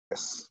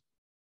Yes.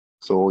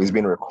 So it's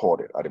being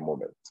recorded at the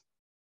moment.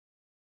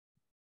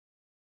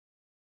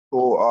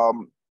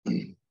 So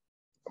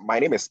my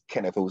name is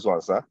Kenneth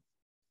Ozwansa,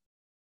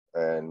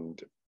 and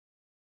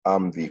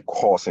I'm the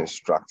course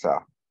instructor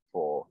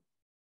for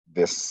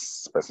this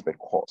specific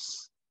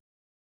course.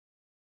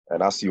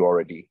 And as you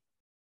already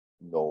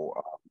know,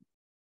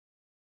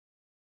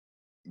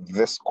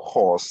 this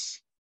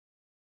course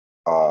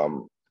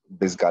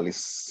basically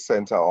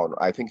center on,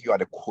 I think you are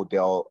the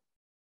Codel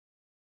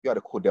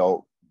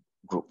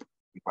group,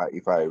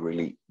 if I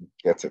really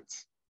get it.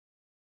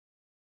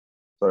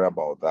 Sorry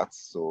about that.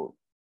 So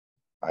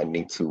I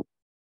need to,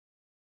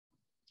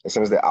 it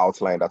seems the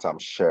outline that I'm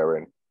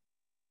sharing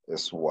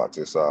is what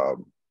is a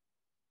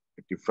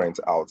different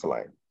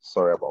outline.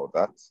 Sorry about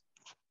that.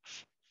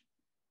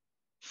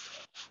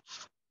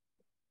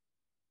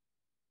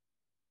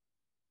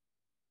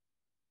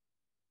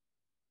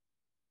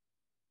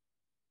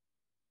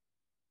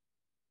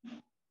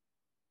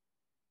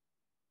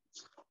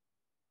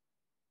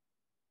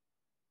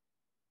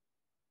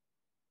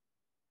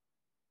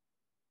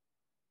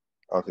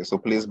 Okay, so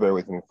please bear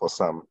with me for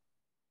some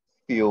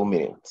few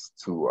minutes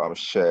to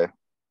share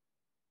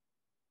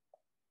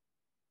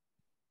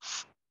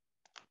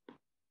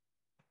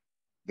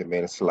the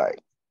main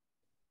slide.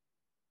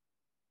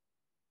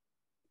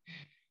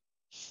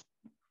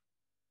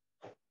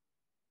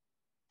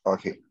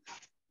 Okay.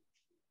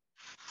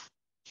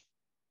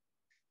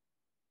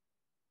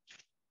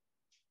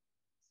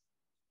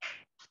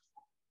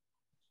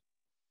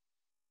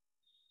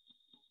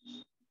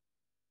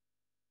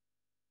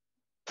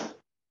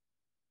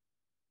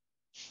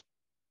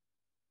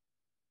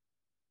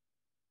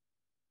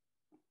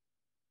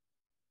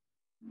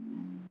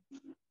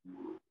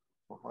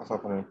 What's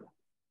happening?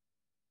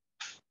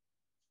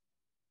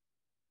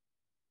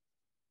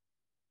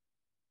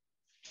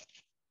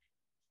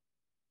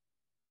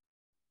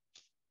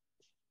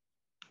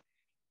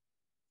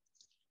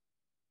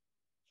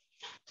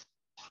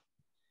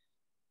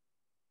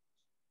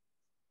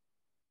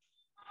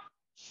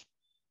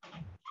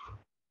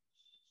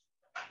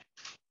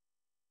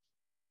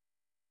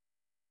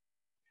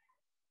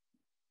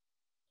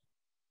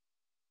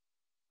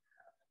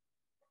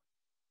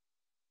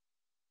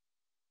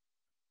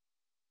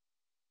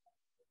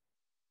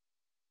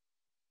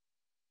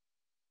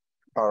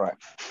 All right.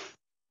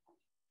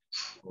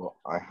 Well,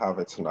 I have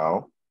it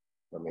now.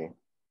 Let me.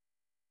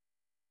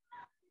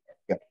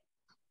 Yeah.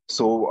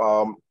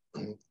 So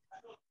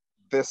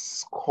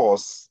this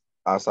course,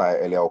 as I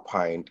earlier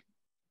opined,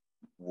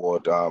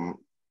 would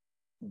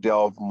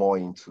delve more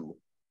into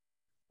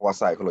what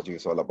psychology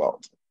is all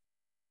about.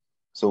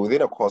 So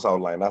within the course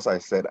outline, as I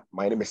said,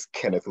 my name is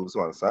Kenneth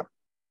Uswansa,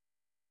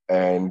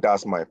 and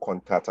that's my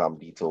contact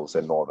details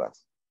and all that.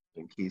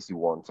 In case you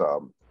want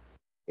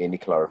any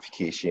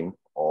clarification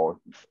or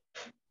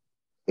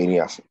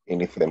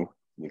anything,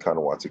 you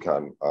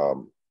can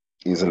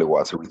easily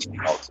reach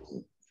out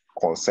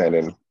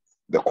concerning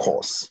the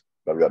course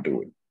that we are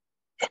doing.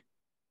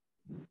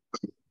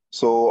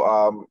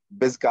 So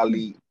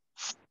basically,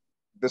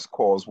 this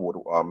course would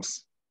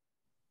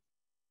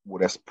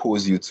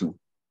expose you to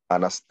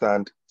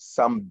understand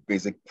some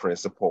basic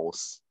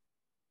principles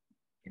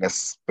in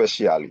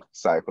especially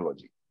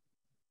psychology.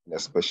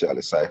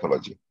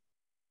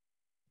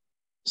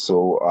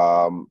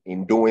 So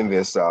in doing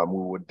this, we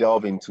will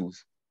delve into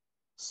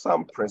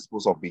some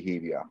principles of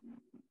behavior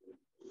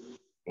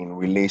in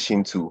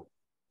relation to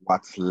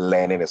what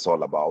learning is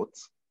all about.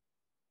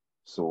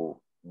 So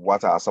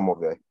what are some of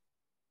the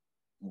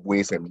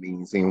ways and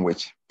means in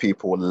which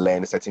people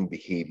learn certain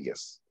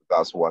behaviors?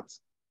 That's what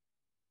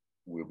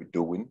we'll be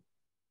doing.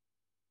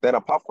 Then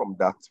apart from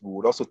that, we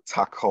would also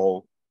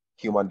tackle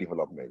human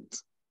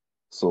development.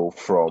 So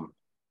from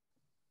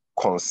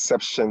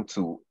conception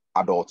to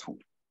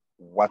adulthood,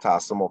 what are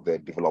some of the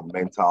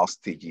developmental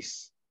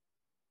stages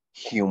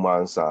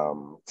humans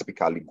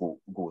typically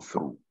go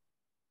through?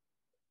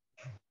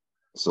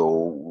 So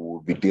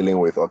we'll be dealing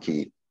with,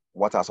 okay,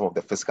 what are some of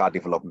the physical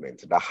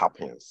development that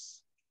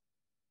happens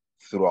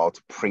throughout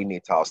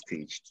prenatal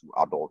stage to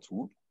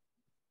adulthood?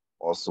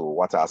 Also,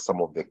 what are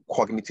some of the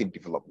cognitive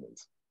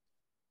development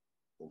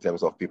in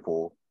terms of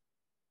people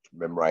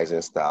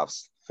memorizing stuff,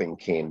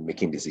 thinking,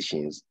 making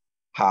decisions,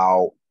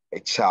 how a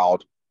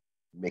child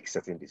makes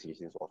certain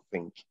decisions or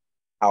think,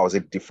 how is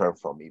it different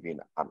from even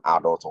an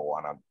adult or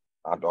an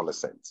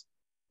adolescent,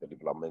 the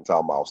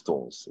developmental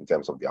milestones in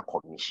terms of their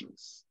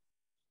cognitions.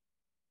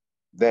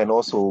 Then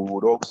also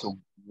would also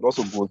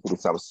go through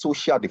some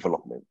social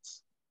development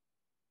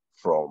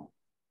from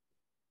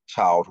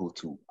childhood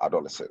to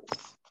adolescence.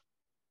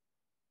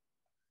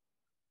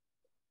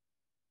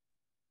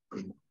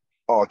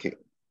 Okay.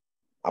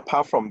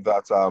 Apart from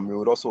that, we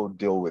would also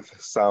deal with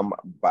some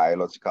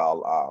basic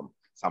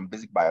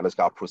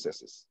biological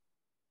processes,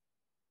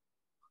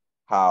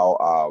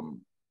 how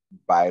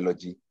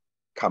biology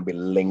can be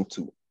linked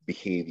to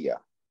behavior.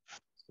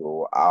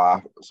 So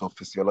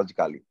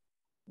physiologically,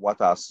 what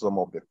are some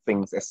of the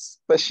things,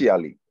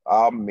 especially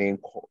our main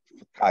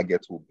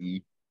target will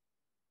be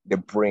the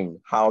brain,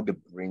 how the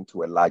brain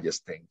to a large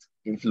extent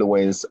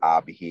influence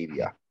our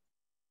behavior.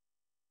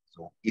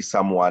 So if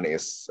someone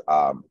is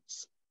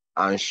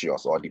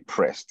anxious or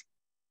depressed,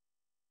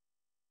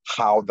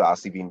 how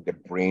does even the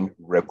brain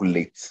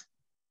regulate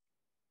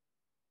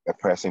a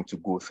person to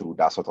go through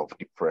that sort of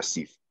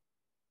depressive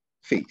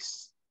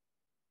phase?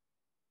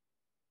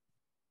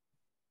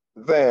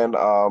 Then,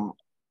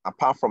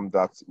 apart from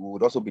that, we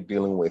would also be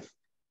dealing with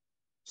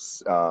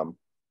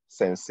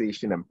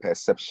sensation and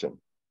perception.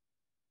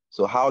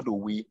 So how do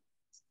we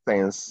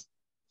sense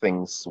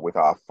things with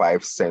our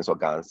five sense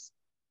organs?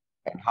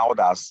 And how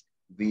does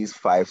these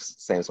five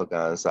sense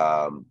organs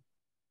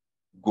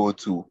go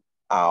to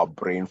our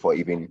brain for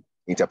even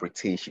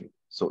interpretation?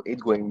 So it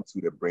going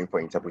to the brain for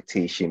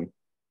interpretation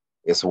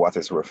is what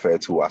is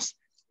referred to as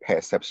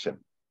perception.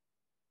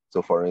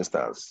 So for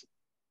instance,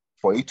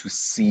 for you to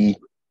see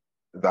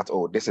that,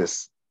 oh, this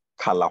is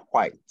color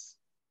white.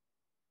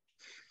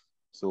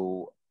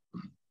 So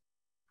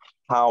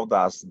how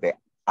does the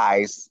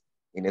eyes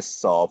in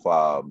itself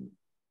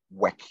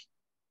work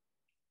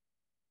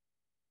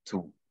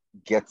to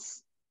get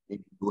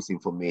those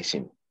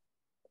information?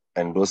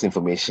 And those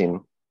information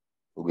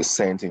will be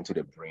sent into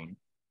the brain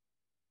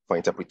for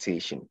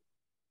interpretation.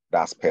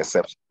 That's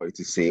perception, for you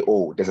to say,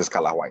 oh, this is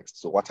color white.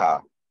 So what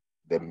are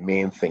the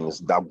main things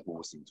that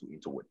goes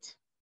into it?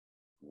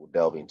 We'll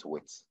delve into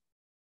it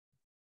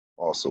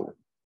also.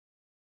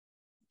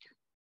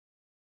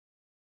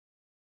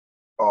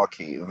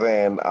 Okay,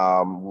 then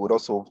we would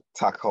also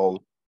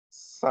tackle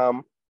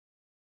some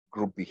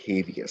group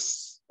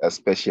behaviors,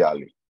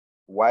 especially.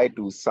 Why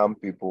do some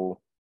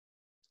people,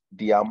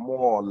 they are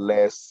more or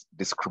less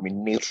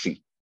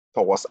discriminatory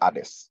towards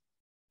others?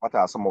 What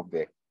are some of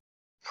the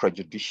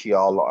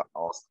prejudicial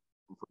or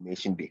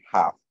information they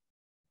have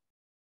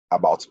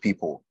about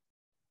people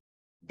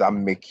that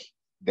make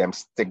them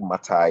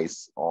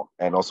stigmatize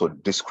and also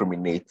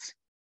discriminate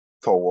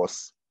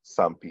towards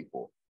some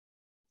people?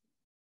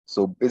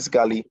 So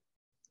basically,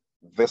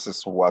 this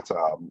is what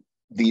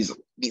these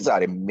are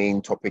the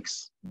main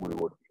topics we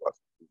would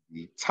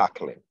be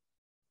tackling.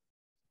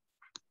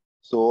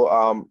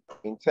 So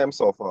in terms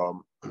of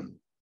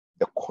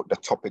the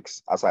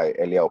topics, as I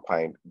earlier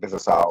opined, this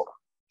is how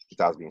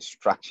it has been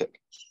structured.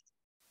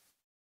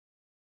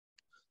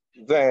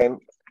 Then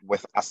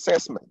with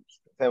assessment,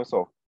 in terms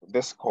of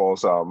this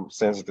course,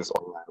 since it is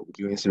online, we're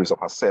doing a series of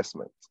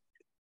assessments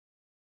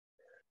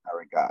in that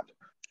regard.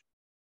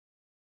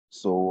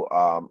 So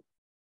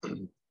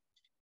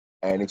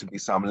and it will be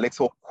some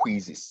little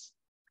quizzes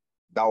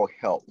that will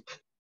help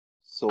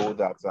so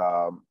that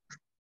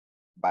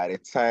by the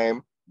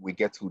time we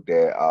get to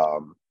the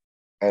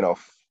end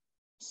of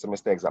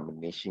semester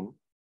examination,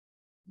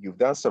 you've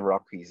done several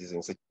quizzes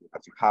and such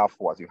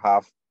that you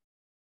have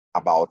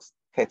about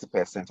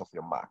 30% of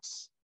your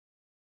marks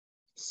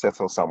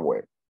settle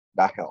somewhere.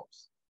 That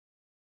helps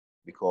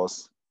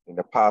because in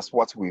the past,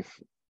 what we've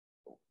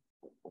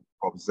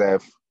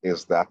observed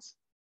is that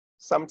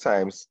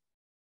sometimes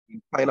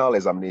in final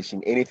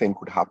examination, anything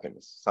could happen.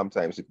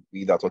 Sometimes it could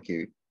be that,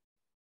 okay,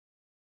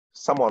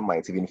 someone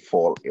might even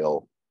fall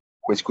ill,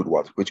 which could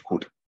what? Which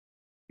could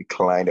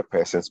decline a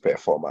person's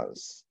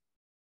performance.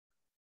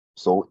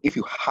 So if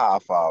you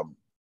have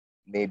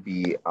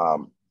maybe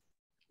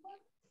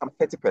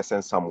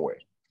 30% somewhere,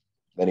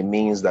 then it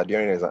means that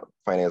during the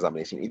final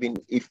examination, even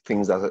if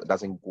things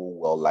doesn't go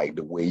well like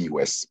the way you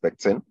were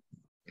expecting,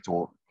 it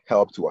will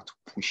help to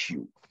push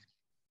you.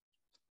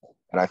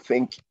 And I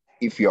think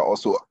if you're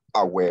also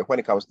aware, when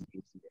it comes to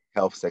the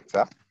health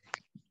sector,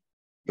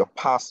 your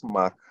pass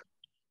mark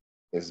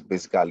is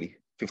basically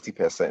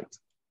 50%.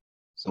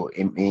 So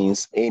it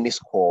means any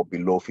score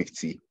below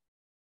 50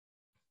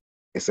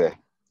 is a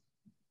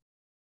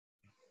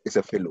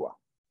failure.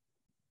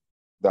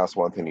 That's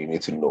one thing you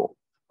need to know.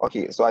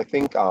 Okay, so I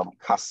think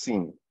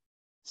Kasim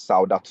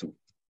Saudatu,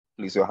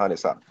 please, your hand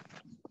is up.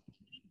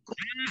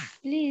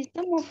 Please,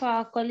 some of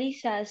our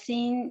colleagues are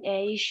saying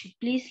you should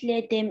please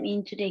let them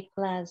into the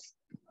class.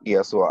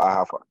 Yeah, so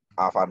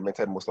I've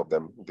admitted most of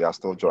them. They are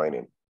still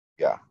joining.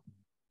 Yeah.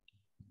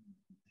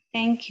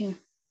 Thank you.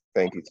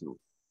 Thank you too.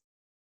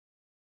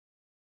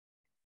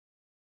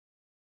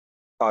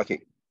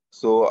 Okay,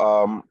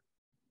 so in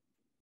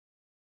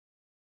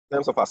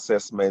terms of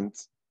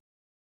assessment,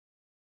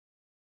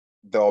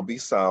 there'll be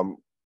some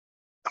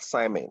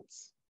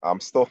assignments. I'm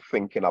still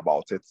thinking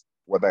about it,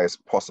 whether it's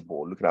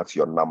possible, looking at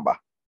your number.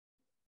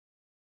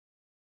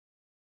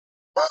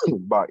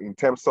 But in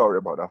terms, sorry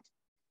about that.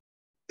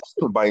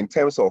 But in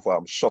terms of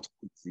short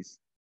quizzes,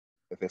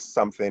 if it's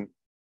something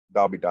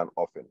that'll be done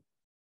often.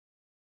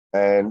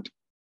 And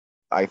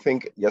I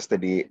think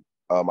yesterday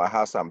I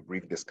had some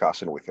brief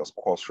discussion with your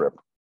course rep,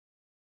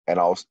 and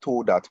I was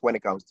told that when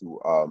it comes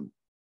to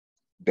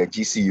the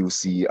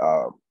GCUC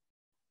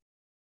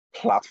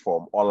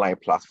platform, online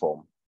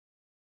platform,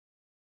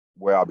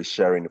 where I'll be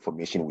sharing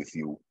information with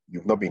you,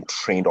 you've not been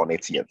trained on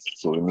it yet.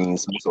 So it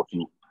means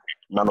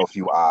none of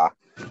you are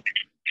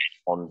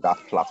on that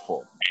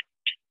platform.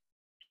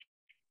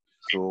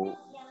 So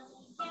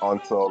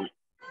until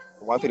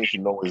one thing you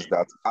should know is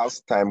that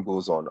as time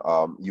goes on,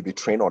 you'll be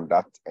trained on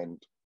that,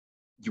 and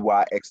you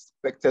are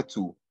expected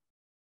to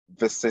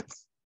visit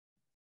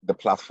the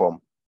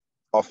platform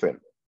often.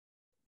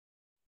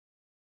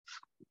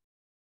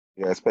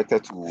 You're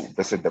expected to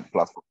visit the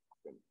platform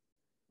often.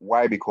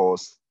 Why?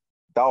 Because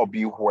that will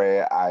be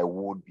where I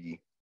would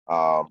be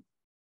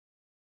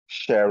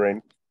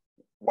sharing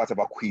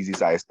whatever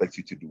quizzes I expect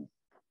you to do.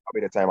 That'll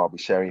be the time I'll be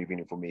sharing even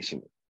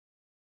information.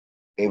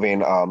 Even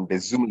the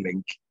Zoom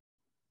link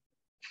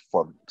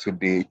for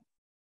today,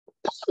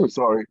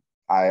 sorry,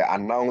 I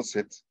announced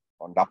it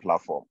on that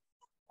platform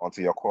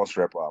until your course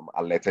rep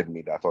alerted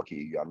me that, okay,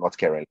 you are not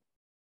currently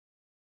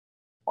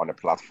on a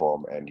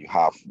platform and you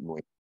have no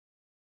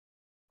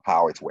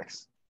how it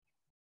works.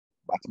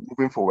 But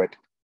moving forward,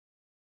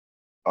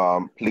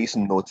 please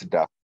note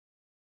that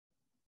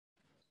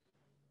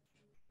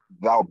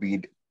that'll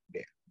be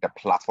the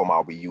platform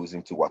I'll be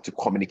using to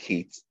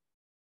communicate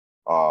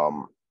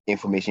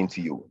information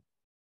to you.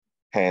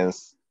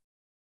 Hence,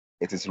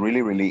 it is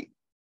really, really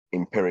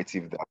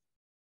imperative that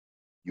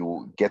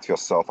you get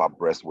yourself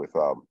abreast with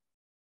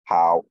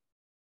how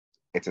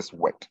it is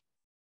worked.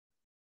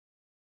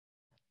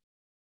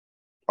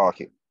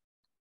 Okay.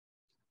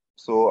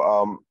 So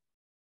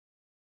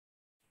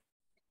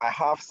I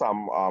have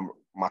some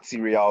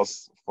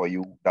materials for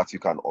you that you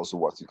can also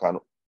watch. You can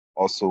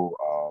also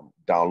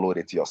download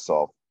it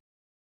yourself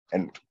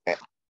and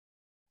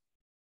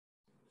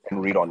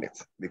read on it,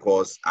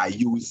 because I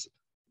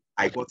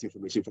got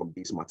information from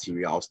these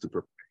materials to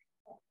prepare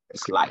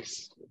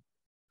slides.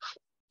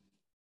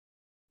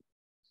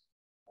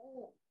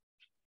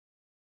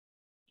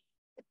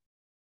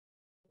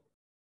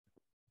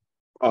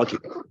 Okay.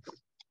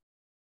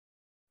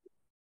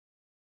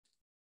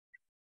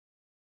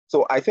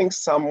 So I think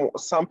some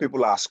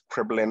people are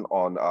scribbling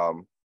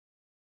on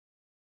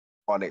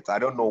it. I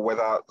don't know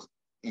whether,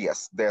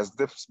 yes, there's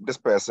this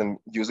person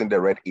using the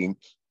red ink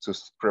to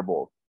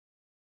scribble.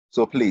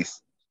 So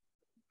please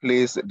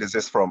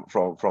desist from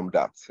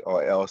that,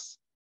 or else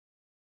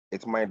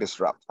it might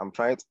disrupt.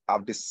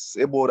 I've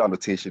disabled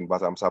annotation,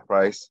 but I'm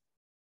surprised.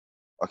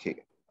 Okay,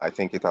 I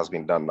think it has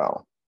been done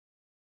now.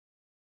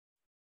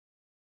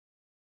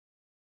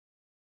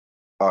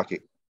 Okay,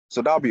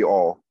 so that'll be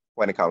all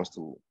when it comes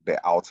to the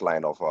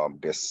outline of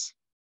this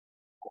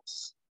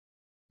course.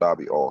 That'll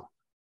be all.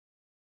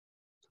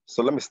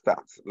 So let me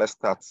start. Let's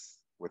start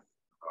with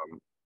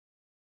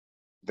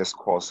this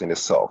course in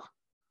itself.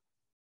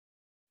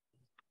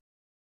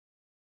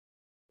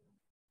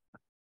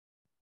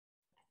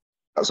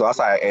 So as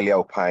I earlier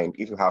opined,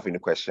 if you have any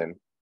question,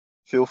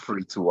 feel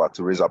free to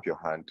raise up your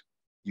hand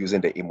using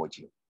the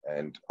emoji,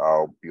 and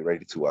I'll be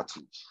ready to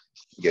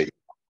get you.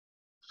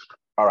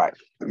 All right.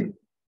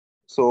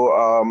 So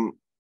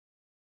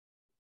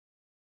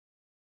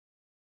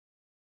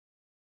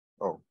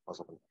oh, what's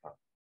up?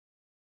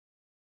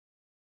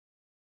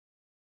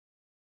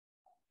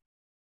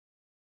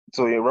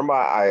 So you remember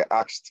I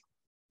asked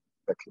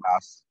the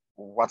class,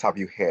 what have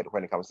you heard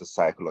when it comes to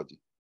psychology?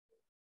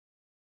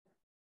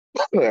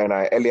 And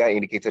I earlier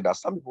indicated that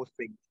some people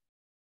think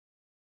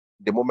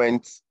the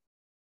moment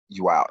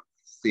you are,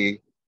 say,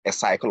 a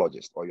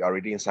psychologist or you are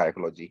reading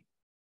psychology,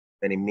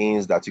 then it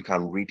means that you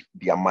can read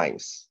their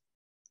minds.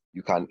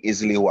 You can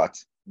easily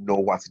know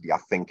what they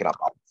are thinking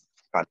about.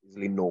 You can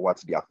easily know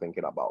what they are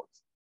thinking about.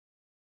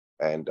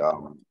 And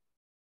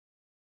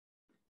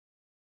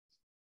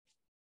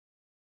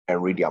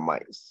read their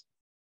minds.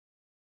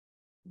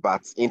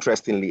 But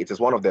interestingly, it is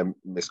one of the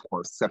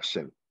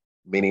misconception,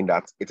 meaning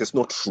that it is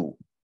not true.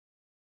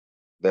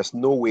 There's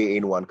no way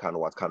anyone can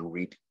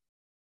read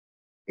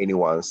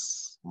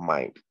anyone's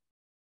mind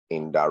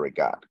in that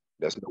regard.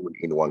 There's no way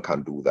anyone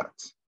can do that.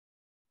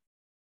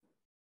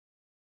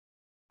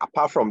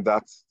 Apart from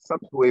that, some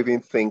people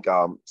even think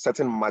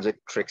certain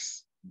magic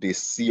tricks they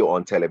see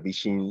on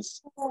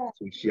televisions,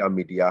 social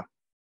media,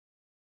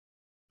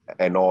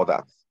 and all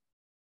that,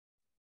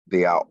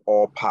 they are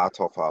all part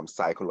of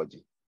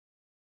psychology.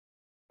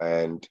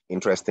 And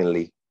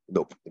interestingly,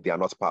 nope, they are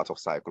not part of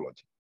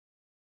psychology.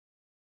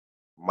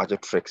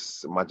 Magic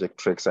tricks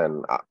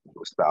and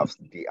those stuff,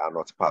 they are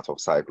not part of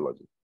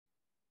psychology.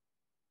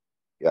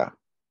 Yeah.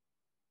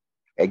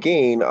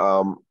 Again,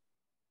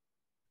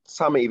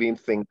 some even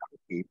think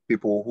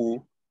people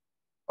who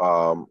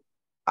are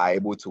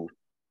able to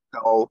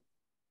tell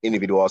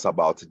individuals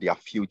about their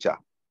future,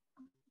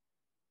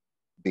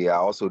 they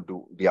are also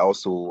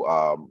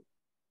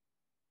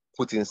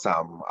putting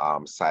some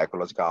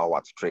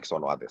psychological tricks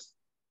on others.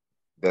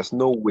 There's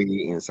no way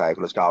in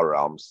psychological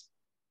realms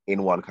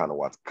anyone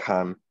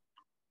can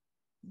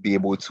be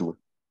able to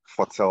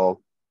foretell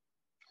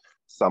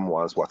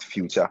someone's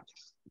future.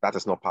 That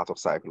is not part of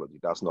psychology.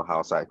 That's not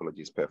how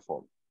psychology is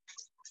performed.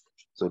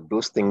 So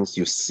those things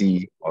you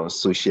see on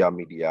social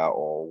media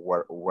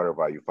or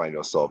wherever you find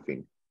yourself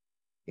in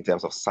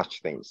terms of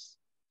such things,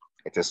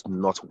 it is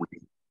not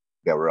within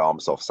the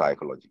realms of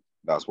psychology.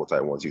 That's what I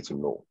want you to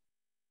know.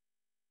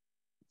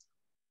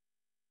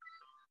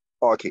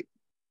 Okay.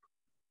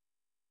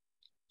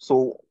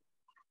 So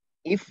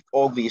if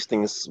all these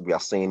things we are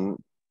saying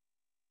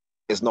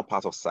is not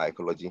part of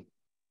psychology,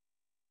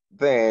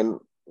 then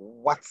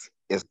what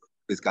is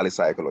basically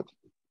psychology.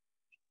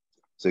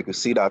 So you can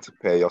see that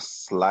per your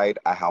slide,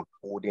 I have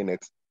put in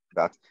it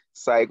that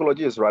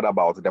psychology is rather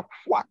about the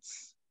what,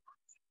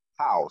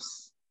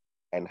 hows,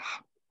 and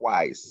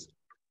whys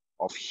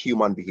of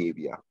human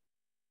behavior.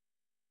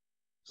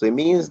 So it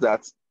means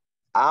that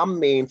our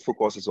main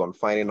focus is on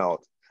finding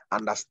out,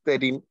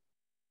 understanding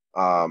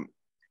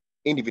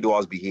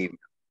individuals' behavior.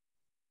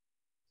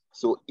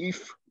 So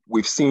if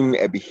we've seen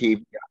a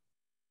behavior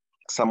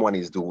someone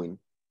is doing,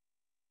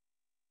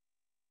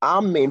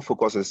 our main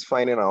focus is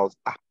finding out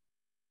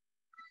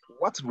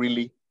what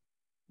really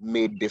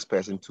made this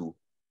person to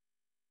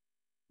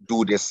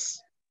do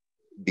this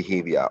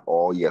behavior,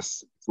 or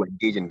yes, to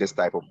engage in this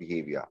type of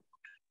behavior.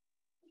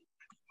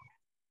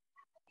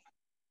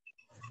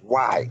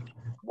 Why?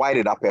 Why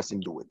did that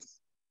person do it?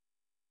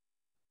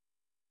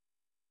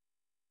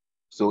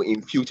 So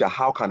in future,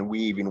 how can we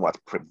even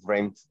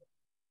prevent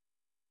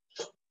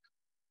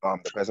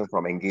the person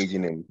from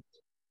engaging in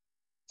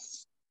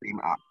same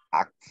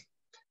act?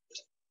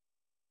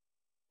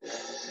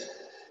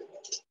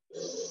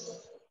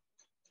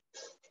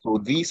 So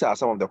these are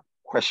some of the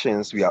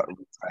questions we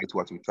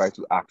try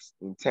to ask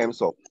in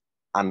terms of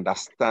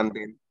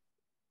understanding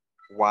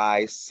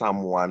why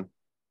someone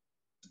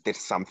did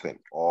something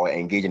or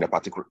engage in a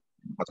particular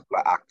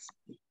act.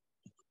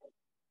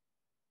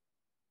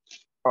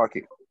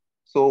 Okay,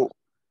 so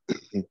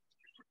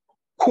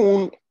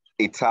Kuhn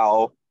et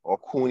al. Or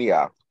Kuhn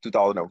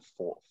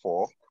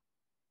 2004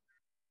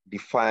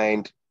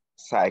 defined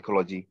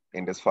psychology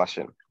in this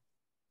fashion.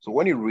 So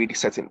when you read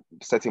certain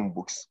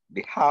books,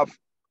 they have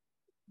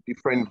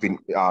different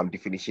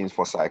definitions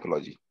for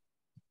psychology,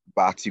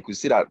 but you could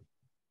see that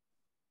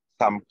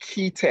some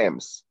key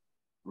terms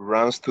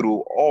runs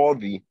through all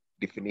the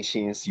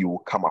definitions you will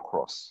come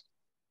across.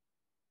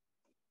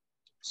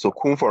 So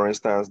Kuhn, for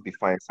instance,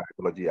 defines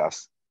psychology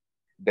as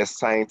the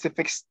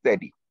scientific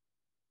study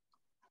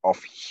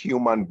of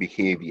human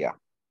behavior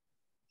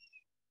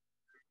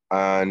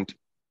and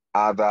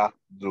other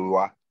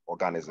lower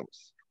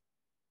organisms.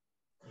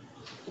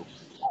 So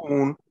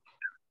Kuhn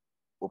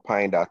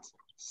opined that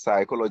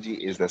psychology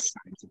is the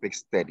scientific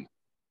study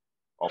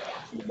of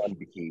human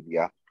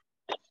behavior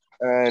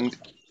and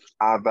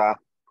other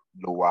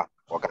lower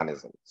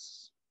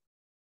organisms.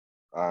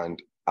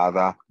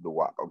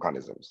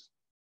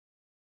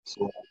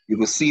 So you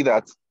will see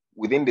that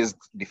within this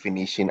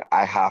definition,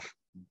 I have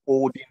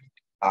bolded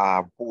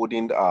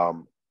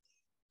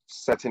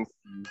certain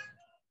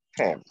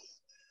terms.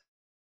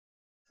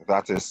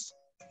 That is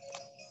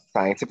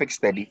scientific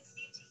study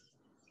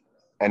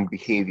and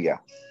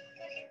behavior.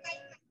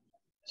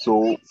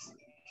 So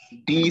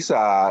these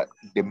are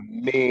the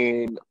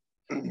main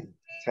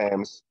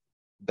terms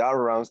that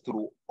runs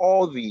through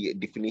all the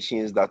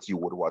definitions that you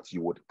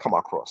would come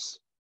across.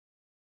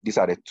 These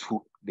are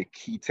the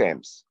key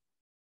terms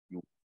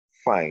you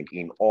find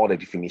in all the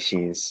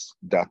definitions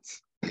that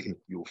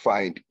you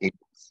find in.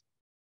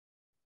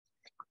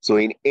 So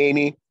in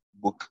any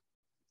book,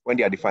 when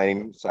they are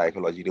defining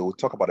psychology, they will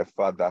talk about the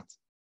fact that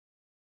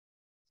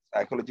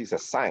psychology is a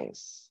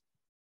science.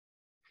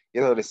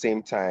 Yet at the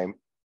same time,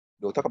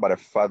 they'll talk about the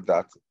fact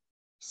that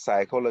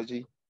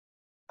psychology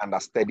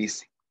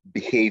studies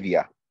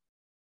behavior.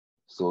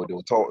 So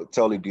they'll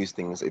tell you these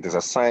things. It is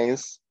a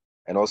science,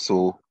 and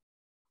also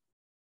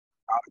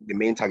the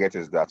main target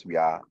is that we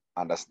are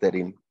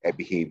understanding a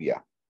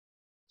behavior.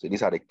 So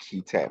these are the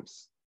key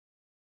terms.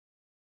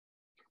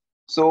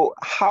 So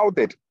how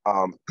did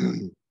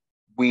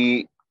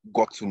we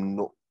got to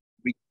know,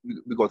 we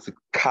got to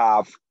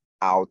carve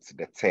out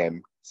the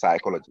term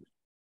psychology?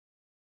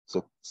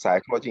 So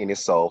psychology in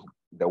itself,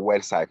 the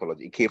word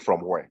psychology, it came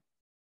from where?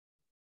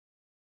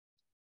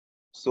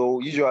 So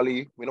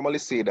usually we normally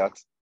say that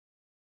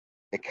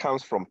it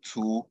comes from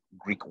two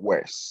Greek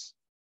words.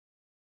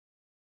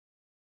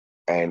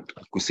 And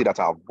you could see that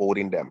I've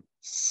bolded them,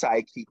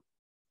 psyche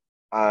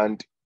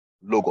and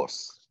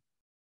logos.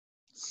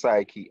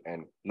 Psyche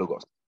and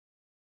logos.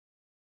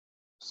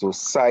 So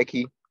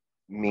psyche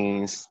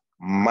means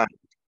mind.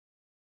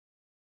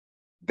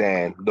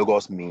 Then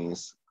logos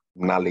means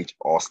knowledge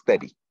or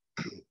study.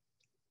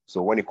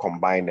 So when you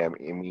combine them,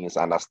 it means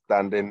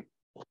understanding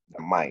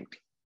the mind,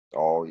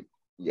 or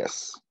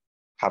yes,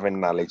 having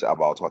knowledge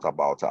about the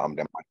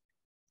mind.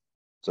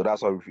 So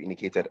that's what we've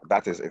indicated.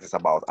 It is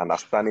about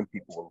understanding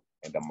people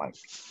and the mind.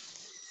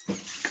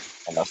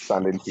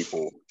 Understanding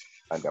people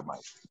and the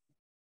mind.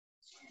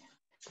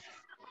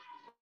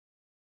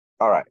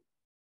 All right.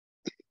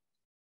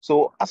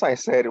 So as I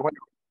said, when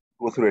you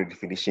go through the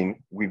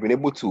definition, we've been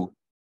able to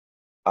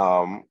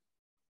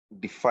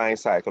define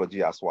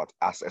psychology as what?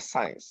 As a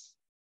science.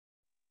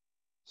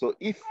 So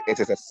if it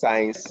is a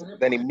science,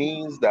 then it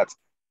means that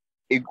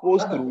it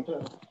goes through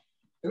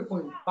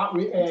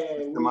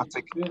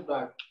systematic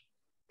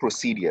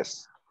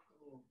procedures.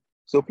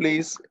 So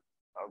please,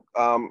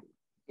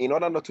 in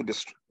order not to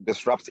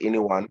disrupt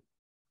anyone,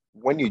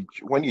 when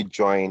you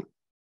join,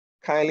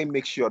 kindly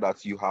make sure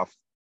that you have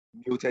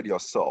muted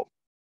yourself.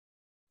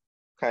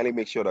 Kindly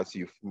make sure that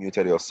you've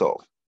muted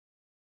yourself.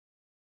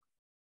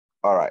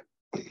 All right.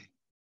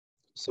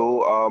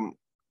 So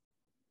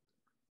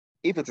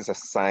if it is a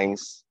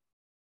science,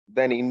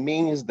 then it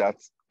means that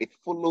it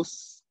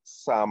follows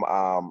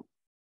some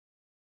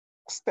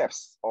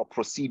steps or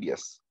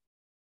procedures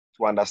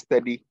to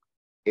understand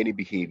any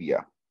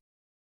behavior,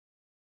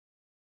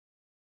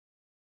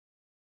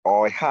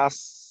 or it has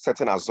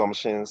certain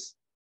assumptions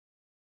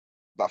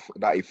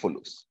that it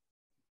follows.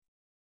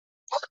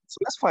 So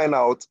let's find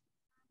out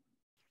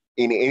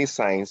in any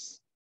science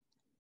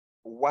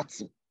what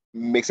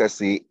makes us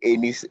say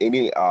any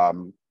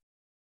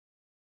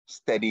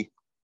study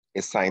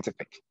is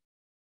scientific.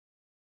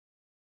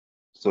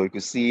 So you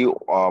can see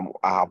I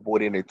have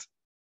put in it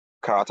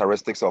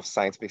characteristics of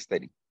scientific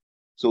study.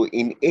 So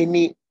in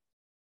any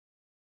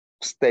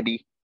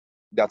study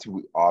that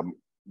we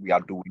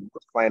are doing, we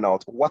find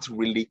out what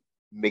really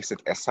makes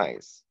it a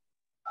science.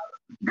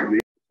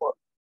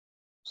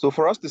 So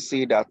for us to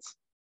say that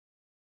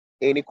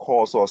any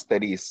course or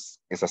study is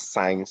a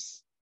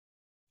science,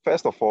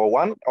 first of all,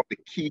 one of the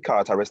key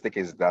characteristics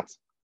is that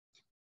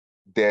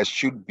there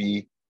should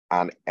be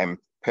an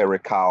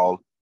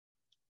empirical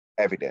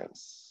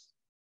evidence.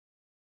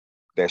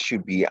 There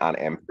should be an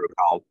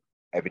empirical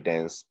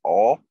evidence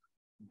or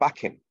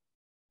backing.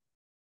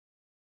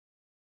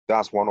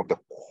 That's one of the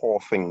core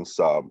things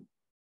that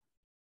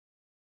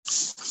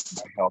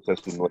helps us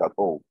to know that,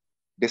 oh,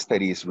 this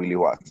study is really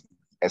what?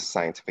 A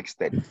scientific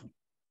study.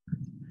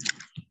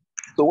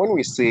 So when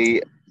we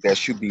say there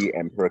should be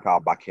empirical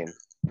backing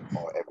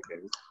or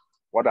evidence,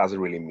 what does it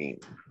really mean?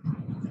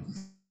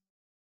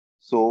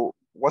 So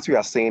what we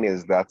are saying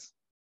is that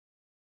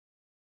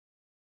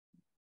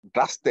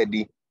that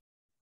study,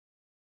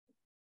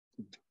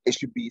 it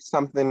should be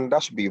something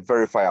that should be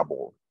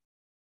verifiable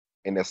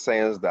in the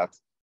sense that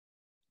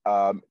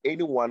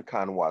anyone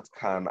can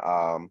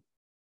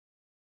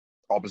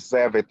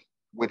observe it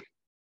with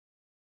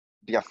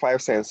their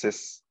five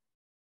senses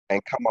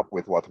and come up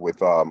with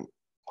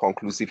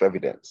conclusive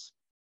evidence.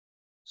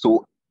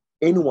 So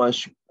anyone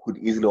could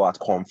easily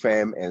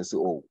confirm and say,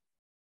 oh,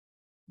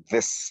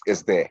 this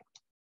is there.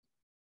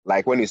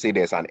 Like when you say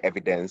there's an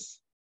evidence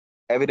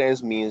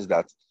means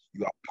that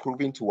you are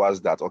proving to us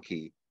that,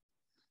 okay,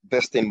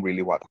 this thing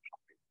really what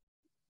happened.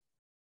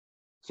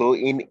 So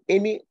in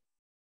any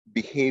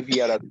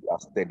behavior that we are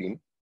studying,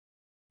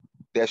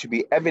 there should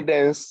be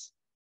evidence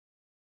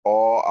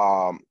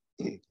or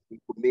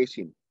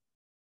information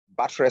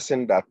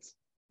buttressing that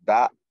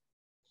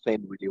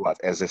thing really what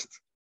exists.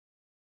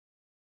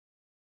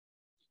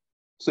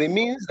 So it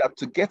means that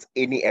to get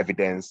any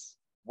evidence,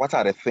 what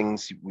are the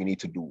things we need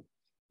to do?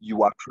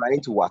 You are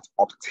trying to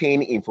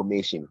obtain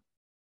information.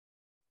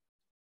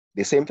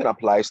 The same thing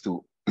applies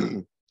to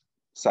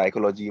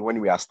psychology when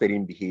we are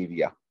studying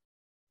behavior.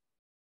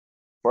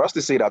 For us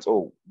to say that,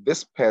 oh,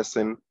 this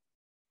person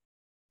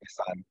is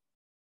an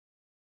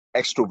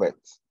extrovert,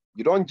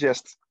 you don't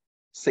just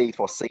say it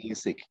for saying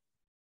sake.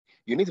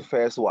 You need to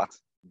first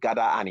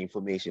gather an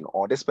information,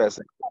 or this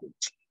person,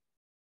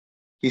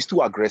 he's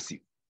too aggressive.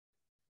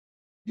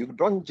 You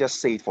don't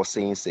just say it for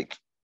saying sake.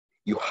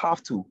 You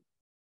have to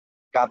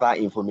gather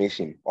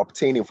information,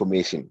 obtain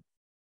information.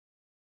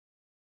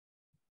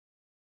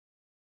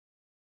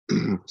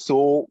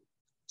 So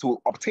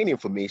to obtain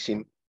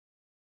information,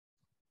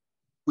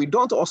 we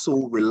don't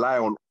also rely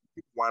on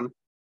one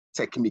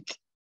technique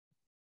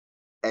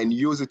and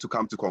use it to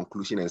come to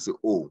conclusion and say,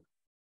 oh,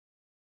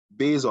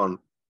 based on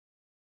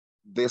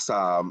this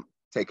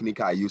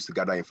technique I use to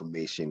gather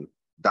information,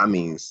 that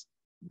means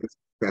this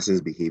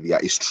person's behavior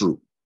is true.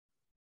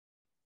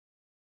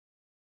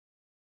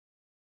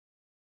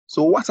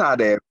 So what are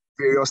the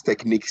various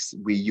techniques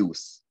we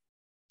use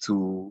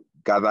to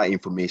gather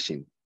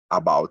information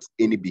about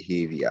any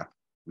behavior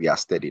we are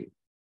studying?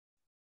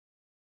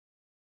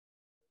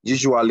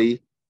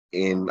 Usually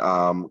in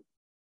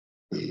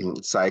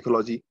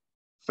psychology,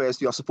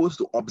 first you are supposed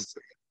to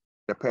observe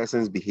the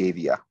person's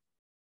behavior.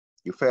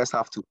 You first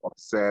have to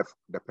observe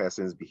the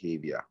person's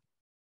behavior.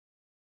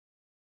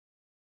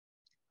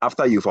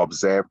 After you've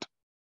observed,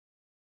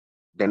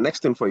 the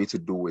next thing for you to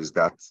do is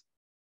that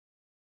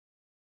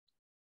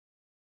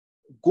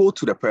go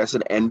to the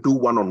person and do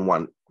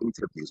one-on-one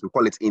interviews. We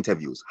call it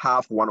interviews.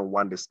 Have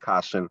one-on-one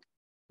discussion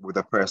with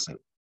the person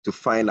to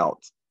find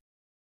out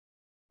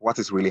what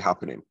is really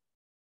happening.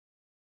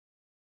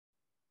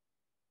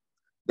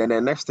 Then the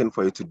next thing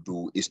for you to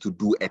do is to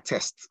do a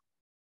test.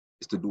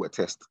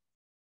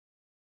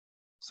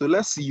 So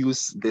let's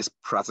use this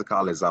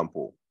practical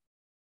example.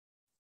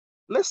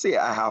 Let's say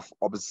I have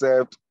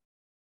observed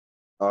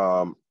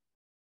Kwadwo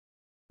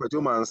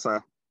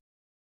Mensah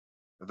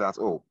that,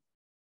 oh,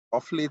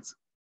 of late,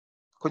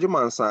 Kwadwo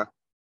Mensah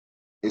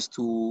is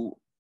too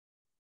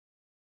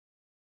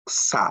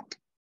sad.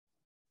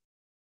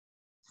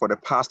 For the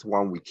past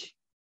 1 week,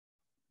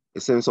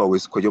 it seems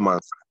always Kwadwo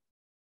Mensah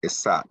is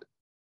sad.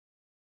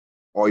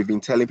 Or you've been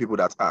telling people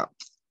that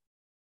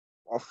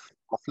of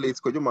late,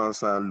 Kwadwo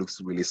Mensah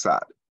looks really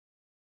sad.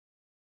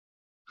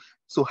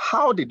 So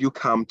how did you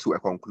come to a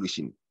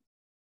conclusion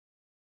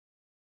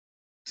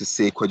to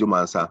say Kwadwo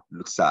Mensah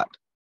looks sad?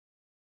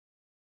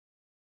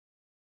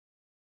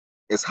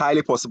 It's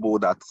highly possible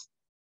that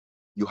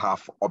you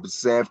have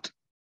observed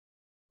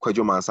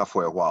Kwadwo Mensah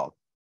for a while,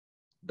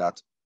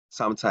 that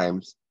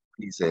sometimes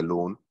he's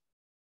alone,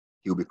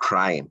 he'll be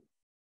crying.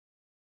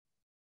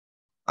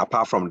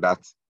 Apart from that,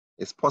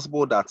 it's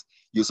possible that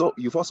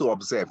you've also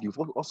observed, you've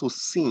also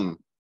seen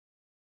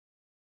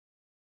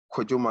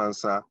Kwadwo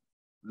Mensah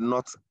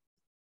not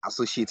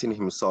associating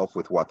himself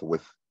with what?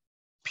 With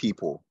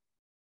people.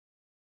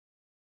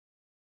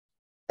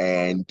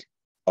 And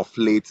of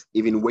late,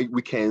 even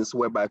weekends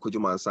whereby Kwadwo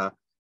Mensah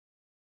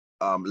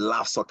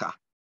loves soccer.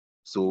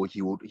 So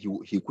he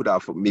could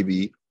have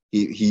maybe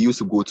he used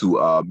to go to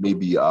or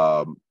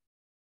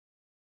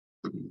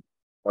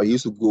he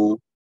used to go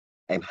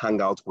and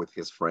hang out with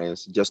his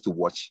friends just to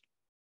watch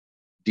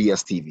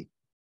DSTV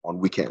on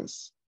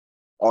weekends.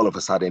 All of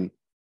a sudden,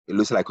 it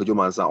looks like Kwadwo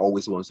Mensah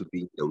always wants to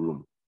be in the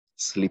room,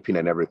 sleeping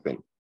and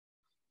everything.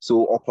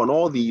 So upon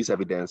all these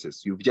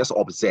evidences, you've just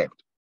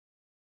observed,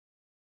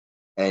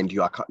 and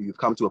you've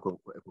come to a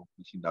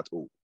conclusion that,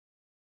 oh,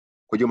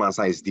 Kwadwo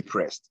Mensah is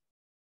depressed.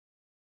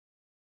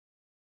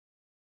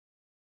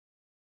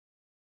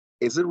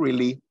 Is it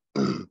really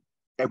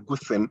a good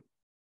thing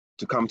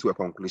to come to a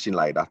conclusion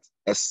like that,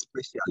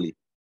 especially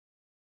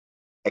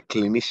a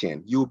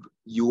clinician,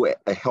 you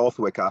a health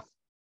worker,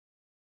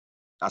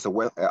 as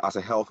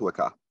a health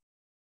worker,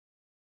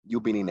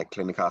 you've been in a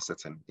clinical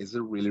setting? Is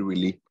it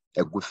really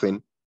a good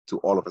thing to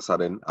all of a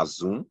sudden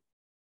assume,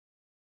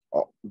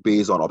 or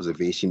based on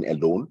observation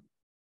alone?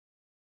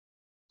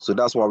 So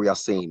that's what we are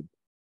saying.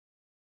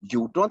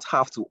 You don't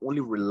have to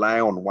only rely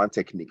on one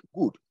technique.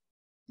 Good,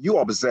 you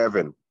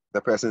observing the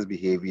person's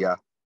behavior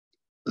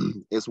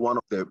is one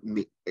of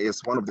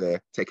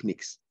the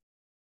techniques,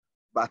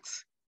 but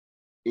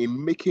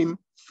in making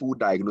full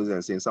diagnosis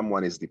and saying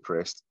someone is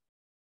depressed,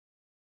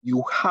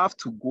 you have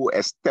to go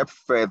a step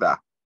further.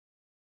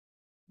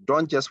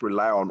 Don't just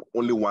rely on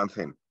only one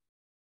thing.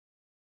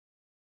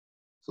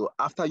 So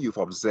after you've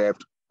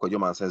observed Kwadwo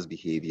Mensah's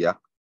behavior,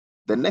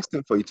 the next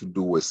thing for you to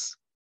do is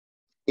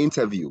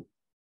interview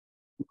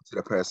to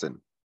the person.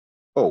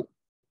 Oh,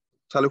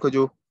 Charlie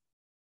Kwadwo,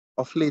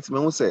 of late,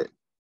 man will say,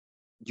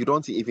 you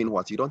don't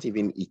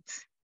even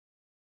eat.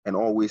 And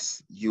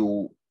always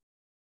you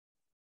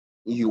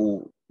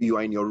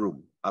are in your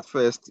room. At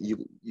first,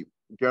 you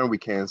during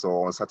weekends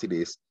or on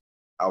Saturdays,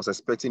 I was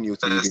expecting you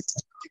to even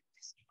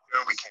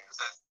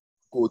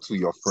go to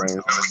your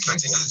friends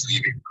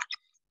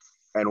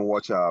and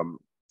watch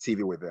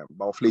TV with them.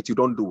 But of late, you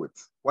don't do it.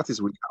 What is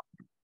really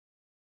happening?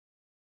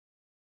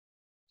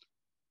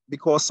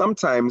 Because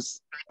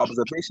sometimes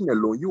observation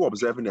alone, you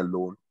observing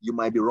alone, you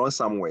might be wrong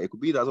somewhere. It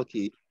could be that,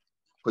 okay,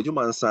 Kwadwo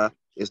Mensah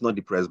is not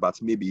depressed,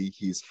 but maybe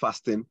he's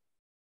fasting.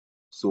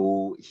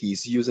 So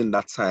he's using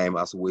that time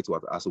as a way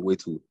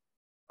to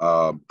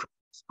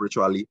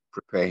spiritually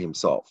prepare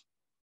himself.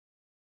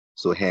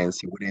 So hence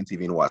he wouldn't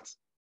even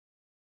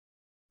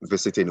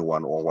visit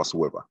anyone or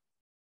whatsoever.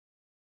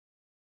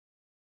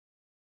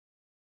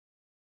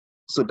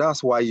 So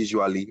that's why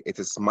usually it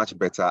is much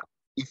better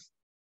if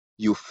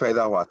you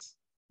further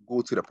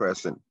go to the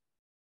person,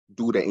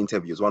 do the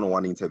interviews,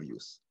 one-on-one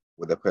interviews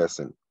with the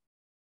person.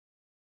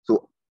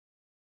 So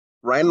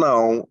right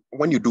now,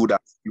 when you do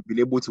that, you've been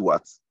able to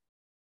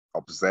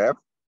observe,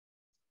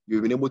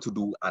 you've been able to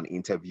do an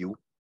interview.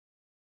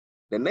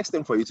 The next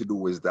thing for you to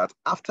do is that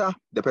after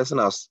the person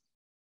has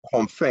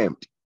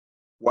confirmed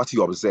what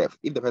you observe,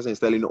 if the person is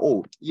telling you,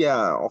 oh,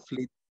 yeah, of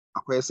late,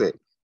 I say,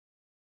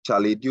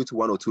 Charlie, due to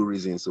one or two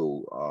reasons,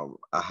 so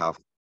I have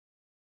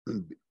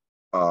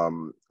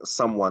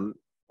someone,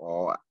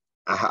 or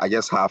I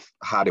just have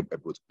had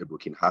a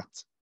broken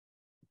heart,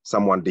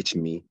 someone ditched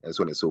me, and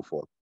so on and so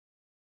forth.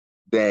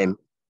 Then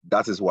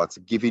that is what's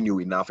giving you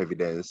enough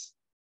evidence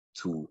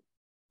to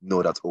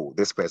know that, oh,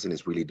 this person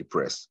is really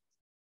depressed.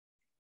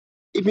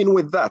 Even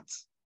with that,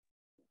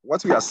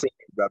 what we are saying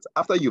is that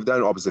after you've done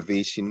an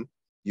observation,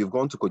 you've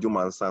gone to Kwadwo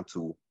Mensah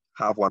to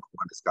have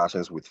one-on-one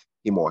discussions with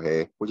him or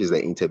her, which is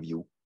the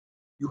interview.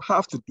 You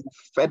have to do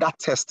further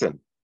testing.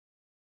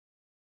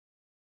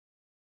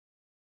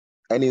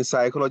 And in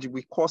psychology,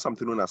 we call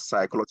something known as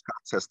psychological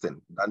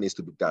testing that needs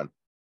to be done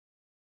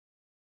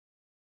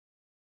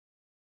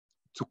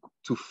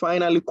to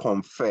finally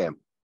confirm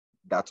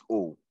that,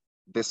 oh,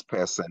 this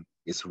person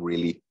is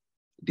really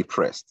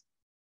depressed.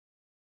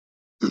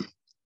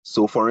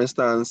 So for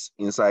instance,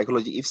 in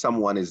psychology, if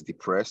someone is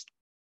depressed,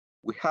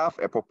 we have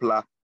a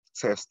popular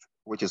test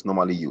which is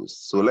normally used.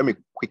 So let me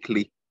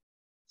quickly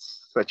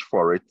search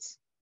for it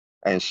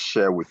and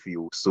share with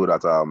you so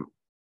that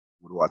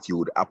what you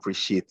would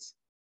appreciate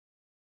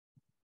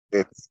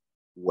it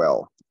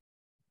well.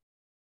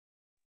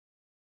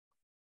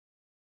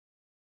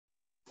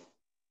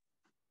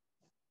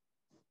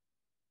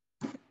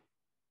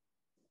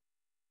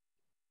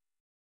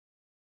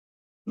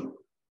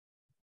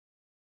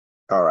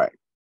 All right.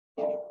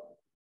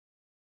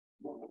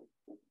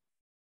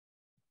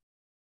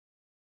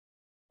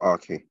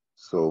 Okay,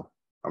 so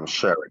I'm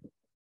sharing.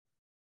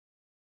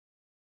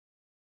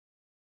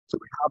 So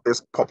we have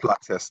this popular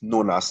test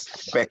known as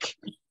Beck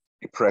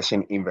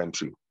Depression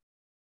Inventory.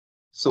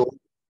 So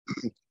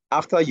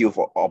after you've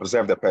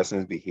observed the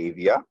person's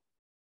behavior,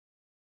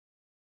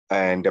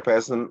 And the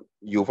person,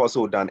 you've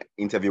also done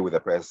interview with the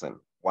person.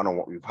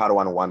 We've had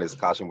one-on-one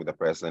discussion with the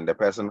person. The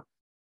person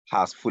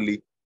has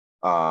fully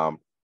told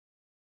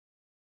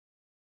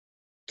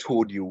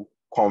you,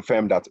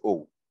 confirmed that,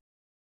 oh,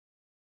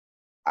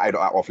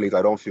 of late,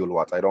 I don't feel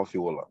what? I don't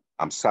feel,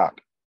 I'm sad,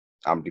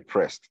 I'm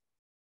depressed.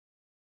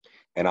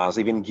 And I was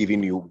even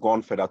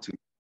gone further to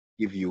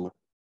give you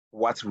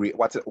what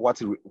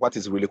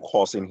is really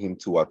causing him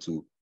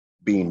to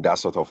be in that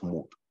sort of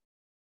mood.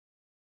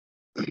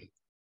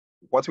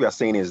 What we are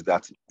saying is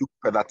that do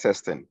further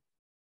testing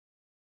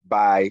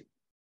by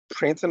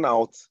printing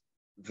out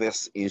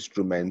this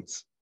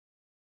instrument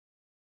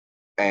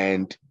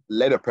and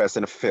let a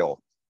person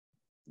fill.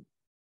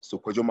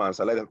 So let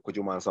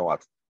Kojo answer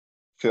what?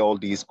 Fill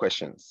these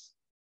questions.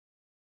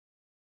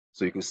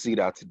 So you can see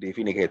that they've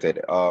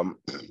indicated,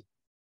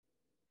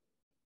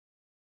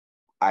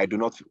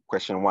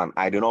 question 1,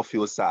 I do not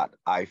feel sad.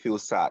 I feel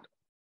sad.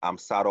 I'm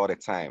sad all the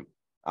time.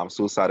 I'm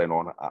so sad and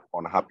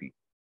unhappy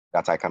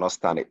that I cannot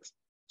stand it.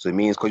 So it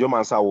means Kojo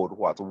Mansa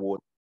would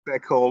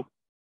circle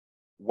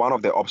one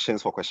of the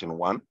options for question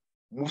 1,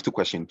 move to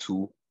question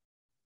 2,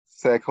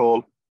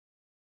 circle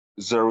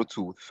 0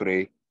 to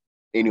 3,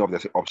 any of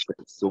the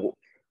options. So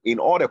in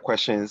all the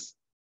questions,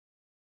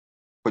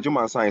 Kojo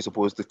Mansa is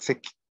supposed to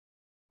tick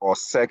or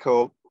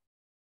circle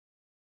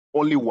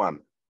only one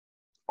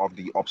of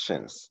the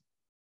options.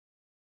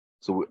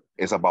 So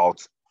it's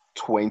about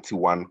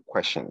 21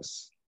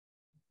 questions.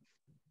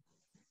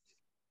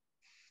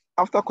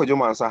 After Kojo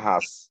Mansa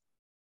has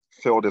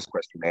filled this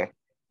questionnaire,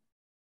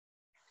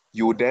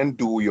 you then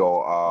do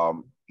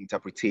your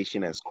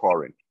interpretation and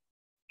scoring.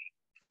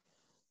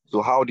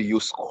 So how do you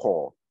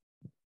score?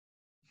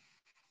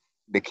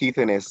 The key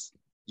thing is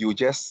you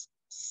just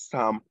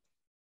sum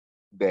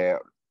the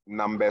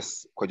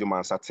numbers Kojo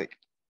Mansa tick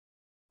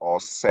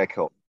or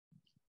circle.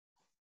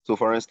 So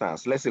for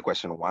instance, let's say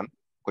question 1,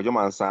 Kojo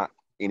Mansa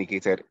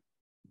indicated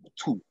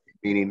 2,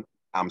 meaning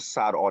I'm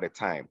sad all the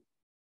time.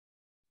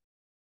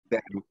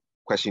 Then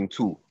question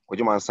 2,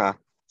 Kojo Mansa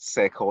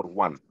circled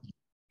 1,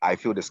 I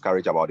feel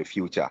discouraged about the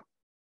future.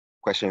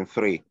 Question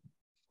 3,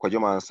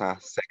 Kojo Mansa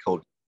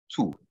circled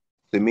 2.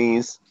 So it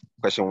means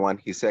question 1,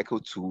 he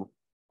circled 2.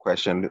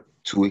 Question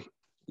 2,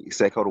 he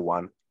circled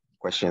 1.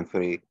 Question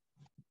 3,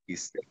 he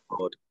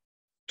circled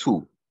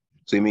 2.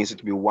 So it means it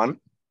to be 1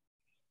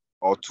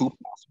 or 2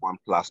 plus 1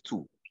 plus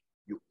 2.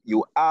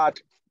 You add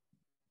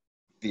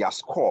their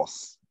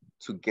scores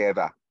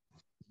together.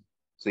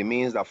 So it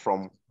means that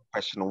from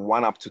question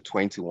 1 up to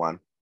 21,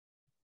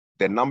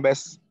 the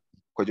numbers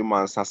Kojo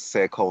Mansa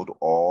circled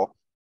or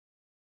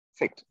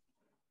ticked,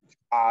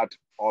 add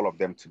all of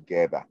them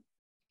together.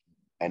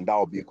 And that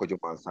will be Kojo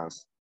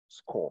Mansa's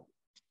score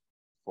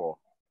for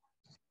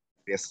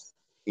this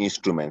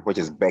instrument, which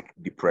is Beck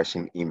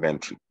Depression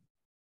Inventory.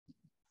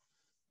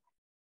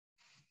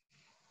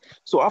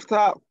 So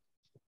after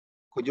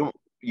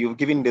you've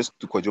given this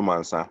to Kojo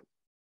Mansa,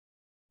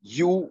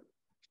 you,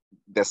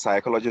 the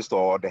psychologist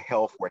or the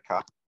health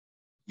worker,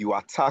 you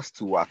are tasked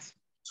to what?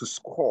 To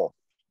score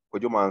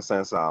Kojo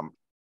Mansa's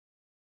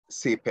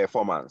say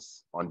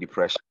performance on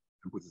depression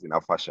and put it in a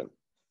fashion.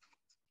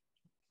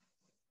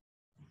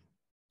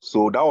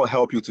 So that will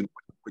help you to know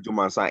if Kojo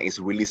Mansa is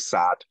really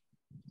sad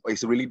or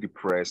is really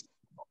depressed.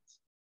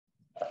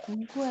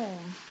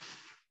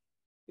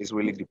 Is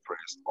really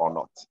depressed or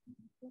not.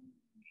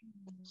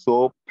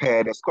 So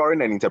per the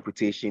scoring and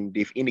interpretation,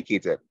 they've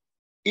indicated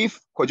if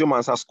Kojo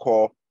Mansa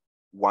score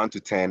 1 to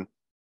 10,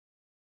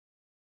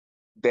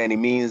 then it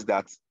means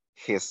that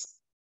his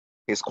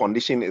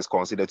condition is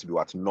considered to be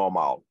what?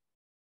 Normal.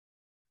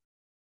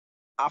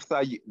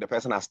 After the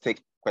person has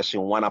taken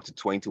question 1 up to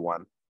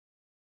 21,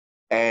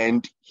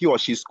 and he or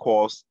she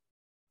scores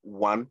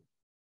 1,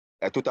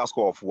 a total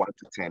score of 1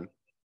 to 10,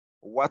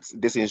 what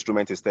this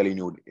instrument is telling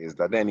you is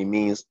that then it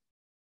means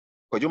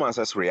Kojo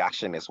Mansa's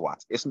reaction is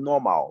what? It's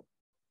normal.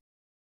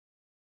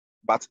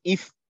 But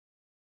if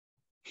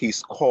he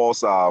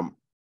scores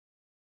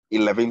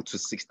 11 to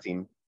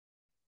 16,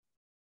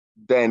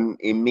 then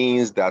it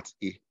means that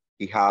he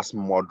has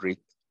mild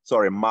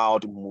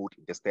mood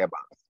disturbance.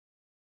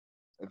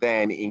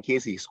 Then in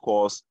case he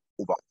scores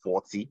over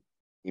 40,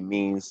 it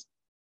means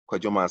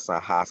Kojo Mansa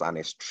has an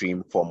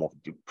extreme form of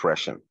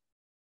depression.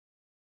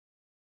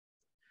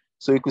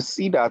 So you could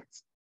see that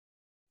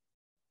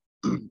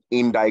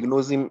in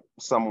diagnosing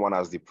someone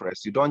as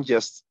depressed, you don't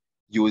just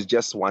use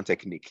just one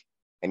technique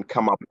and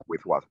come up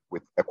with what?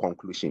 With a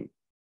conclusion.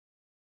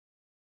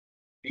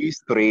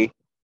 These 3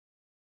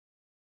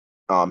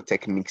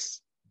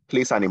 techniques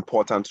plays an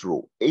important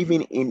role,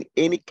 even in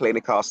any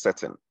clinical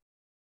setting.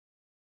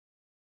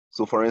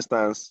 So for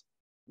instance,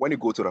 when you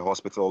go to the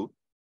hospital,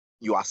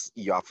 you are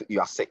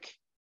sick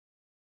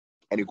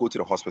and you go to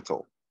the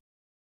hospital.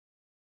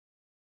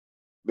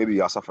 Maybe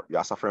you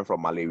are suffering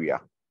from malaria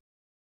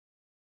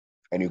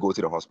and you go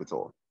to the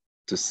hospital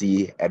to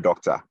see a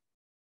doctor.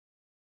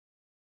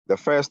 The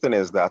first thing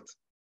is that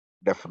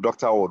the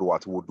doctor would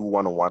do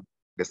one-on-one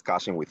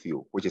discussion with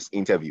you, which is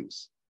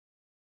interviews.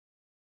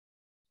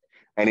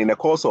 And in the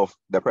course of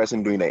the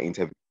person doing the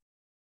interview,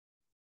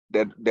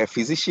 the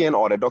physician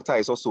or the doctor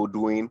is also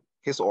doing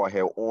his or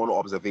her own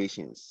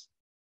observations.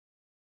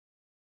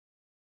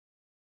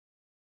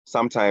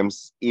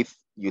 Sometimes if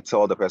you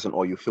tell the person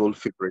or you feel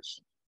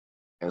feverish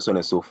and so on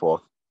and so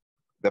forth,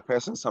 the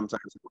person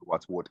sometimes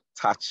would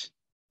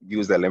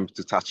use the limb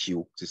to touch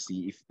you to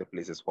see if the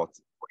place is hot,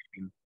 or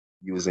even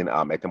using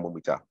a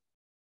thermometer.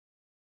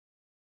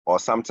 Or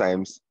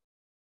sometimes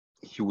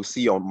he will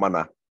see your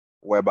manner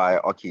whereby,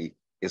 okay,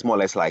 it's more or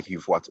less like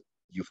you've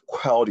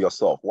quelled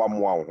yourself,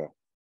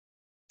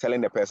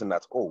 telling the person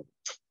that, oh,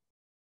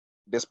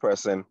 this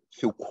person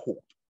feel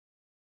cold.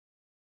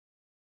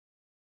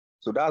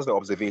 So that's the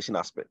observation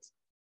aspect.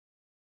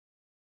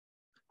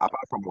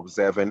 Apart from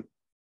observing,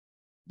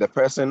 the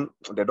physician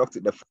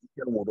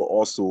would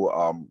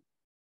also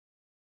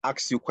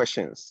ask you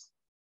questions.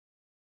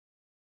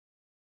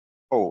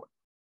 Oh,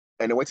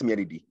 and wait a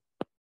minute,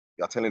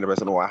 you're telling the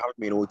person, oh, I haven't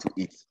been able to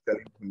eat,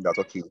 telling him that,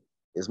 okay,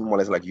 it's more or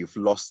less like you've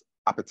lost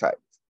appetite.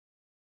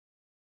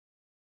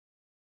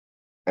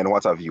 And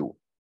what have you?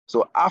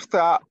 So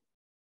after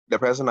the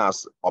person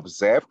has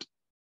observed,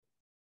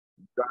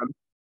 done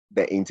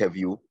the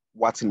interview,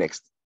 what's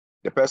next?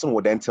 The person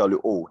will then tell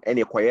you, oh,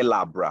 any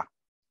labra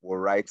will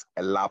write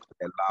a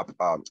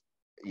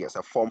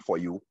form for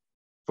you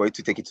to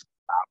take it to the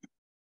lab.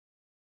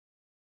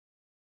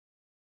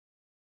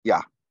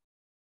 Yeah.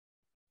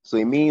 So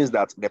it means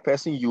that the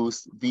person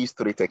used these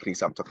 3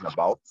 techniques I'm talking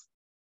about.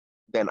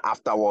 Then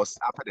afterwards,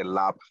 after the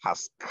lab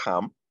has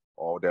come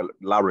or the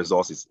lab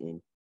results is in,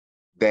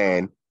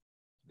 then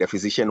the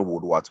physician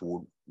would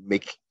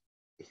make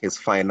his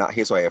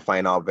or her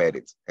final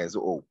verdict. And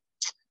so, oh,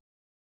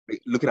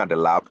 looking at the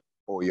lab,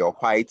 oh, your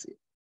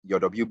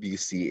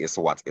WBC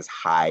is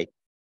high,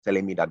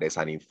 telling me that there's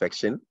an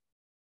infection.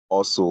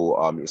 Also,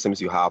 it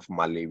seems you have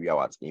malaria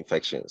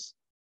infections.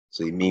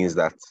 So it means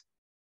that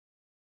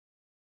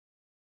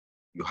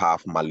you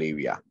have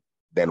malaria.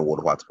 Then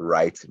would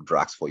write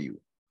drugs for you.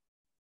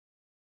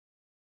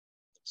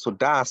 So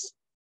that's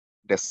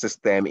the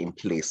system in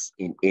place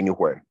in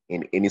anywhere,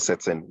 in any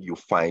setting you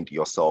find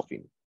yourself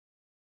in.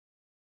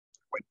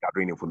 When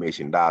gathering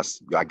information,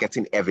 you are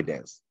getting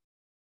evidence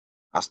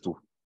as to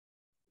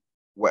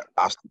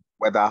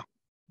whether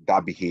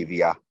that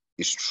behavior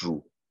is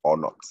true or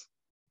not.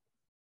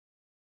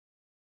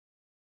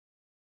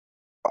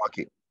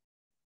 Okay.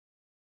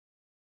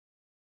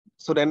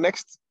 So the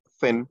next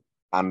thing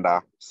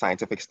under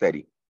scientific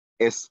study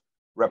is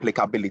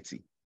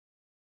replicability.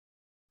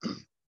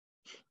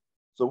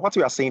 So what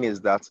we are saying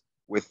is that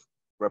with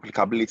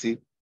replicability,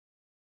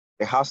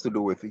 it has to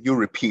do with you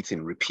repeat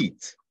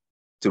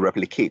to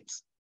replicate.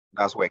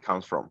 That's where it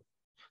comes from.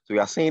 So we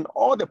are saying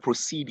all the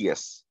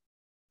procedures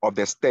of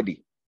the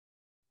study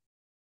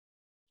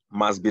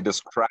must be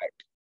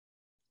described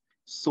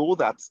so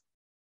that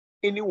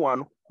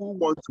anyone who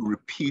wants to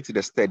repeat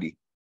the study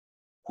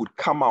could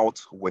come out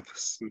with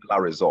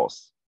similar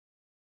results.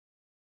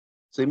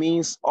 So it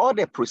means all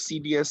the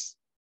procedures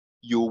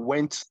you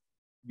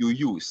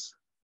use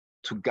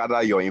to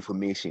gather your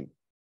information.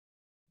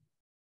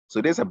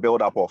 So there's a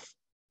buildup of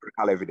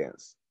empirical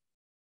evidence.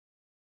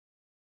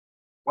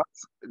 What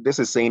this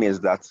is saying is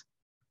that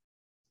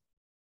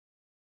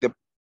the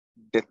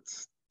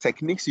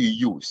techniques you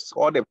use,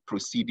 all the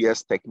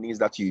techniques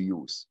that you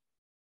use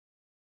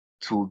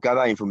to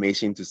gather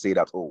information to say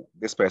that, oh,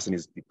 this person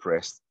is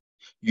depressed,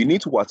 you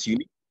need to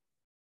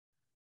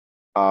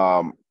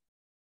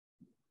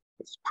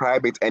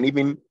describe it and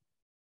even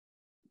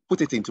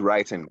put it into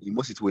writing in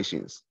most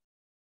situations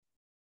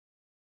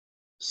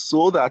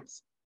so that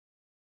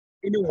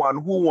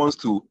anyone who wants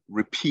to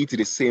repeat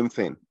the same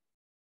thing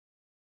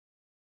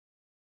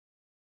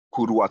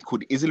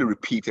could easily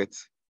repeat it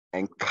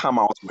and come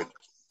out with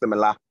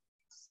similar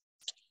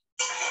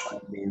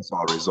findings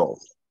or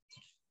results.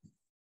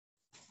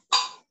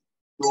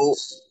 So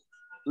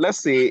let's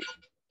say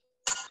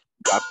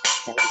that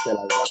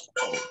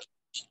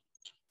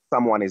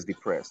someone is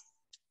depressed.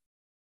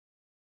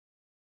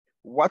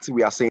 What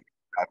we are saying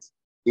is that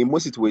in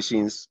most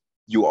situations,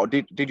 you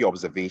did your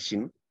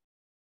observation,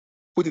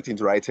 put it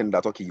into writing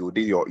that, okay, you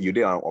did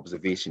an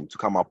observation to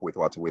come up with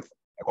a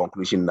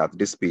conclusion that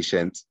this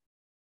patient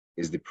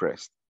is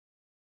depressed.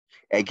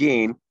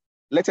 Again,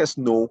 let us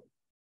know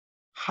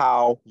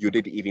how you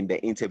did even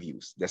the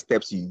interviews, the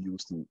steps you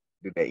used to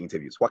do the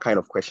interviews, what kind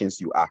of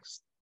questions you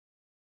asked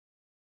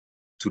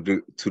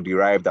to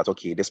derive that,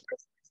 okay, this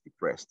person is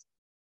depressed.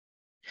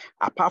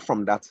 Apart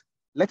from that,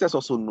 let us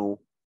also know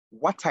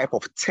what type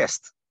of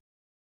test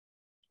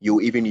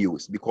you even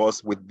use,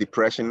 because with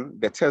depression,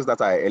 the test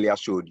that I earlier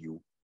showed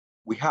you,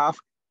 we have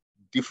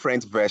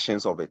different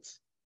versions of it.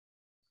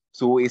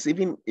 So it's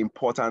even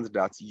important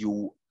that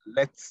you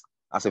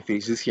as a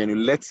physician, you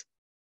let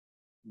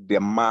the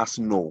mass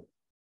know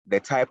the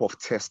type of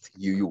test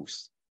you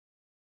use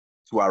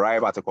to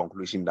arrive at a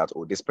conclusion that,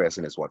 oh, this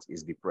person is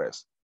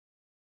depressed.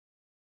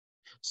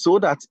 So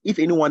that if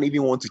anyone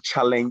even wants to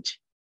challenge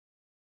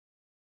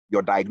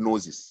your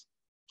diagnosis,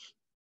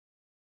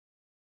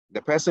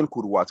 the person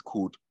could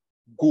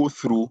go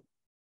through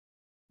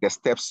the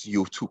steps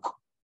you took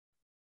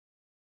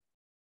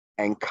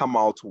and come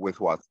out with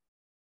what?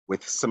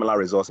 With similar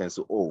results and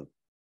say, oh,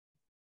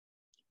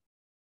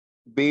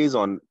 based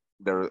on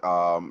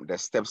the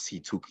steps he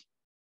took,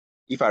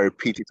 if I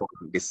repeat it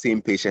on the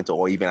same patient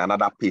or even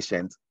another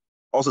patient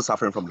also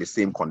suffering from the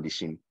same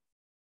condition,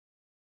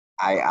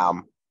 I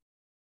am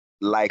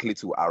likely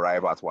to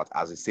arrive at what?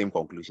 As the same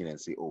conclusion and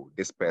say, oh,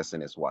 this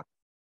person is what?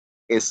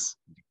 Is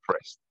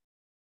depressed.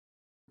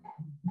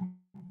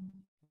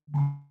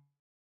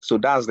 So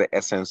that's the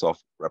essence of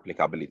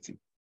replicability.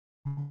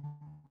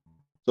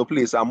 So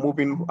please, I'm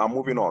moving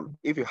on.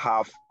 If you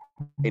have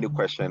any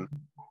question,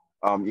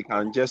 you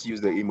can just use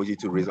the emoji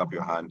to raise up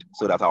your hand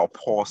so that I'll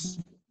pause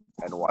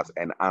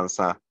and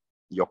answer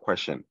your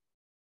question.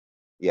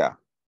 Yeah.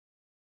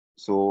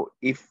 So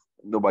if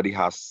nobody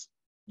has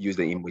used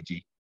the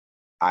emoji,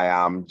 I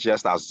am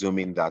just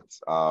assuming that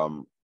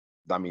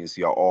that means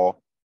you're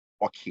all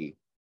okay.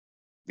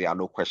 There are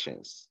no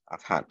questions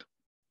at hand.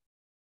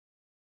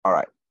 All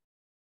right.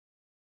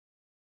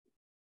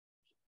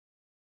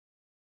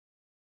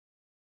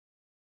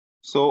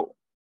 So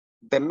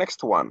the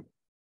next one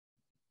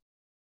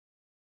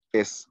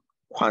is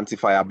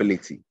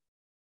quantifiability.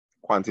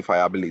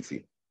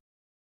 Quantifiability.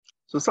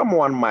 So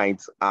someone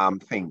might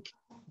think,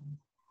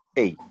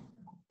 hey,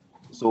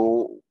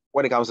 so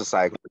when it comes to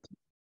psychology,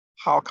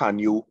 how can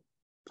you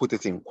put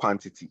it in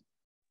quantity?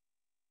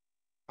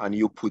 Can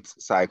you put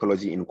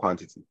psychology in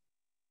quantity?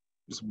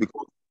 Just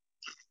because,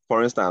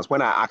 for instance,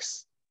 when I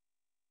ask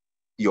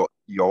your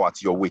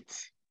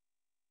weight,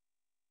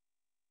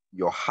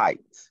 your height,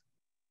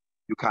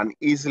 you can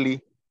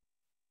easily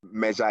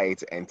measure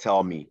it and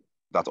tell me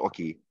that,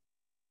 okay,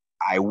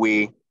 I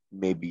weigh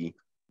maybe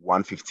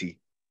 150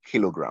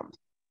 kilograms,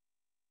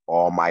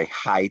 or my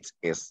height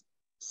is,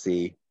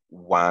 say,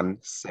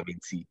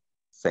 170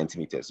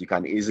 centimeters. You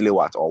can easily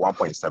what? Or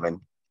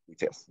 1.7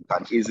 meters. You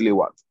can easily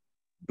what?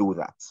 Do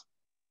that.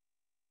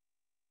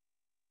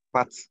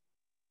 But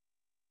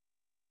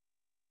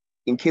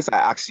in case I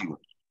ask you,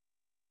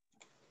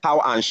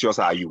 how anxious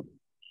are you?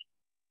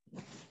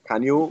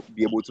 Can you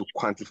be able to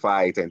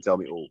quantify it and tell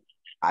me, oh,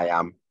 I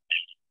am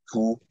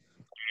 2%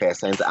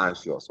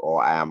 anxious,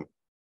 or I am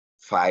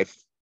 5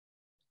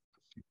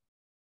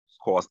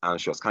 scores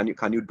anxious? Can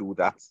you do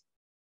that?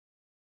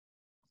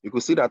 You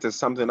could see that is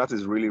something that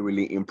is really,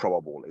 really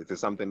improbable. It is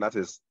something that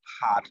is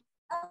hard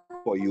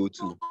for you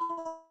to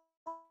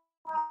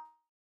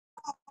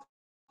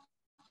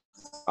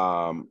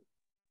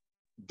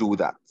do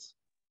that.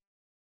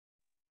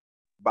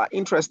 But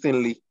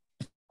interestingly,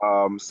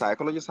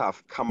 psychologists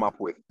have come up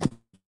with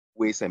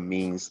ways and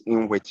means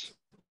in which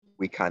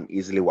we can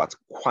easily what?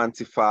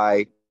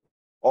 Quantify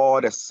all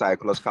the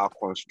psychological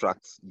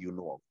constructs you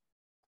know of.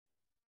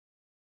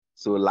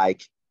 So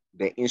like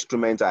the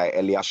instrument I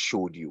earlier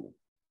showed you.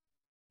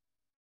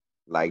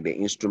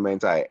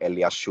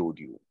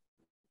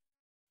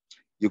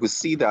 You could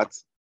see that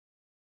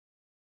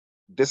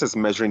this is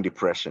measuring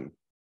depression.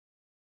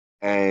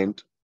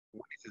 And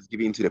when it is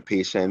given to the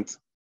patient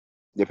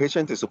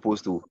is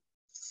supposed to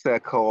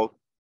circle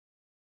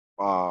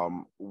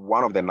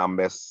one of the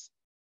numbers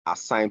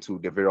assigned to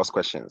the various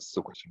questions.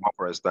 So question 1,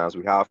 for instance,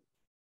 we have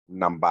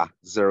number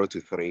 0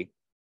 to 3,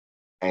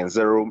 and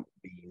 0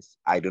 means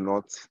I do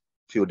not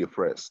feel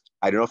depressed.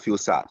 I do not feel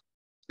sad.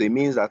 So it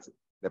means that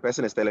the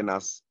person is telling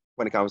us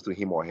when it comes to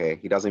him or her,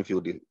 he doesn't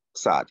feel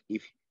sad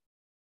if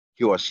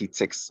he or she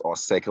ticks or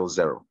circles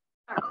 0.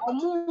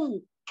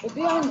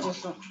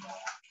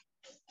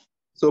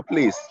 So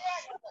please,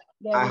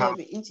 I have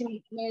been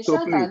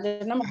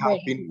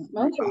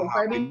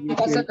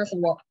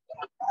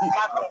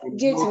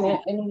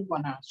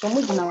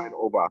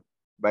over,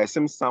 but it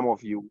seems some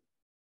of you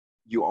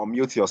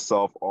unmute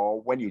yourself,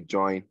 or when you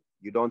join,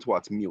 you don't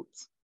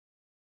mute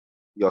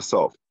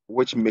yourself,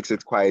 which makes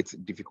it quite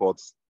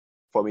difficult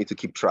for me to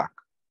keep track.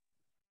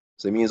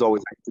 So it means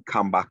always to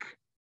come back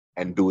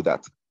and do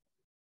that.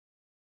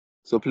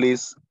 So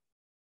please,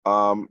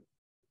 to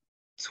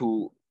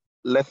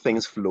let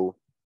things flow,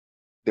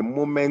 the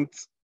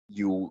moment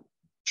you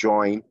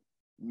join,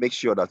 make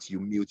sure that you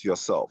mute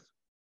yourself.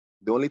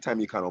 The only time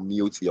you can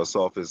unmute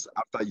yourself is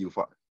after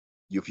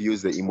you've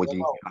used the emoji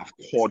and I've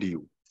called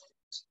you.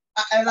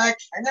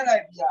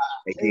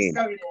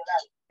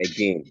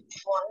 Again.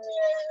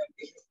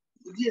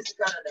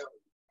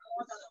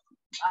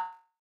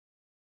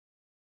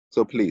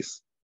 So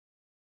please.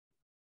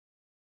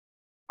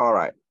 All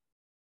right.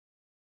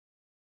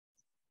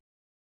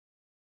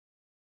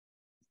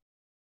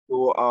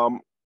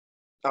 So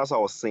as I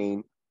was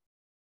saying,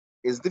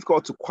 it's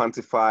difficult to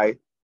quantify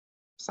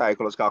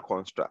psychological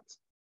constructs.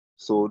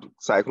 So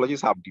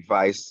psychologists have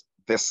devised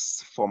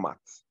this format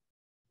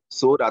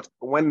so that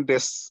when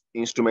this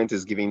instrument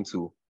is given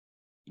to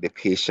the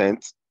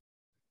patient,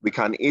 we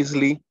can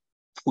easily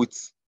put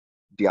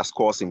their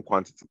scores in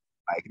quantity.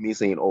 Like me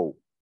saying, oh,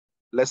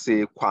 let's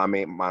say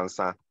Kwame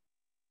Mensah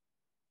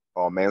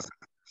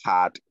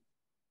had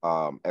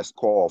a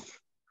score of,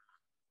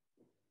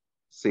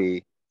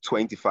 say,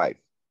 25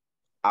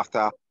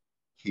 after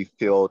he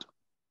failed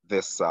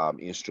this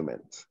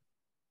instrument.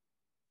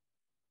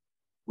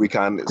 We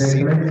can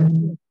see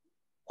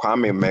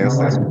Kwame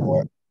Mensah's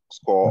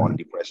score on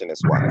depression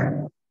is what?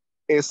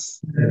 Is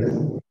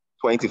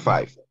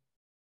 25.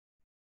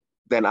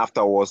 Then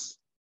afterwards,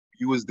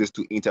 use this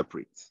to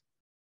interpret.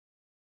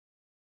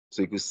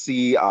 So you can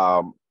see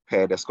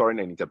per the scoring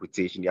and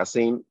interpretation, they are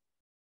saying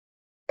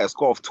a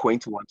score of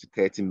 21 to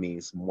 30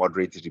 means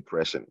moderate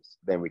depression.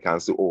 Then we can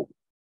say, oh,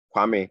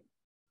 Kwame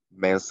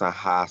Mensah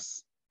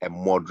has a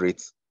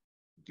moderate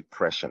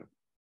depression.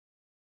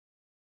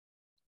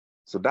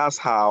 So that's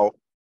how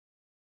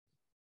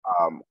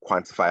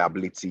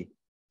quantifiability,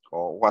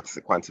 or what's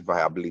the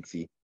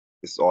quantifiability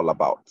is all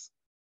about.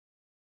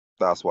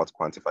 That's what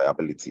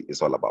quantifiability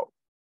is all about.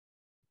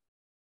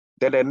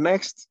 Then the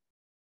next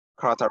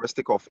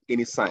characteristic of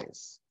any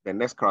science,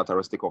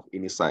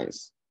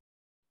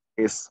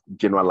 is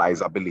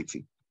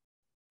generalizability.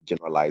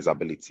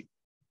 Generalizability.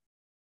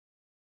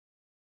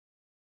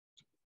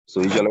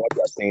 So usually what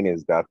we are saying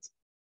is that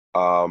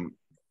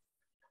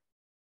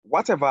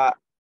whatever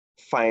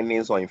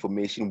findings or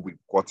information we've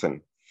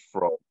gotten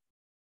from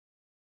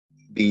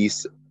the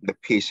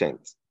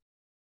patient,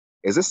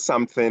 is this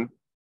something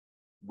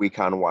we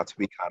can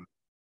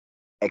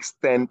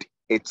extend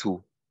it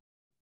to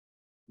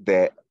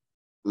the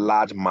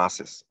large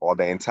masses or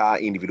the entire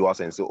individuals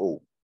and say,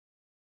 oh,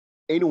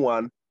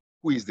 anyone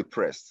who is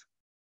depressed,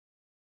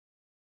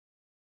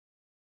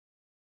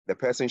 the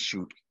person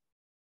should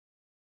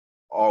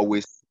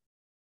always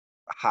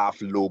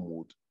have low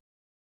mood,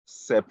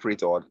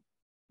 separate or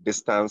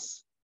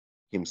distance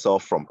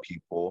himself from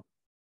people,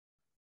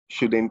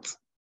 shouldn't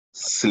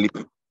sleep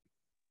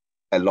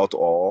a lot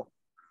or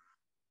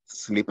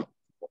sleep,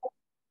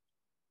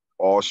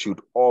 or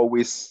should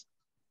always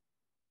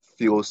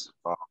feel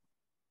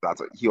that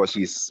he or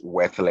she is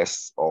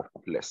worthless or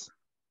hopeless.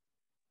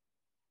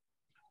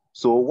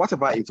 So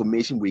whatever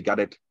information we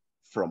gathered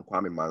from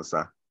Kwame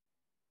Mensah,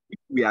 if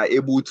we are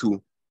able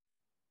to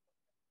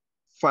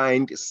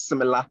find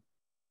similar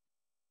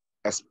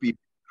experience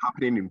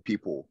happening in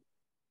people,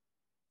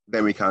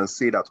 then we can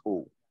say that,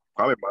 oh,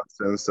 Kwame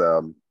Mensah's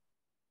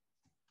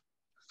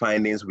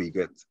findings we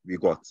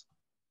got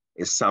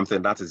is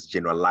something that is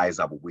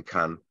generalizable. We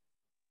can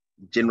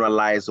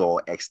generalize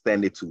or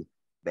extend it to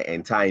the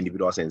entire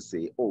individuals and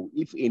say, oh,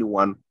 if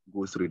anyone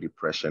goes through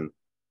depression,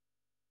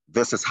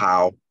 this is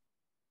how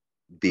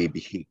they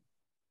behave.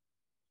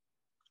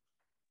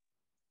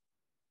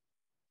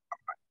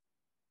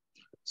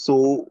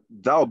 So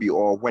that'll be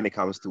all when it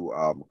comes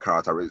to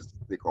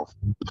characteristic of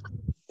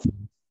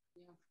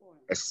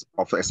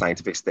a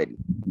scientific study.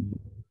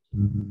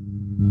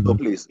 So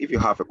please, if you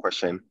have a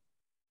question,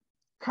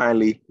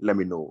 kindly let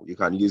me know. You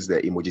can use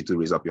the emoji to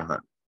raise up your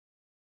hand.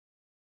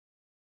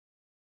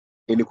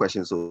 Any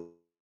questions? So,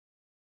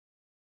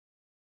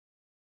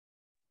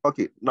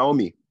 okay,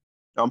 Naomi,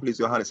 now please,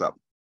 your hand is up.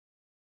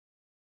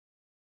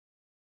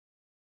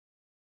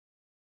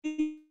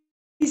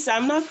 Please,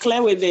 I'm not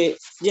clear with the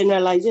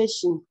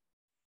generalization,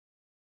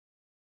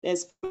 the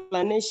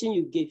explanation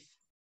you gave.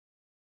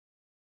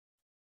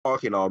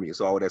 Okay, Naomi,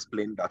 so I will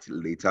explain that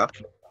later.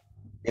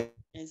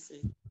 Yes,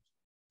 sir.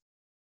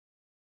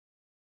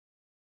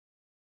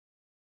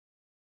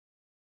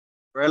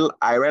 Well,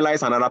 I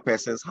realized another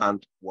person's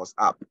hand was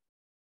up.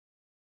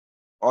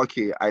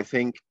 Okay, I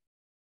think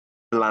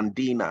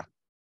Blandina,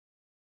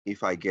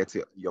 if I get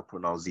your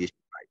pronunciation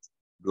right.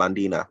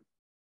 Blandina.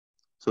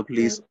 So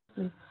please,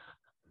 yes,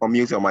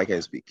 unmute your mic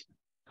and speak.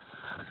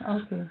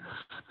 Okay.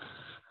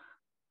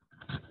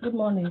 Good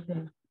morning,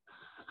 sir.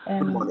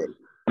 Good morning.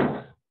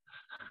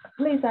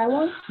 Please, I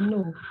want to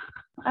know,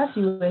 as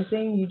you were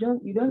saying, you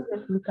don't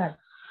just look at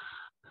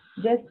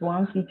just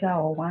one feature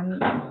or one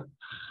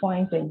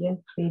point and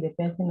just say the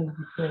person is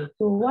depressed.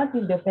 So what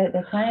if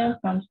the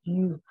client comes to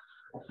you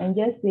and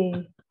just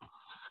say,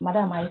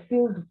 Madam, I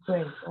feel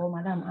depressed, or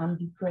Madam, I'm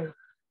depressed.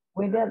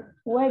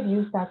 Where do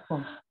you start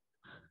from?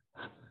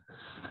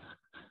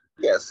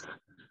 Yes.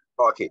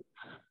 Okay.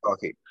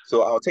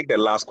 So I'll take the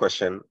last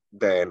question,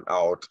 then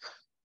I'll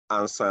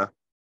answer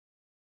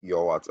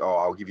or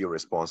I'll give you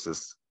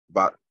responses.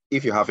 But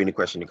if you have any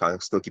question, you can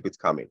still keep it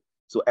coming.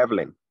 So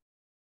Evelyn.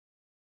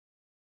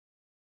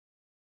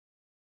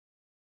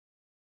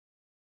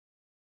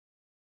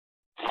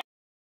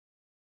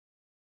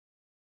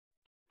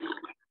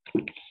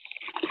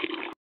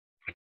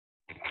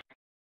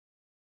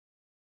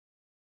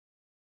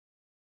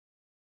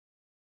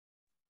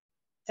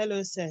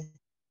 Hello, sir.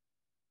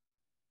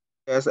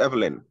 Yes,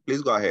 Evelyn,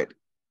 please go ahead.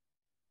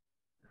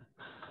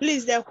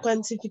 Please, the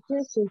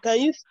quantification, can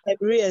you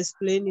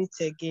re-explain it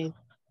again?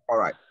 All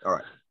right.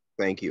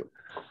 Thank you.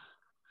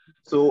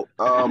 So,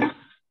 I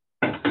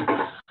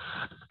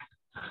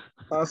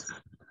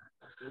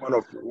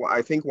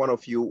think one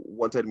of you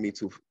wanted me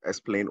to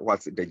explain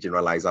what the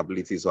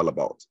generalizability is all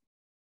about.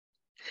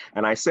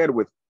 And I said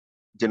with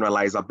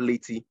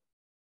generalizability,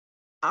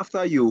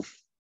 after you've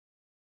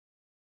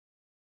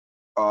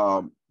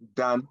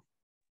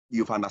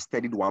you've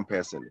understudied one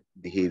person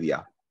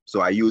behavior.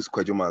 So I use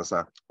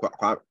Kwame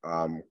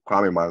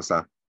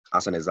Mensah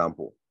as an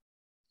example.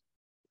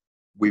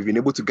 We've been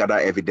able to gather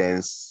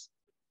evidence,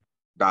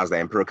 that's the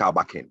empirical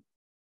backing,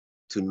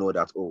 to know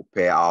that, oh,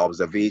 per our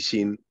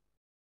observation,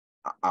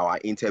 our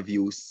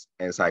interviews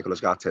and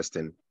psychological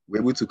testing, we're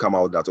able to come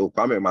out that, oh,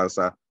 Kwame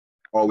Mensah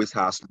always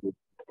has,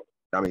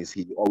 that means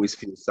he always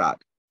feels sad.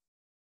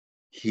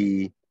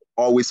 He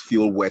always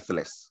feels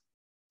worthless.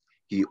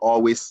 He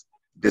always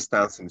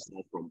distances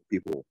himself from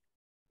people.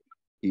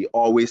 He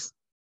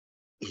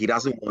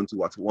doesn't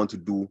want to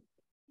do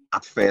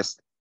at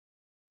first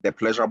the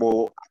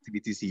pleasurable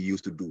activities he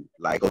used to do,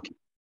 like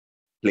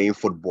playing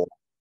football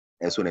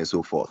and so on and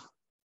so forth.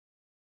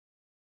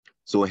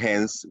 So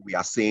hence, we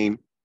are saying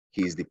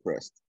he is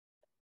depressed.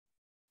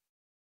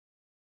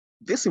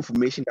 This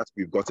information that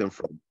we've gotten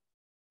from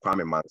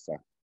Kwame Mensah,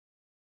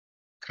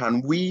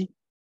 can we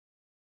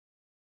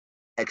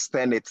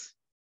extend it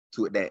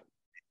to the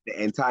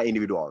entire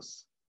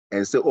individuals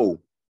and say, oh,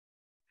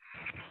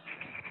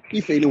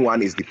 if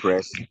anyone is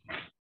depressed,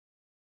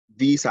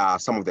 these are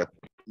some of the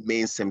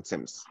main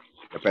symptoms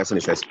the person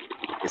is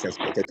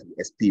expected to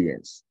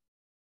experience.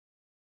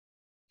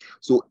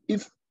 So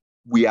if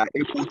we are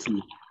able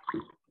to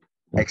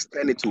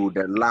extend it to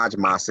the large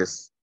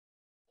masses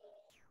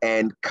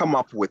and come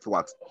up with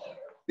what?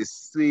 The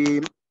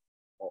same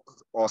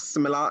or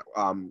similar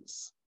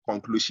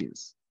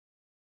conclusions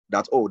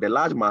that, oh, the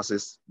large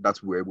masses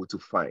that we're able to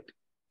find,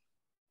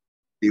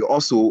 they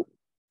also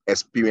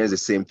experience the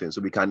same thing.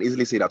 So we can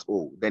easily say that,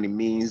 oh, then it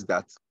means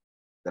that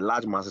the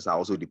large masses are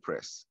also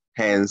depressed.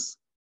 Hence,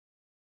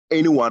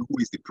 anyone who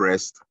is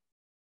depressed,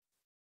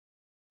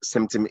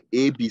 symptom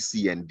A, B,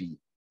 C, and D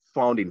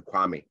found in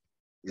Kwame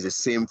is the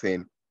same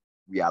thing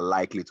we are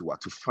likely to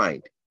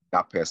find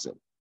that person.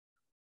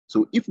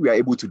 So if we are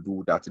able to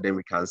do that, then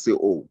we can say,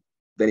 oh,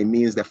 then it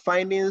means the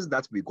findings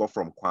that we got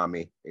from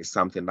Kwame is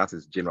something that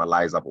is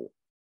generalizable.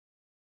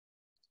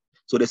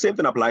 So the same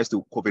thing applies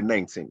to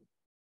COVID-19.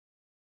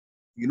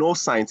 You know,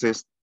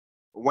 scientists,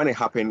 when it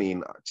happened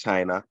in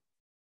China,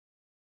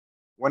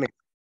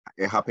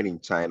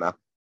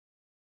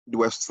 they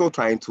were still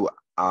trying to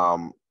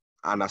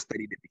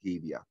understand the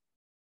behavior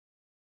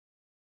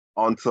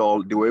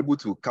until they were able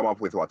to come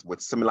up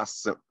with similar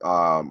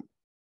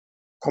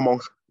common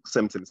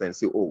symptoms and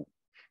say, oh,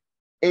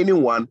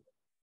 anyone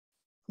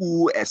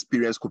who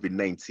experienced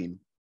COVID-19,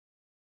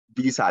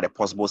 these are the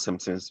possible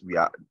symptoms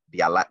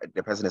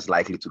the person is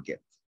likely to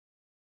get.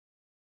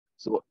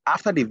 So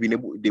after they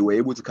were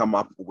able to come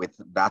up with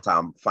that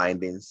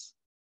findings,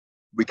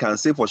 we can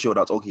say for sure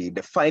that, okay,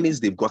 the findings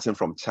they've gotten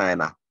from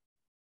China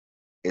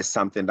is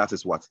something that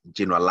is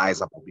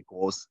generalizable,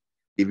 because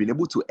they've been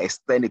able to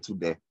extend it to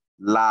the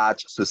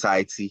large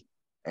society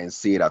and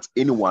say that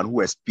anyone who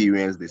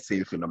experienced the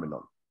same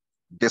phenomenon,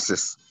 this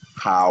is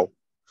how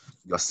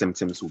your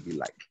symptoms will be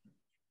like.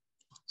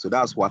 So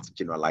that's what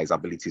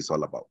generalizability is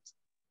all about.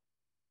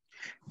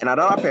 And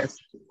another person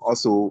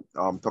also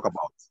talk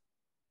about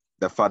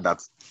the fact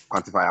that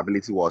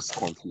quantifiability was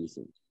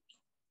confusing.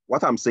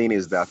 What I'm saying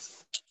is that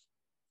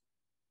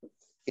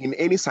in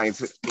any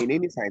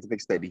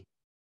scientific study,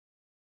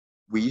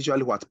 we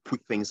usually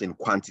put things in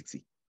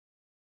quantity.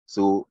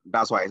 So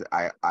that's why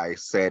I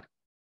said,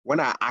 when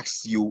I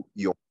ask you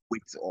your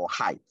weight or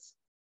height,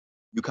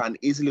 you can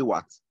easily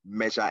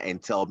measure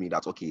and tell me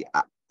that, okay,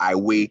 I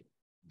weigh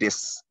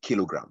this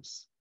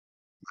kilograms.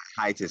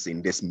 My height is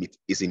in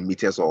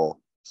meters or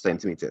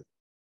centimeters.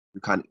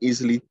 You can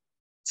easily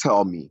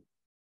tell me,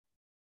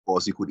 or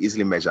you could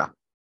easily measure.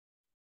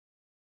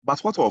 But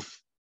what of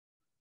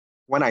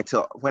when I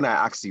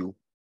ask you,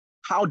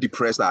 how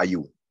depressed are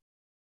you?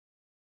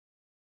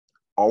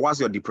 Or what's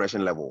your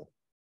depression level?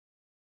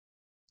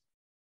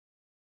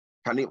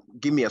 Can you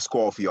give me a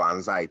score of your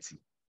anxiety?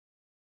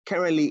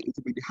 Currently, it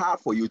will be hard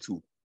for you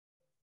to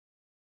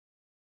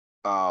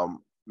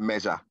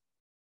measure.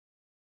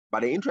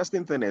 But the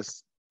interesting thing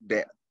is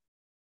the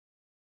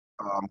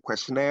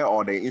questionnaire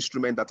or the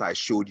instrument that I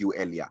showed you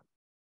earlier.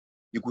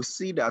 You could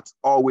see that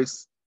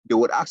always they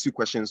would ask you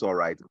questions, all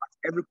right, but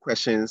every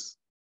question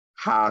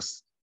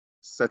has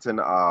certain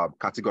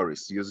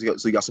categories.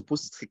 So you're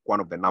supposed to take one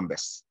of the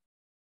numbers.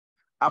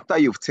 After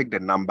you've taken the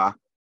number,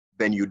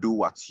 then you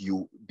do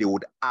they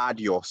would add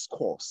your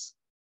scores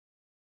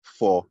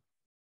for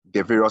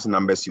the various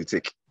numbers you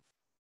take.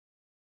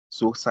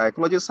 So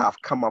psychologists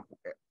have come up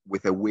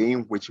with a way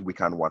in which we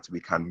can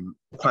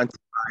quantify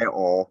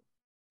or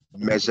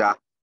measure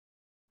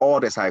all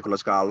the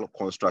psychological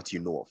constructs you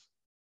know of.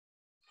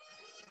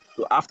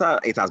 So after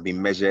it has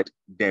been measured,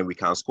 then we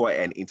can score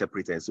and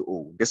interpret and say,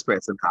 oh, this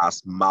person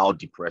has mild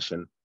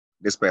depression,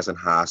 this person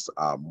has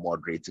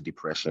moderate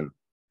depression,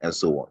 and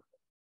so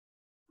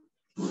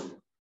on.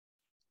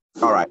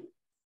 All right.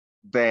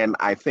 Then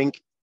I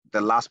think the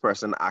last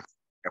person asked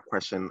a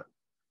question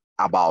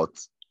about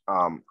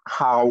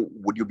how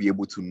would you be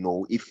able to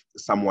know if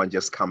someone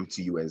just come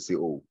to you and say,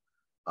 oh,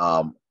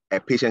 a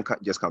patient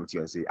just come to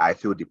you and say, I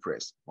feel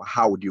depressed. Well,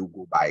 how would you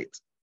go by it?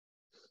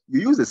 You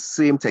use the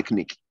same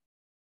technique.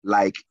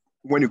 Like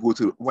when you go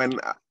to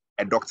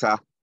a doctor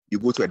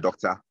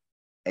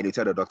and you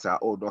tell the doctor,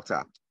 oh,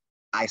 doctor,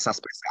 I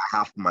suspect I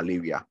have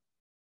malaria.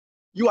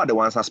 You are the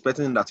one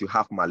suspecting that you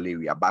have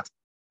malaria, but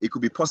it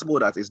could be possible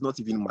that it's not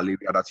even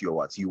malaria that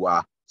you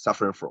are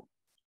suffering from.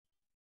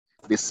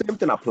 The same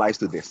thing applies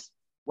to this.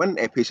 When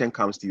a patient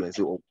comes to you and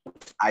say, oh,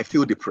 I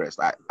feel depressed.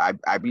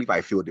 I believe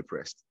I feel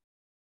depressed.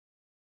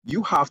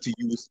 You have to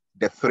use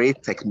the 3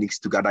 techniques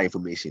to gather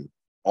information.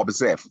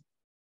 Observe.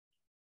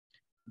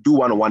 Do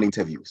one-on-one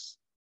interviews.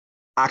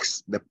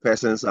 Ask the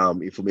person's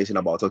information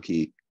about,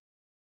 okay,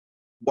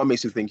 what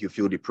makes you think you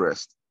feel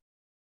depressed?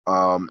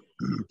 For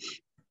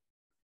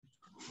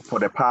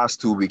the past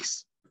 2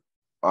 weeks,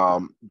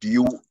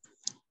 do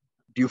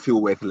you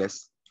feel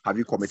worthless? Have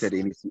you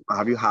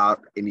had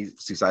any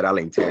suicidal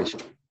intention?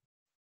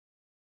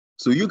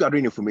 So you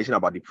gathering information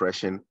about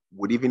depression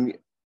would even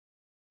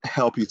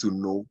help you to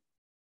know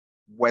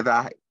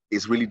whether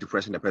it's really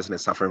depression the person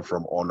is suffering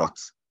from or not.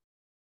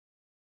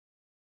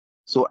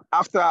 So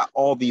after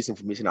all these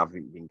information have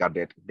been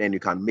gathered, then you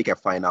can make a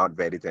final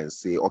verdict and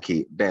say,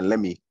 okay, then let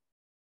me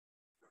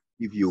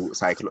give you a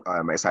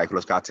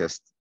psychological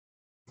test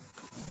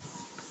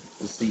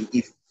to see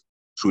if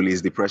truly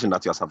is depression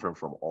that you're suffering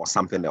from or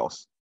something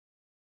else.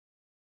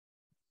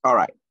 All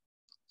right.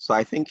 So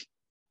I think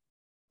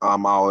I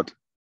would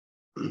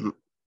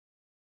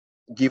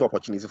give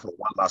opportunity for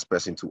one last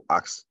person to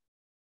ask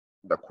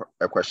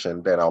a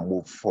question, then I'll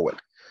move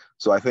forward.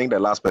 So I think the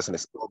last person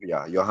is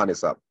Sylvia. Your hand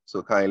is up.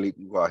 So kindly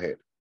go ahead.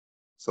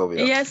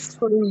 Sylvia. Yes,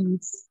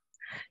 please.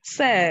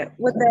 Sir,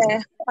 with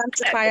the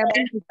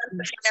quantifiability,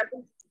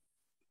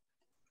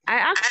 I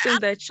asked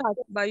in the chat,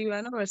 but you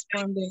are not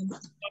responding.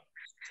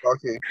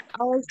 Okay.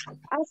 I was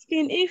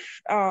asking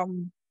if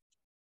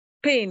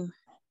pain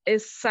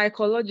is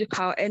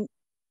psychological and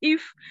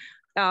if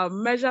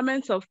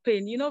measurements of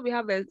pain, we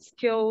have a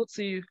scale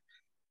to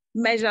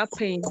measure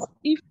pain.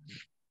 If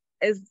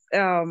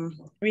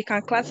we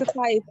can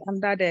classify it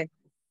under the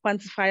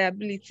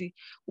quantifiability,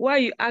 where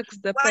you ask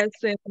the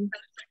person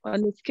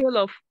on a scale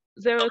of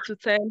 0 to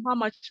 10,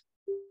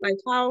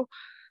 how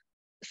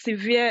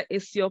severe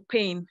is your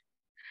pain?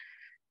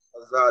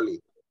 Exactly,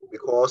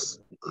 because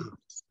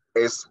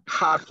it's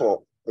hard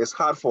for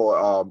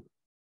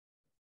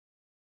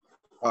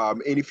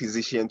any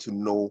physician to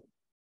know,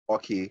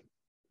 okay,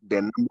 the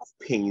number of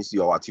pains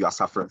you are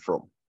suffering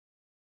from.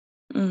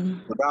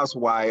 So that's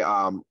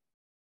why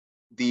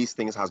these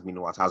things has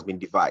been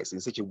devised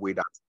in such a way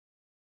that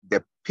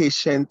the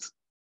patient,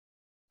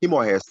 him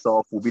or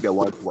herself, will be the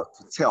one to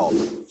tell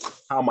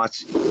how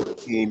much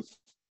pain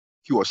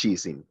he or she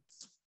is in.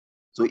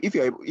 So if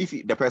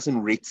the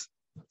person rates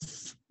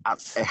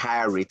at a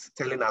higher rate,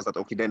 telling us that,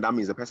 okay, then that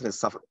means the person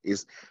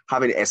is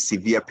having a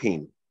severe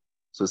pain.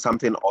 So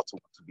something ought to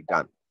be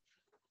done.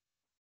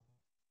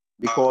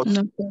 Because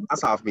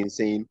as I've been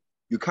saying,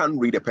 you can't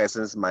read a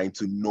person's mind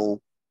to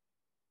know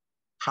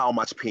how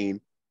much pain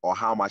or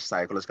how much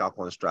psychological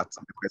construct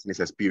the person is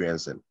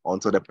experiencing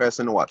until the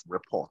person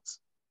reports.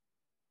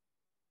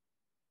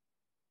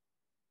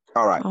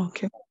 All right.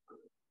 Okay.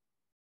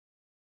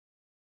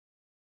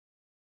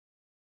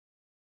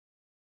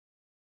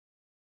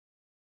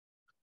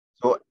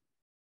 So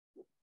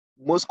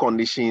most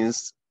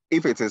conditions,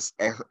 if it is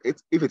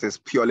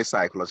purely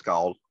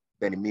psychological,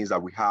 then it means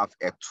that we have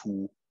a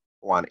tool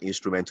or an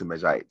instrument to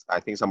measure it.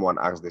 I think someone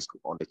asked this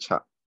on the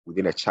chat,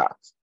 within a chat.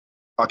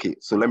 Okay,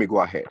 so let me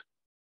go ahead.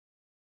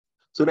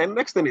 So the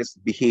next thing is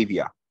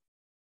behavior.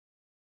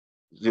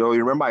 You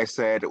remember I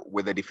said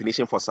with the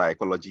definition for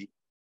psychology,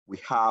 we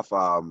have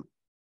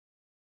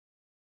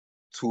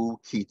 2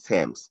 key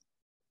terms: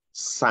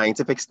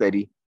 scientific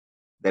study.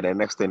 Then the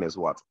next thing is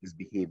what? Is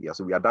behavior.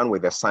 So we are done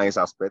with the science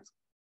aspect.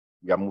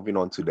 We are moving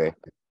on to the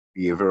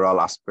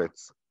behavioral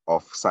aspects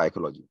of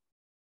psychology.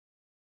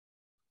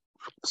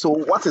 So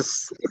what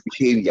is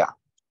behavior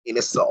in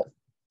itself?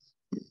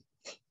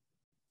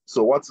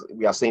 So what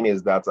we are saying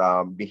is that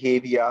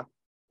behavior,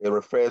 it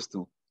refers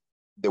to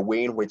the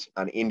way in which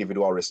an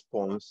individual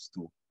responds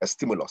to a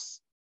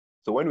stimulus.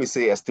 So when we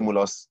say a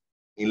stimulus,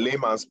 in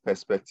layman's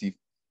perspective,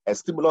 a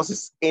stimulus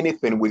is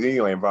anything within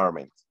your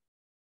environment,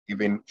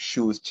 even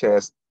shoes,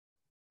 chairs,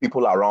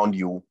 people around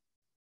you,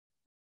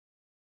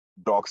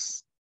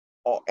 dogs,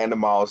 or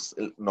animals,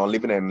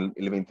 non-living and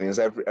living things,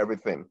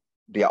 everything,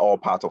 they are all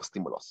part of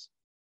stimulus.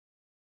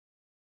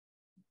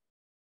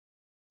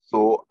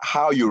 So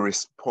how you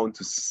respond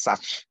to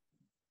such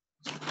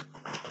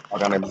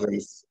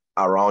organisms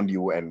around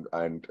you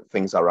and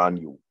things around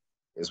you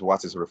is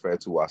what is referred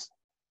to as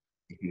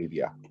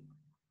behavior.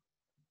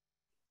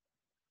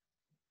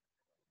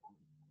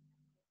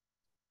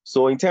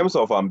 So in terms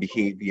of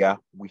behavior,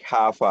 we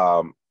have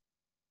 2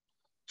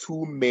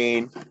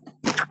 main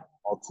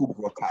or 2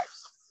 broad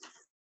types.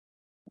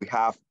 We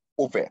have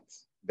overt,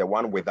 the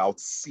one without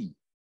C,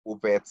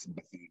 overt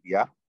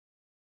behavior,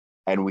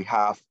 and we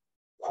have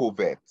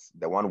covert,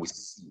 the one with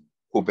C,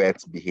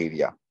 covert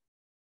behavior.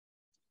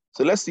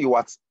 So let's see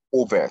what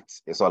overt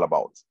is all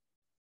about.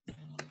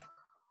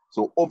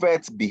 So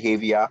overt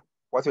behavior,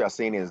 what we are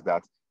saying is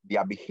that they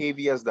are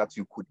behaviors that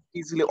you could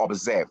easily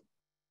observe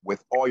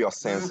with all your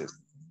senses.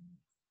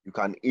 You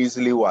can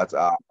easily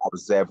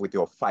observe with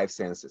your 5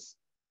 senses.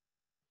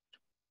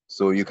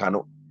 So you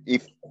can,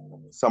 if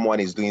someone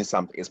is doing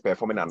something, is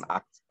performing an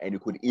act, and you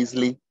could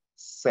easily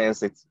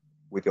sense it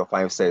with your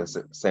five sense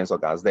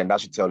organs, then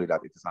that should tell you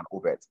that it is an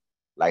overt.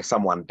 Like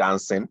someone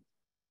dancing,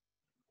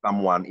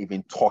 someone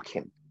even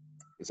talking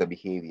is a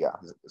behavior.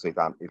 So it's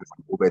an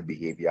overt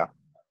behavior.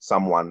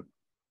 Someone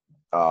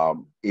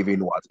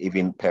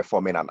even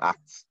performing an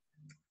act.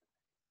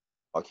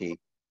 Okay.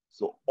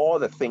 So all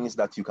the things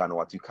that you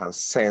can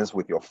sense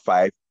with your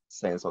five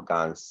sense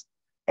organs,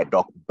 a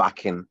dog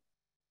barking,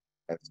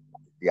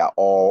 they are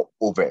all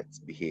overt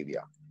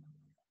behavior.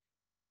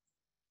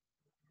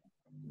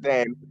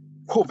 Then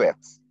covert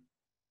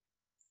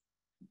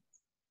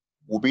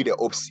will be the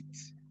opposite.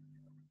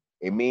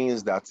 It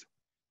means that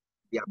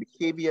there are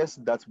behaviors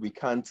that we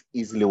can't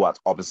easily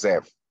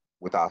observe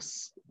with our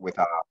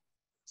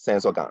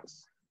sense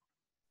organs.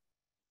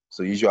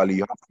 So usually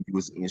you have to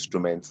use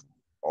instruments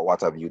or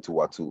what have you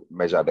to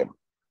measure them.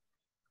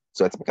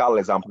 So a typical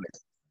example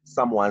is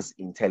someone's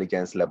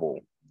intelligence level.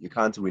 You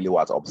can't really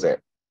observe.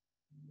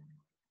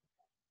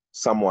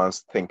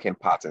 Someone's thinking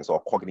patterns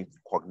or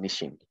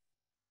cognition.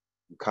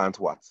 You can't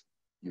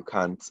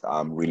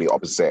really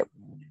observe.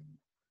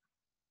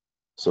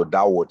 So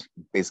that would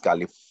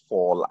basically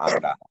fall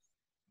under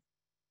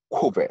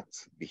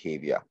covert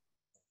behavior.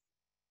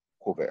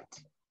 Covert.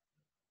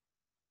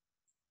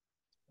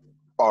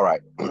 All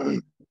right.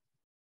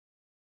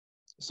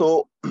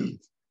 So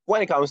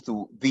when it comes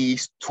to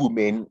these two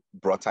main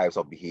broad types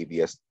of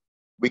behaviors,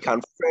 we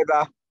can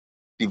further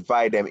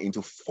divide them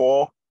into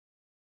four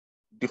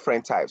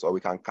different types, or we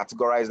can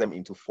categorize them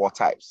into four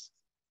types.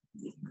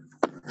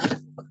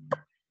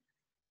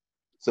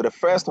 So the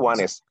first one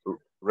is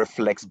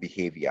reflex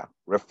behavior.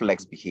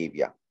 Reflex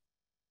behavior.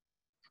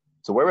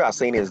 So what we are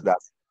saying is that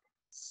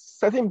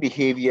certain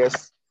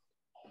behaviors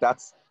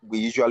that we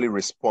usually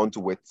respond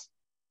to it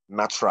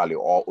naturally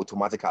or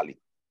automatically,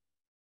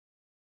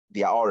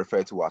 they are all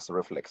referred to as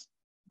reflex.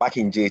 Back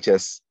in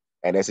JHS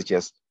and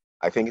SHS,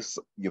 I think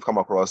you've come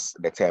across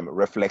the term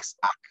reflex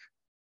act.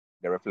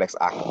 The reflex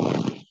act,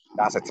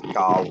 that's a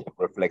typical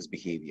reflex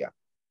behavior.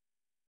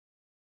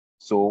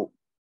 So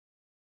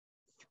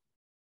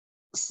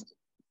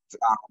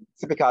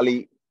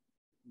typically,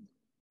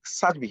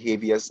 such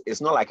behaviors,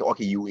 it's not like,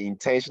 okay, you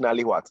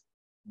intentionally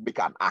make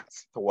an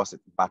act towards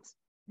it, but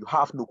you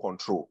have no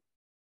control.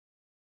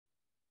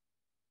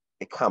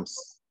 It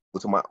comes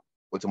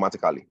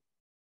automatically.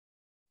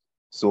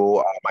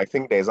 So I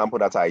think the example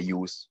that I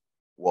used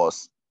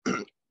was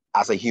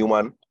as a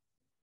human,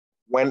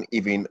 when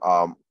even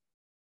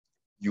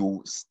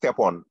you step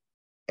on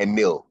a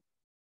nail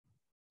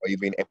or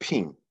even a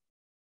pin,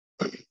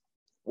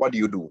 what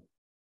do?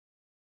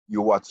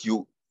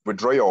 You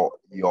withdraw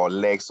your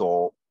legs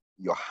or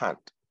your hand.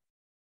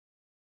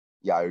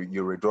 Yeah,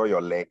 you withdraw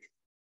your leg,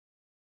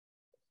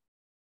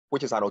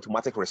 which is an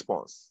automatic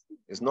response.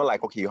 It's not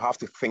like, okay, you have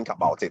to think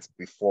about it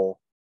before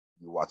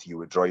you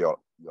withdraw your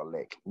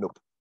leg. Nope.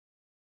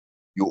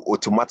 You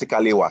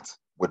automatically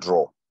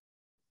withdraw.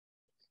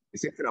 The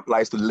same thing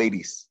applies to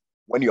ladies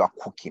when you are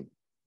cooking.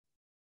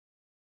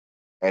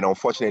 And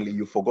unfortunately,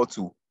 you forgot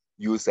to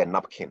use a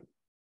napkin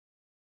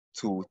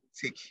to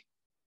take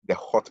the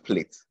hot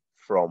plate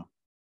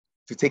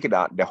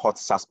the hot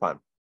saucepan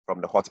from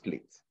the hot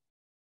plate.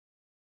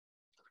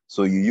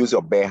 So you use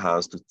your bare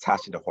hands to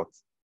touch the hot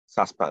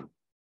saucepan.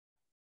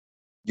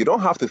 You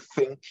don't have to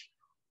think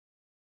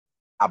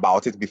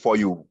about it before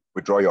you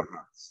withdraw your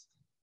hands.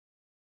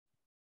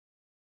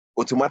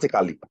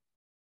 Automatically,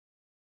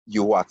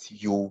 you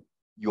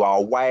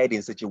are wired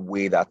in such a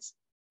way that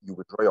you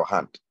withdraw your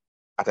hand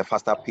at a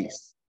faster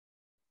pace.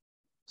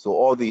 So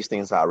all these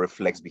things are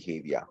reflex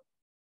behavior.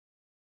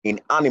 In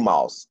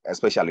animals,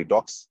 especially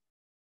dogs,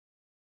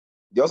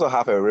 they also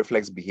have a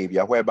reflex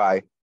behavior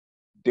whereby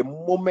the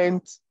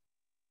moment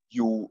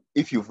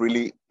if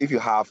you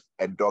have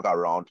a dog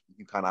around,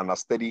 you can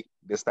understudy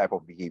this type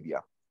of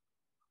behavior.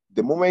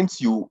 The moment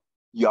you're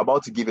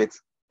about to give it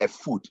a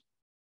food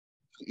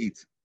to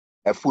eat,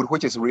 a food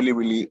which is really,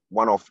 really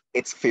one of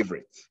its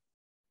favorites,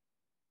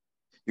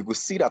 you could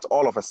see that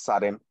all of a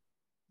sudden,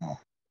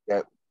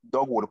 the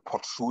dog would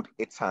protrude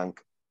its tongue,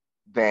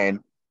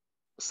 then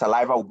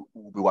saliva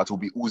will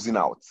be oozing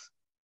out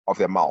of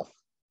the mouth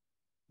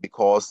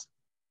because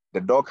the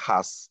dog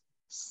has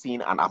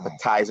seen an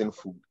appetizing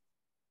food.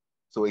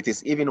 So it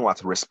is even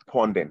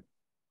responding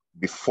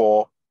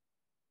before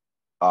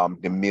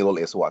the meal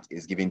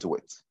is given to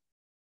it.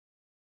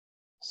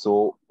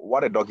 So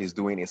what a dog is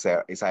doing is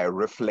a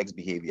reflex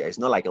behavior. It's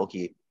not like,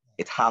 okay,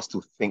 it has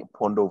to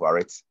ponder over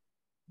it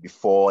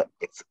before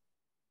it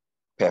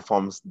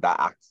performs that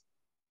act.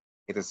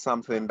 It is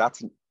something that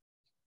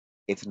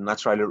it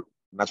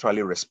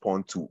naturally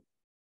responds to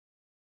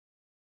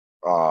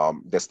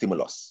the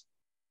stimulus.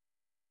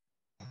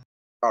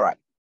 All right.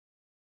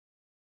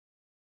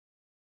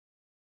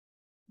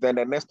 Then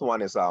the next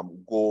one is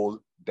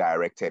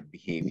goal-directed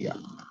behavior.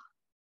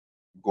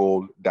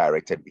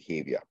 Goal-directed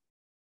behavior.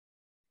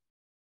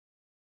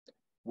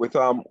 With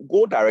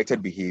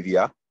goal-directed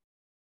behavior,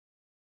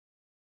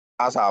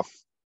 as I've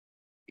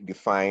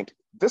defined,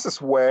 this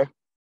is where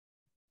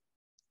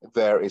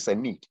there is a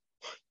need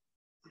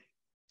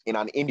in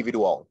an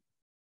individual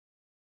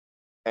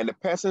and the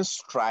person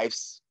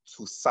strives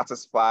to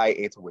satisfy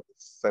it with a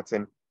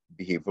certain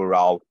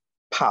behavioral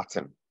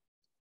pattern.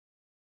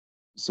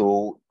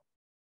 So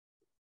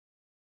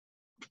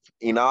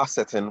in our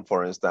setting,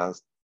 for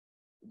instance,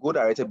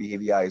 goal-directed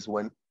behavior is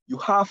when you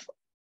have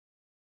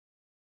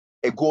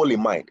a goal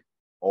in mind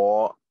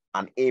or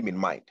an aim in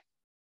mind.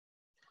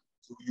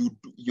 So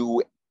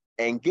you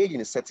engage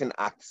in a certain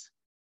act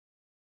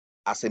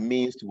as a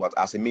means to what?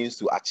 As a means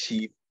to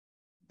achieve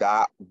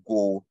that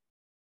goal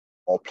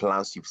or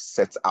plans you've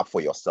set up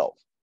for yourself.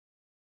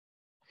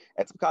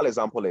 A typical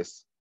example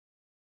is,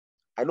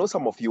 I know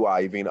some of you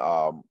are even,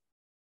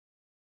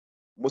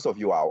 most of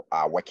you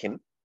are working.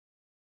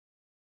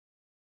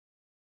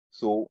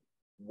 So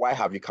why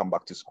have you come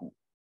back to school?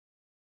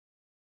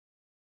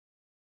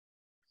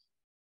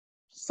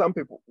 Some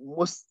people,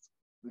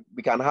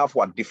 we can have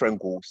what different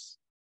goals.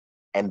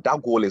 And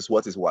that goal is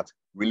what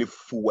really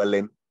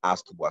fueling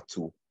us to what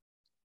to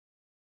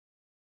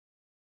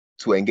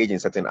engage in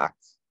certain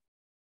acts.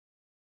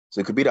 So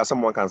it could be that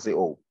someone can say,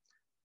 oh,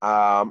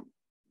 I'm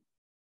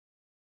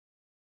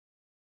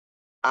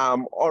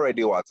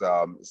already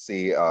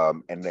say a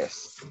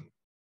nurse.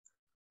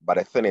 But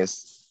the thing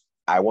is,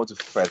 I want to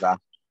further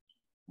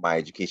my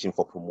education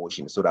for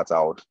promotion so that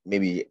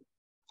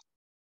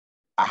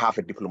I have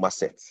a diploma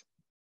set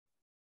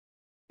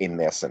in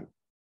nursing.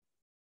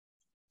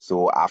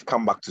 So I've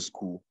come back to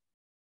school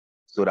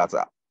so that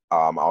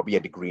I'll be a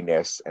degree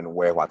nurse and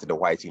wear the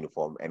white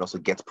uniform and also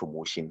get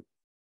promotion.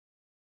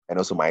 And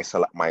also my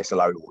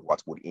salary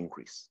would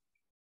increase.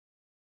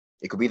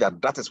 It could be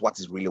that is what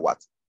is really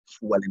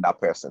fueling that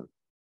person.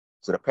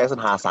 So the person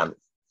has a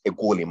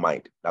goal in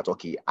mind that,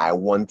 okay, I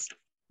want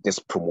this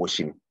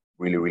promotion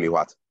really, really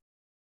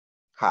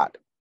hard.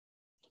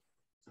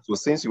 So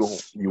since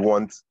you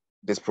want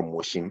this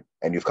promotion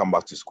and you've come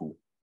back to school,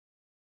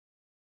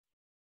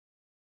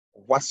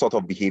 what sort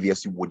of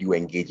behaviors would you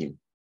engage in?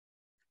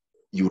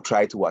 You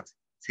try to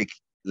take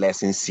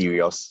lessons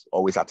serious,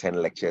 always attend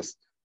lectures,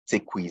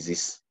 take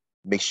quizzes,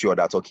 make sure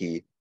that,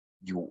 okay,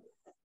 you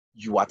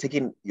are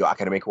taking your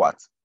academic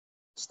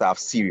stuff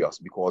serious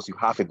because you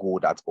have a goal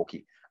that,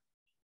 okay,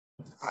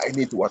 I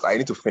need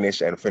to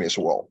finish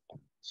well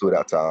so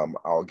that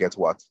I'll get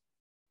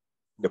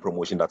the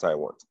promotion that I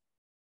want.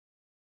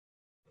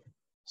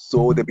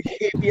 So the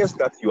behaviors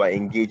that you are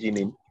engaging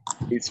in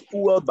is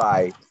fueled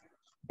by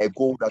a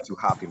goal that you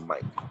have in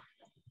mind.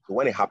 So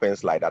when it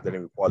happens like that,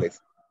 then we call it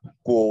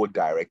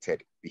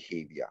goal-directed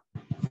behavior.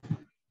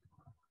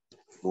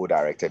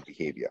 Goal-directed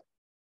behavior.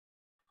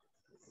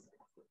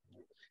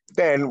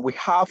 Then we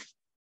have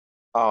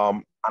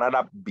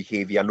another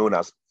behavior known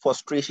as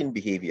frustration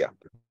behavior.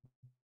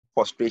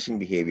 Frustration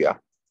behavior.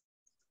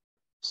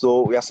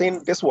 So we are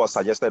saying this was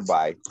suggested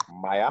by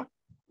Meyer,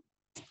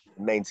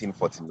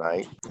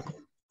 1949.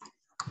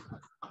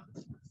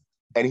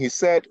 And he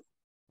said,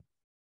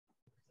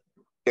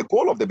 the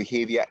goal of the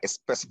behavior is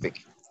specific.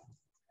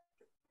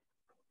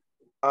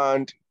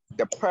 And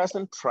the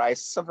person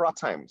tries several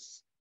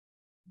times,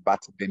 but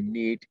the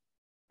need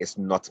is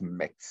not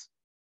met.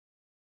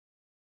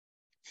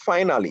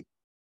 Finally,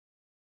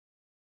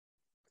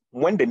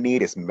 when the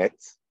need is met,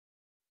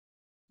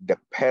 the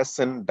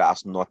person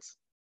does not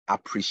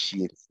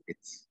appreciate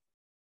it.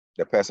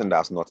 The person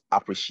does not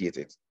appreciate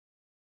it.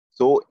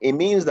 So it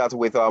means that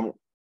with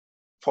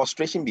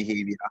frustration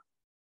behavior,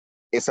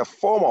 it's a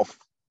form of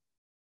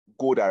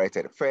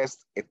goal-directed.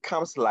 First, it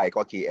comes like,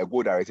 okay, a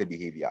goal-directed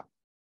behavior,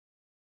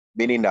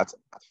 meaning that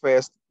at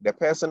first, the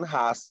person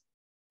has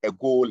a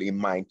goal in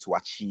mind to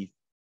achieve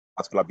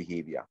particular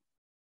behavior.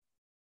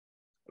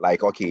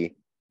 Like, okay,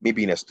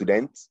 maybe in a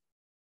student,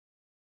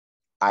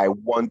 I have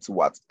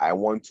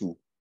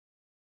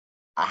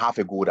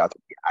a goal that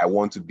I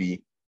want to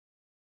be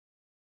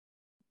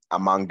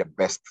among the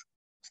best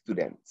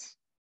students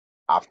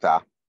after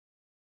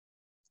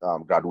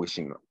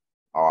graduation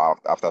or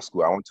after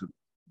school. I want to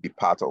be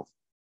part of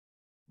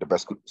the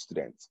best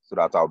students so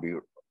that I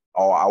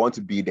want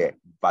to be the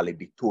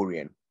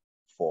valedictorian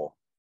for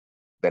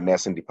the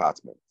nursing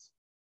department.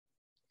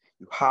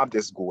 You have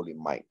this goal in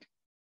mind.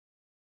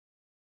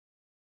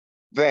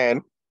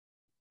 Then,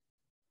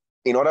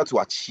 in order to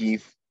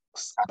achieve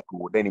that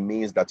goal, then it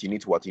means that you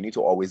need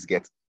to always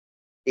get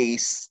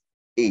A's.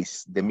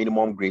 The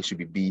minimum grade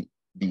should be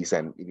B's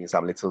and even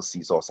some little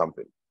C's or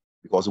something,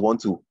 because you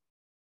want to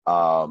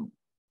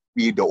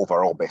be the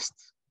overall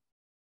best.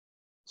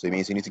 So it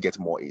means you need to get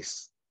more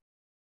A's.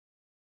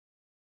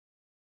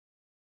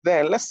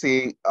 Then let's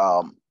say,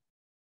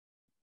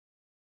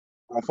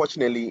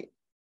 unfortunately,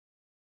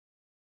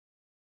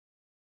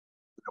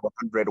 number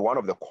 100, one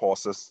of the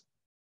courses,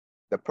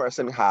 the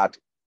person had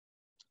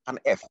an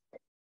F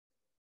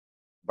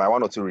by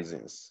one or two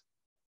reasons.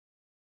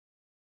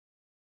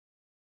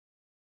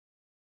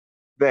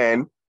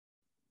 Then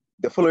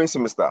the following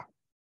semester,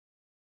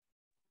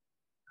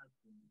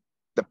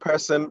 the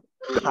person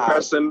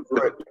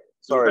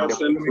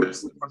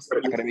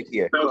academic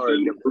year.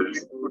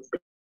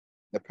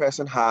 The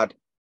person had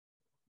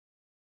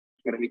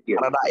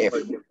another F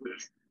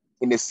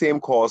in the same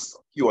course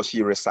he or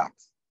she resat.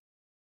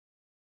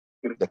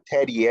 The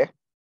third year,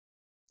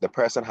 the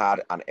person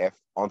had an F.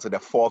 Until the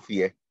fourth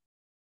year,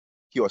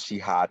 he or she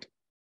had,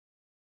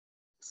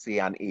 say,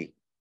 an A.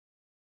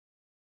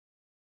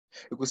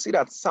 You could see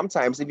that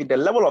sometimes even the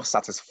level of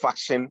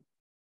satisfaction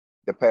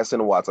the person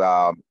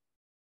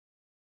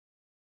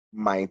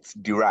might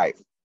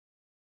derive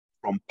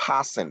from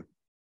passing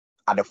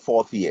at the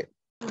fourth year,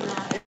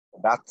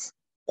 that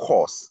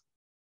course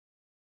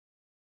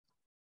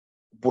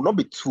would not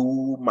be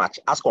too much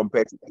as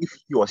compared to if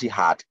he or she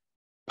had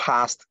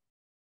passed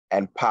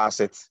and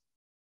passed it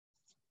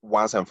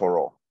once and for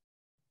all.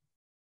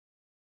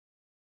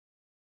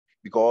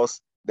 Because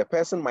the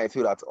person might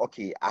feel that,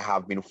 okay, I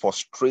have been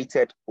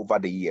frustrated over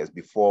the years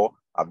before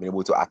I've been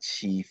able to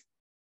achieve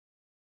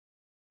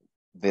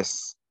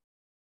this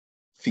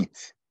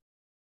feat.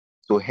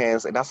 So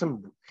hence, it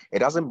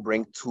doesn't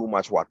bring too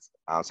much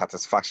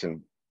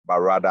satisfaction, but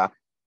rather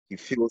he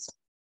feels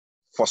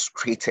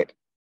frustrated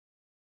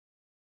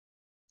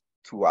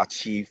to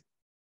achieve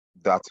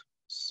that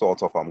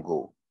sort of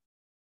goal.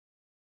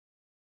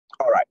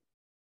 All right.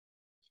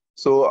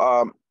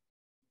 So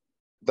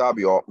that'll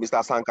be all. Mr.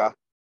 Asanga,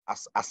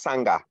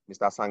 Asanga,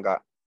 Mr. Asanga.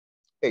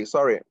 Hey,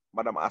 sorry,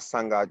 Madam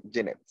Asanga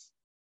Janet.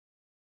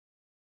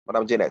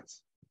 Madam Janet.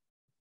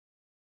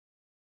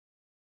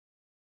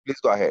 Please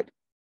go ahead.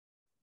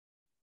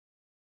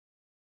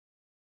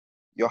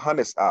 Your hand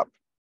is up.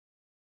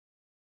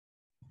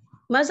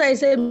 Master, I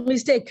said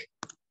mistake.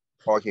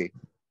 Okay.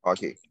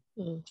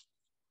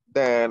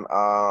 Then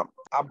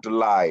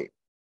Abdullah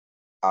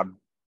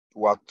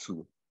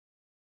Adwatu.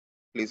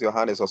 Please, your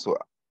hand is also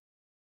up.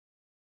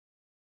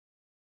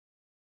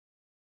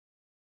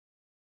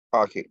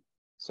 Okay,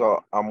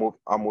 so I'm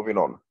moving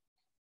on.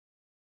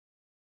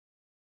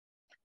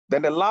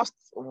 Then the last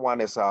one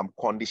is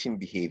conditioned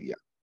behavior.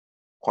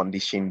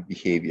 Conditioned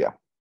behavior.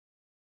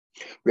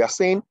 We are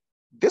saying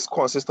this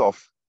consists of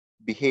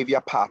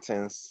behavior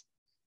patterns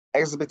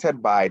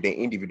exhibited by the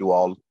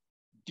individual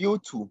due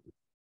to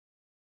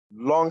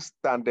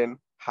long-standing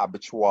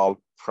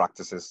habitual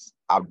practices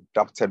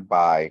adopted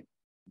by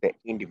the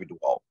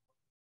individual.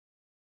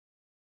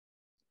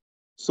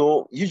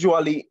 So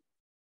usually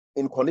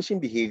in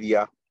conditioned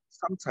behavior,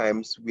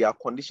 sometimes we are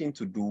conditioned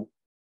to do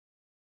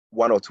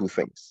one or two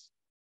things.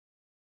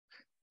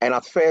 And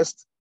at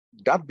first,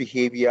 that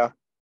behavior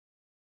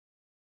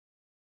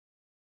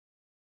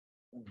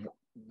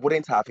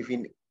wouldn't have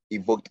even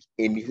evoked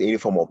any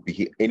form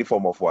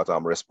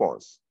of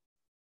response.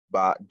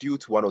 But due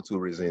to one or two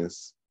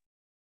reasons,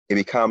 it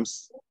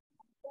becomes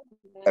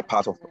a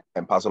part of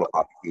and parcel of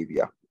our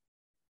behavior.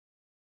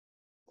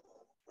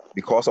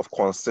 Because of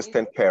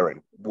consistent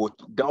pairing, we'll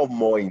delve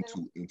more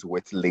into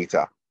it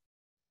later.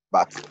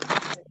 But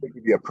let me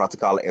give you a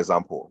practical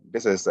example.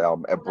 This is a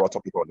broad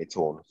topic on its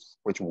own,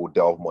 which we'll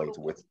delve more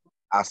into it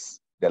as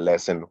the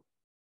lesson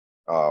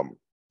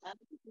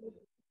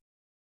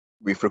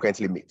we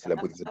frequently meet. Let's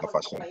put it in that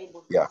fashion.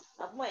 Yeah.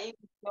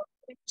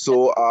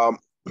 So a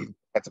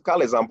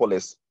typical example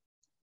is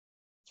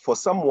for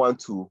someone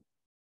to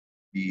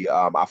be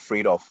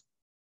afraid of,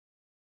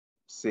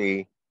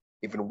 say,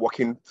 even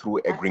walking through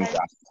a green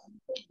grass.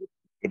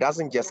 It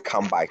doesn't just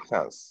come by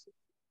chance.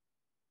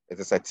 It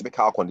is a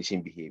typical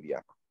conditioned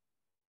behavior.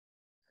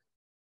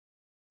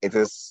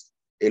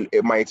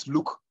 It might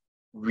look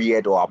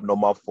weird or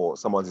abnormal for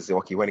someone to say,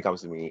 okay, when it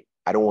comes to me,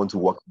 I don't want to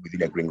walk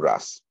within a green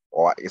grass,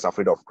 or is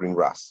afraid of green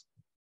grass,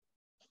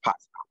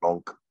 pass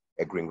along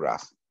a green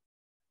grass.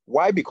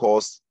 Why?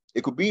 Because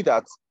it could be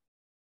that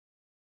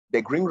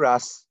the green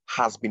grass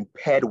has been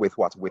paired with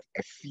what? With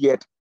a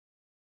feared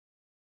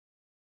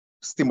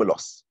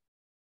stimulus,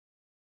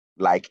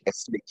 like a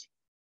snake.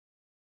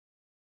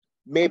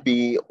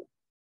 Maybe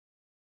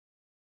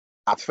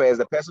at first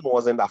the person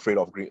wasn't afraid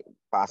of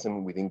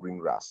passing within green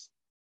grass,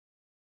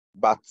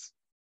 but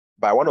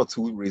by one or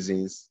two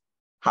reasons,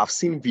 have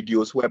seen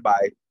videos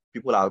whereby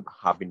people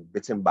have been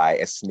bitten by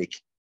a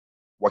snake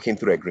walking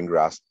through a green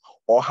grass,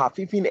 or have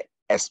even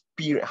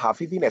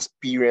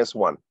experienced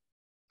one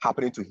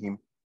happening to him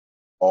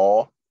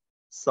or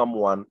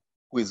someone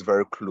who is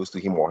very close to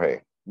him or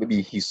her.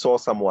 Maybe he saw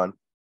someone,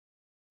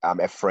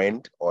 a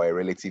friend or a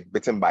relative,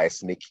 bitten by a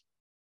snake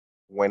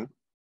when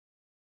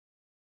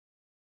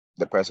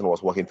the person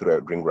was walking through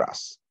a green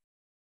grass.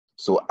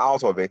 So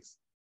out of it,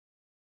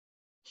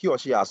 he or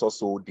she has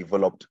also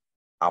developed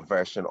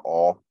aversion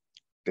or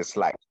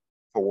dislike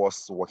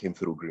towards walking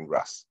through green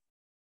grass.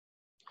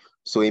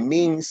 So it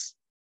means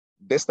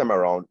this time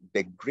around,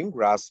 the green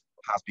grass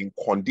has been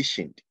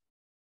conditioned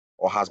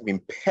or has been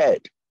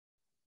paired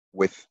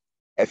with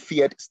a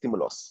feared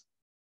stimulus,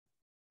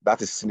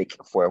 that is snake,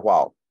 for a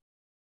while,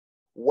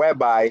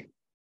 whereby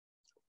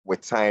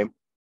with time,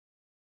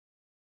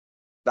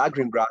 that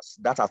green grass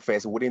that at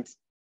first wouldn't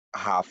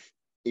have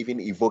even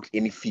evoked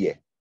any fear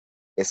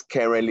is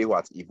currently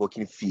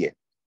evoking fear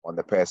on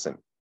the person.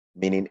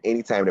 Meaning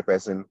anytime the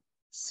person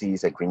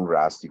sees a green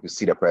grass, you could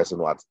see the person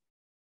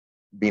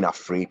being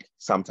afraid,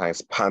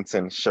 sometimes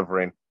panting,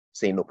 shivering,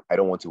 saying, "No, I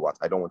don't want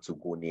to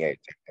go near it,"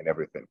 and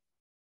everything.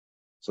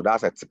 So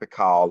that's a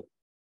typical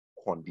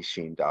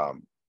conditioned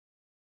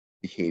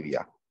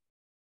behavior.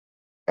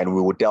 and we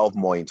will delve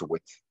more into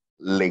it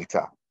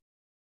later.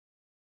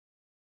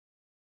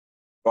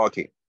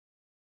 Okay,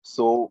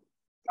 so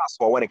that's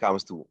for when it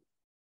comes to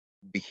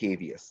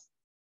behaviors.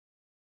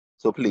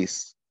 So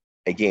please,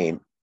 again,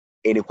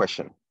 any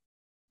question?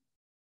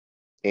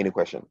 Any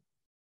question?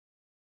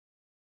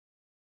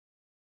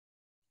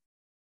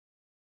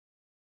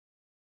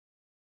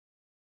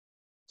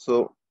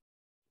 So,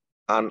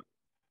 and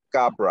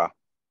Gabra,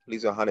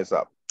 please, your hand is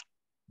up.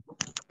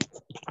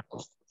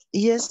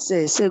 Yes,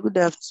 sir. Sir, good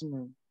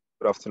afternoon.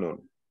 Good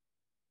afternoon.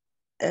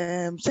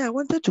 So I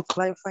wanted to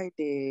clarify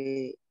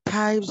the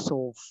types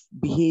of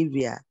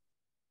behavior.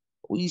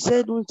 You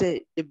said at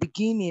the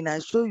beginning, I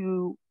saw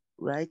you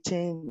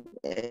writing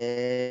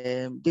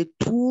the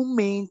two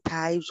main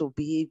types of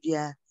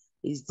behavior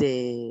is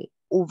the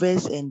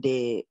overs and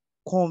the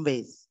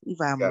converse, if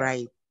I'm Yes.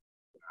 right.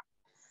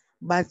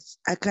 But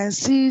I can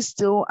see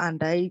still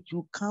under it,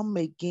 you come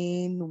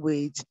again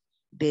with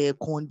the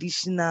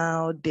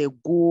conditional, the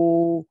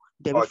goal,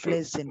 the Okay.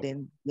 reflex, and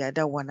then the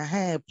other one.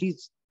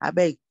 Please, I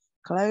beg,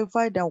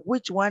 clarify that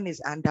which one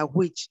is under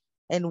which,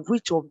 and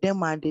which of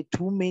them are the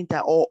two main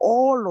types, or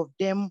all of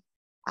them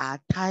are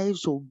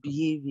types of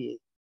behavior.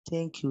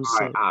 Thank you, All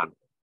sir. right, Anne.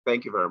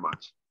 Thank you very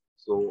much.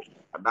 So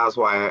that's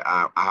why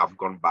I have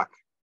gone back.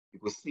 You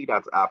can see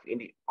that I've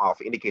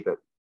indicated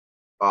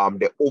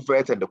the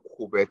overt and the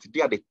covert.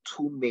 They are the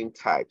two main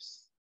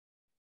types.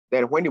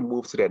 Then when you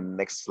move to the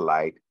next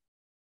slide,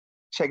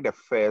 check the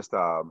first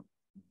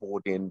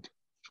bolded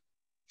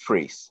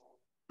phrase.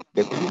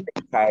 The two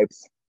main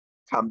types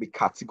can be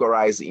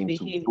categorized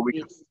into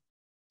Behaviors.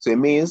 So it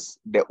means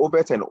the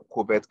overt and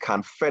covert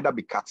can further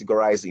be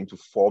categorized into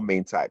four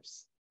main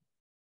types.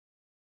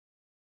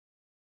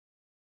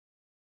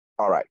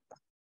 All right.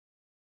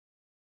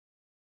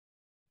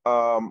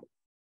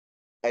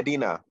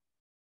 Edina.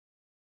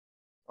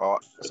 Oh,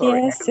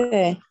 sorry. Yes,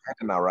 sir.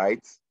 Edna,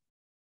 right?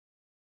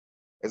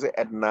 Is it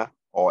Edna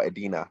or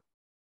Edina?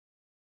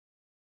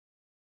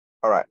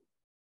 All right.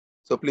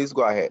 So please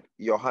go ahead.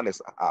 Your hand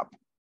is up.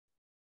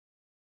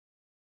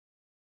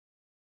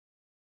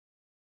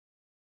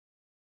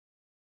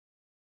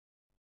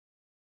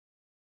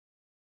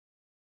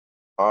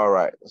 All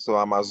right. So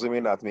I'm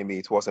assuming that maybe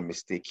it was a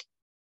mistake.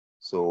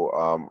 So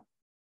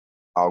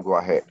I'll go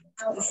ahead.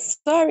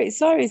 Sorry,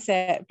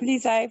 sir.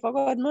 Please, I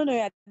forgot. No,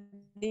 I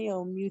didn't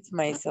unmute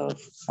myself.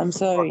 I'm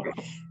sorry. Okay.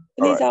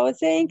 Please, Right. I was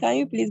saying, can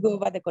you please go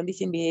over the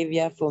conditioned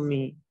behavior for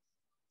me?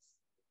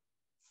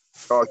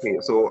 Okay.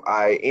 So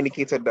I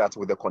indicated that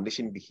with the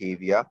conditioned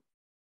behavior,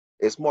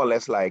 it's more or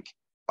less like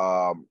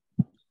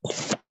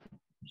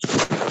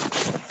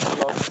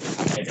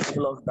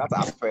stimulus that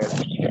at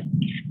first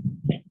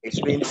it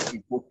shouldn't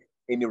evoke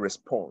any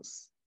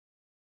response.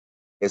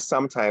 It's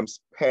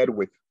sometimes paired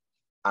with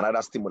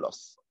another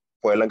stimulus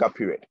for a longer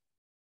period.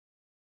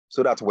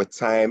 So that with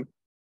time,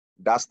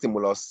 that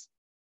stimulus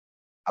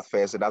at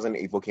first it doesn't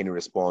evoke any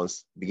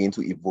response, begin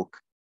to evoke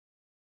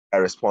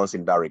a response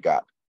in that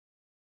regard.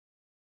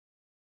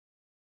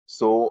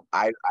 So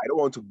I don't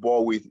want to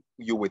bore with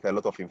you with a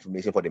lot of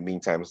information for the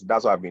meantime. So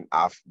that's why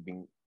I've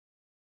been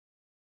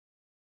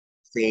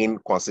saying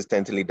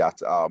consistently that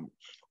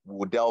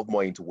we'll delve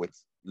more into it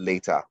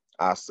later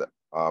as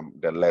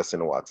the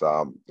lesson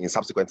in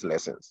subsequent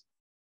lessons.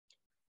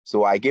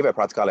 So I gave a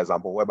practical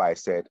example whereby I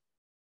said,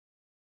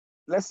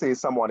 let's say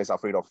someone is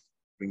afraid of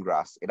green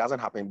grass. It doesn't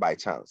happen by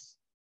chance.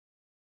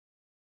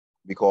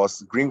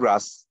 Because green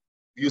grass,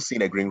 if you've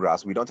seen a green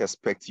grass, we don't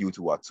expect you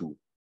to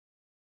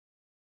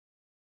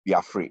be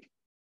afraid.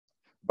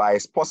 But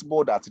it's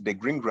possible that the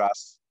green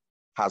grass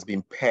has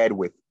been paired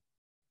with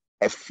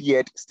a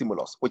feared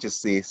stimulus, which is,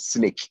 say,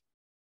 snake.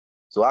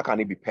 So how can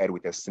it be paired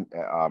with a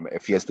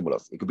feared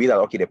stimulus? It could be that,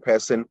 okay, the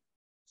person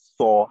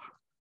saw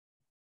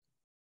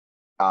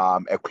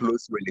a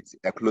close relative,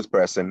 a close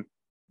person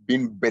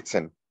being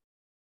bitten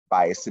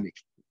by a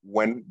snake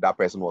when that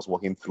person was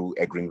walking through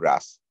a green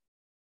grass.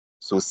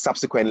 So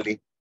subsequently,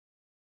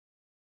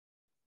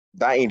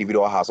 that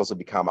individual has also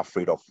become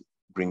afraid of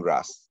green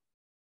grass.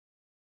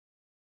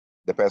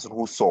 The person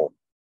who saw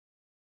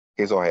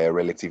his or her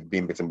relative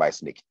being bitten by a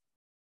snake,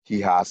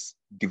 he has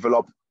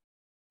developed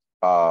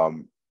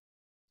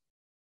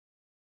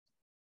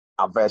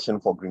aversion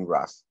for green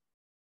grass.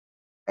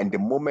 And the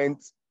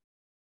moment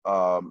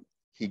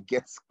he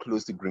gets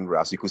close to green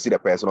grass, you could see the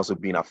person also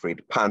being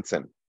afraid,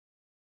 panting,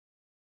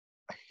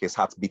 his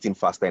heart beating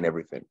faster and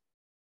everything.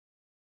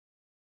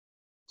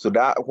 So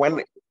that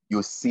when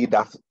you see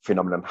that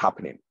phenomenon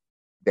happening,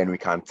 then we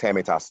can term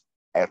it as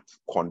a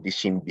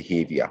conditioned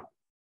behavior,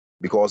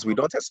 because we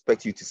don't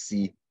expect you to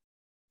see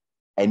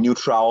a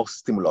neutral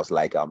stimulus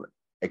like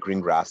a green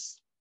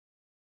grass,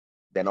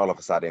 then all of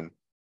a sudden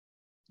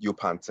you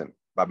panting.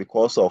 But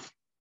because of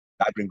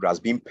that green grass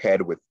being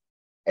paired with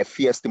a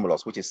fear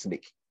stimulus, which is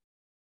snake,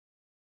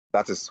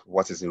 that is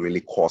what is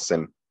really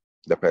causing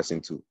the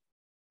person to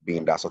be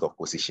in that sort of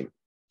position.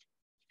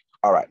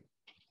 All right.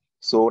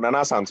 So Nana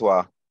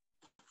Santua.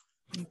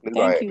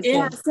 Thank you, sir.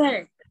 Yeah,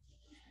 sir.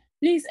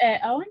 Please, I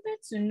wanted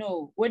to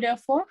know, with the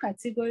four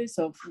categories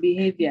of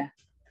behavior,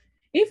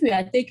 if we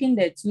are taking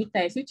the two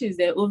types, which is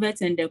the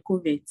overt and the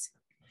covert,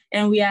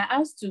 and we are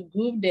asked to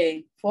group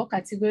the 4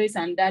 categories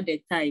under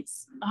the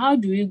types, how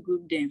do we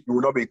group them? You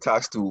will not be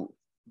tasked to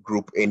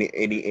group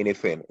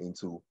anything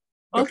into.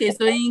 Okay,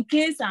 so in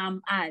case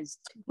I'm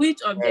asked,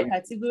 which of the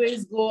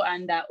categories go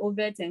under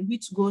overt and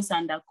which goes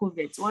under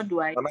covert, what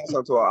do I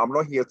do? So I'm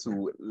not here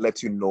to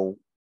let you know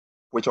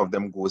which of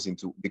them goes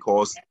into,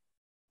 because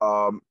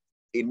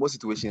in most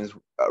situations,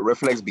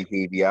 reflex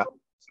behavior,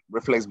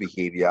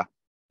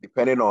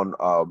 depending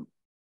on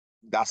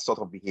that sort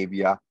of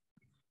behavior,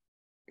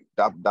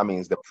 that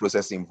means the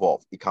process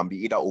involved. It can be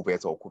either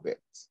overt or covert.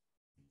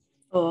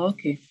 Oh,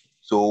 okay.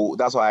 So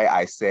that's why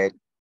I said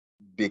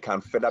they can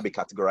further be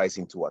categorized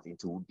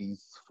into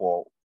these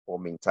four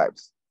main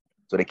types.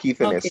 So the key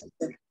thing is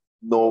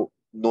know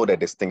the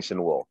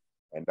distinction well,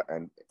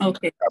 and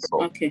okay.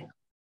 Okay.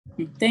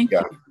 Thank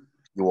you.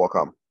 You're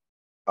welcome.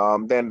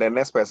 Then the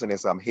next person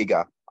is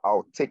Higa.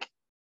 I'll take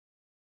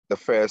the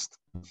first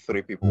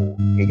 3 people.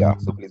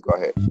 Higa, so please go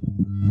ahead.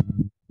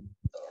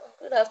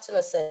 Good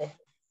afternoon, sir.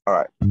 All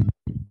right.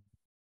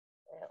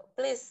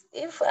 Please,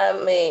 if I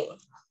may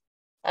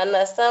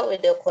understand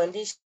with the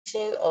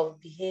condition of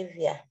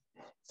behavior,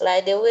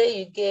 like the way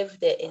you gave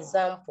the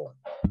example.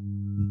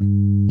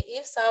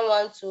 If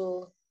someone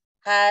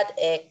had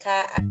a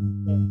car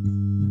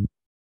accident,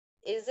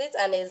 is it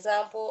an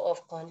example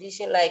of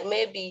condition, like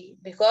maybe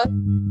because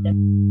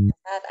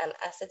had an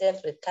accident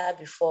with car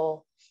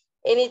before,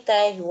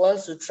 anytime he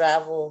wants to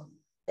travel,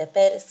 the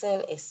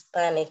person is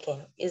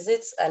panicking? Is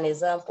it an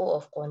example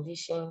of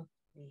condition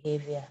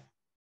behavior?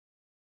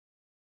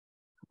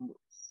 To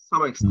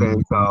some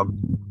extent,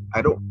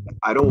 I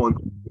don't want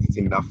it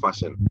in that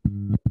fashion.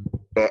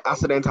 The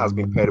accident has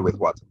been paired with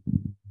what?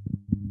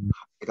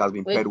 It has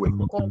been paired with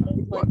what?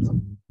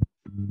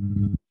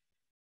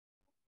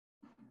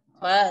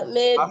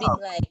 Maybe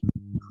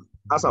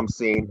as I'm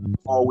saying,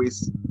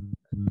 always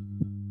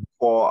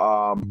for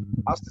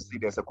us to see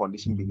there's a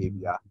condition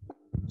behavior,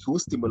 2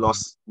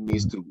 stimulus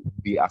needs to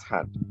be at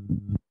hand.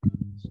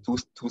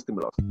 Two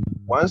stimulus.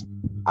 One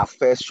at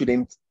first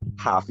shouldn't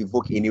have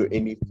evoked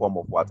any form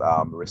of what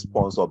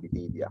response or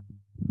behavior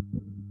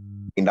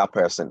in that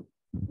person.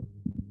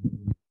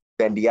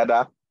 Then the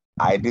other,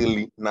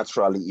 ideally,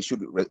 naturally, it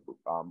should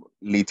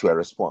lead to a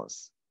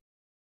response.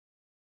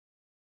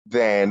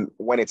 Then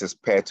when it is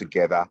paired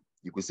together,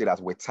 you could see that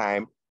with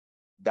time,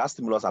 that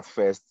stimulus at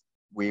first,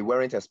 we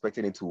weren't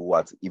expecting it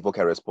to evoke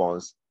a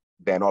response.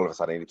 Then all of a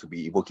sudden it to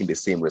be evoking the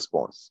same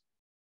response.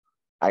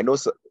 I know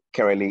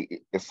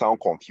currently it sounds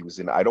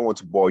confusing. I don't want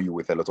to bore you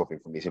with a lot of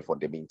information for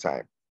the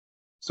meantime.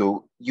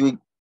 So you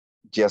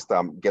just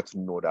get to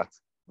know that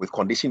with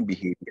conditioned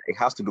behavior, it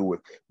has to do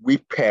with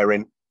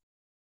repairing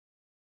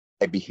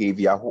a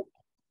behavior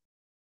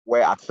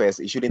where at first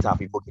it shouldn't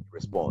have evoked a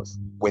response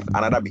with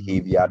another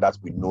behavior that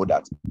we know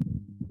that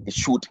it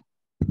should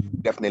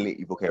definitely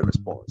evoke a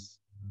response.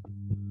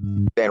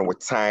 Then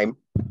with time,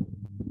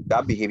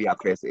 that behavior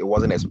at first, it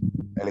wasn't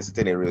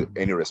eliciting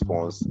any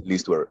response,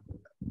 leads to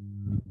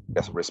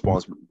the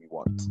response we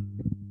want.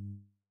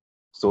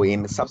 So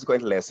in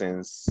subsequent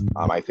lessons,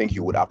 I think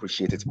you would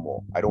appreciate it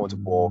more. I don't want to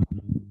bore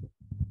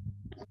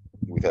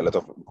with a lot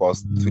of,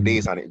 because today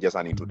is just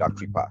an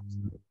introductory part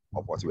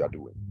of what we are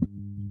doing.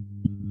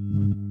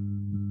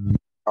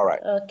 All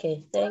right.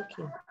 Okay, thank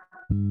you.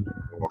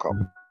 You're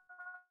welcome.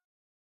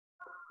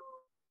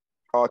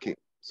 Okay,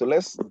 so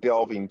let's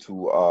delve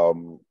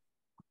into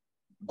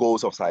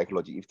goals of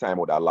psychology, if time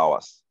would allow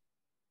us.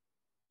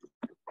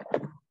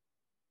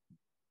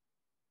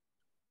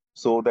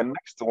 So the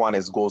next one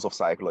is goals of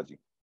psychology.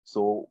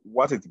 So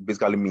what it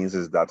basically means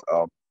is that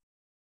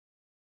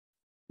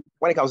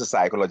when it comes to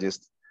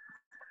psychologists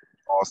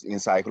or in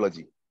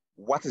psychology,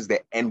 what is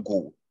the end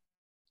goal?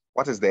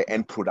 What is the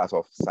end product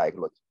of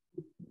psychology?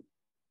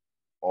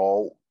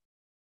 Or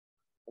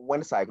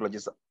when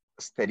psychologists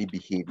study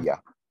behavior,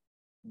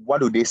 what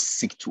do they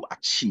seek to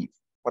achieve?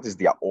 What is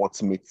their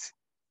ultimate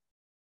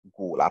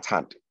goal at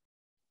hand?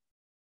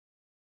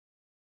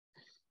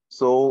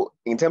 So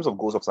in terms of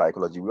goals of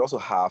psychology, we also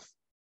have,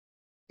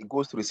 it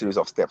goes through a series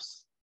of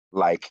steps,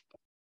 like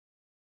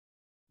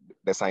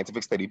the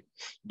scientific study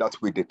that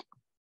we did.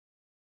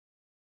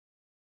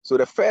 So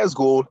the first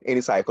goal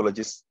any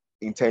psychologist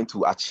intend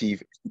to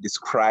achieve is to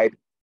describe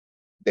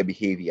the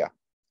behavior.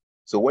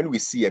 So when we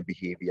see a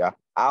behavior,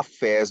 our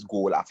first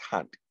goal at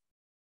hand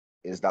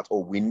is that,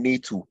 we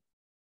need to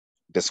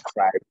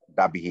describe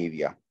that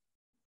behavior.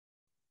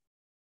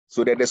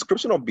 So the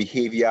description of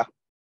behavior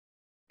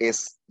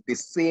is the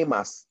same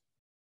as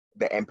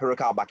the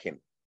empirical backing,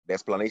 the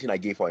explanation I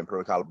gave for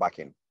empirical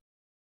backing.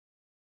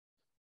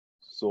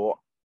 So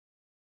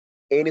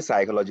any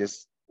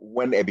psychologist,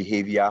 when a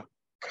behavior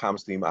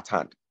comes to him at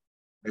hand,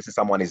 let's say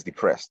someone is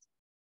depressed,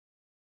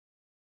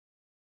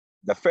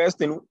 the first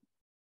thing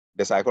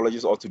the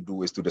psychologist ought to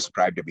do is to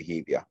describe the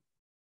behavior.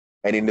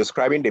 And in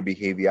describing the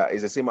behavior,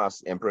 it's the same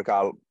as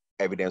empirical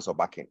evidence or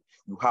backing.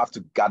 You have to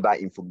gather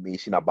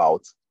information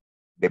about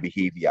the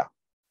behavior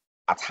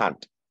at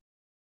hand.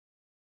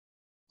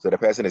 So the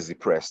person is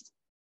depressed.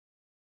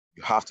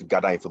 You have to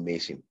gather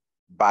information.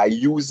 by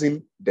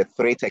using the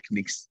 3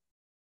 techniques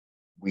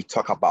we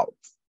talk about.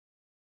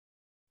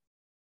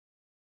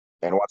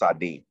 And what are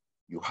they?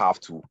 You have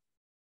to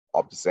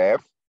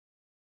observe,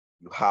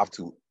 you have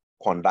to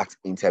conduct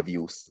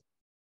interviews,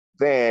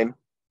 then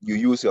you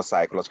use your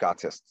psychological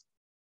test.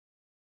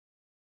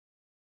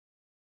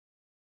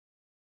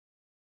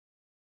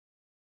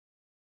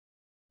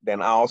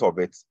 Then out of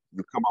it,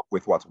 you come up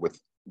with what? With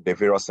the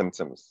various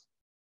symptoms.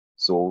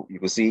 So you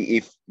can see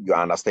if you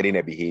are understanding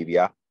a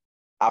behavior,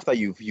 after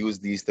you've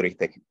used these 3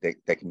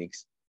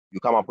 techniques, you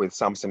come up with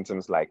some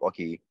symptoms like,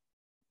 okay,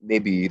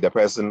 maybe the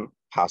person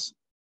has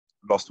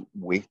lost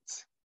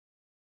weight,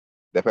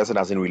 the person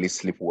doesn't really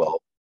sleep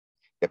well,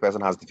 the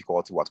person has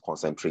difficulty with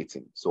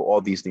concentrating. So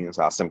all these things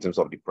are symptoms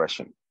of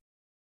depression.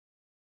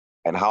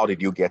 And how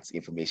did you get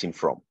information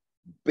from?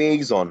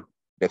 Based on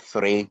the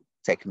 3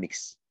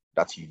 techniques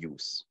that you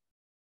use.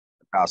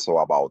 That's all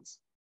about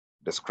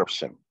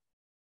description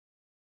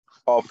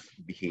of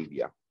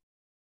behavior.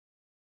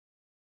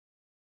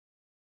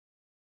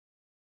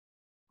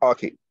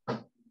 Okay.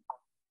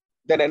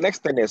 Then the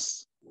next thing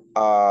is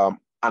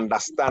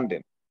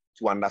understanding,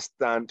 to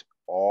understand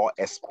or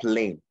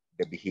explain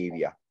the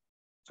behavior.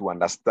 To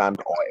understand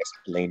or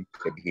explain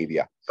the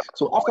behavior.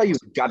 So after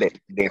you've gathered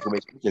the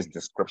information, which is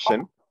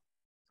description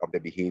of the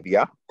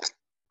behavior,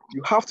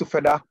 you have to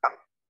further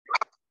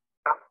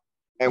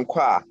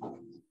inquire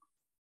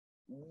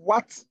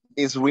what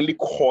is really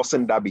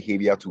causing that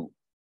behavior to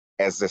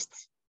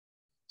exist.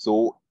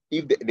 So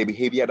if the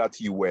behavior that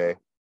you were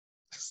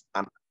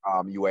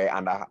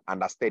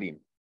understanding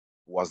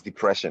was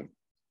depression,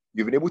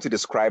 you've been able to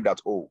describe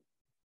that, oh,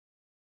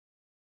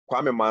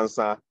 Kwame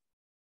Mansa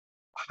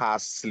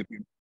has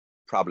sleeping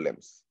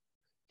problems.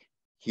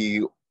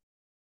 He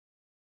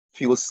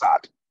feels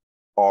sad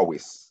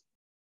always,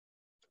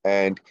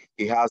 and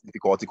he has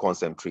difficulty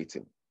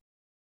concentrating.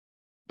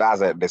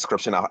 That's a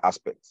description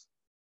aspect.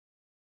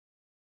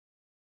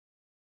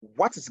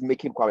 What is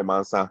making Kwame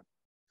Mansa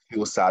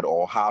feel sad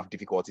or have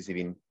difficulties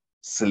even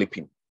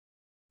sleeping?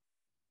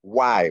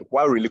 Why?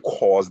 What really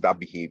caused that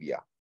behavior?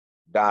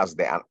 That's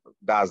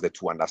the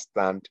to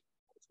understand,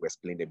 to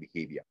explain the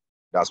behavior.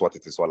 That's what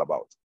it is all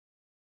about.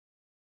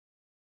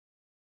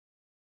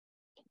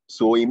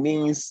 So it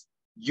means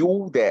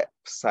you, the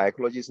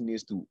psychologist,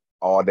 needs to,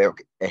 or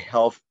a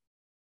health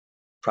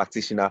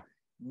practitioner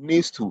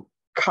needs to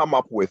come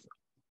up with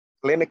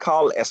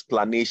clinical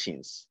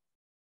explanations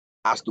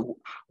as to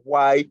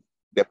why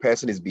the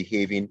person is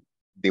behaving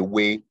the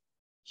way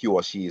he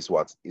or she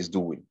is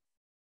doing.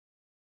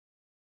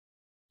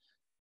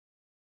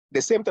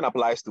 The same thing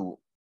applies to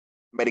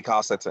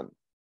medical setting.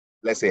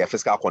 Let's say a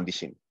physical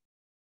condition.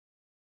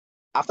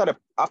 After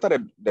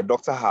the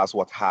doctor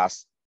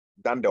has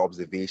done the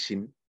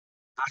observation,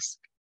 ask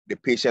the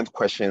patient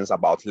questions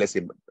about, let's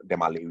say, the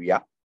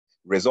malaria.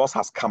 Results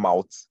has come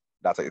out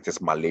that it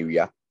is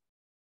malaria.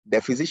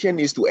 The physician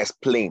needs to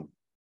explain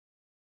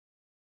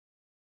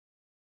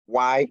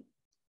why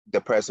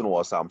the person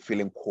was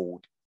feeling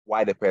cold,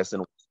 why the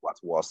person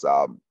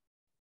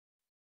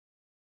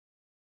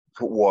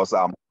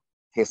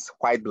his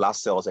white blood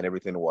cells and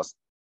everything was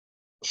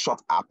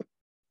shot up,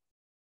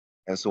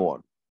 and so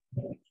on.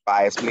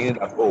 By explaining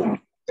that, oh,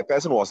 the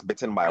person was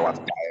bitten by a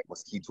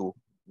mosquito,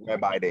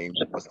 whereby the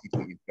mosquito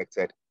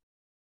infected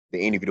the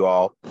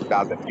individual,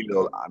 that's the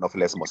female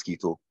Anopheles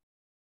mosquito,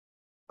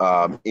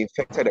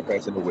 infected the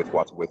person with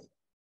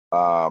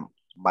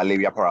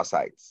malaria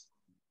parasites,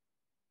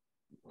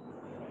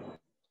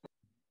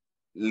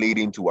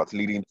 leading to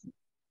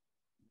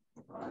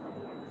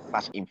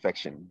such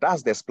infection.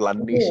 That's the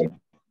explanation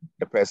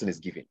the person is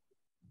giving,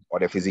 or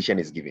the physician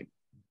is giving.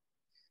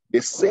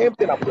 The same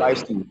thing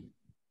applies to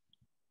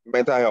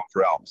mental health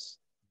realms.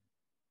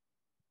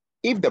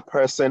 If the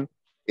person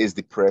is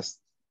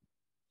depressed,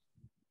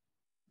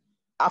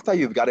 after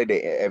you've gathered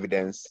the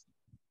evidence,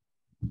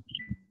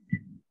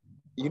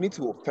 you need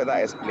to further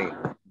explain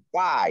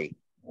why,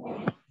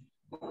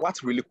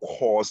 what really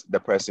caused the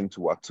person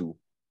to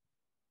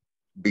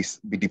be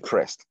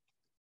depressed.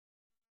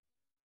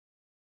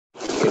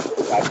 Is it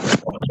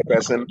that the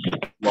person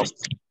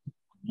lost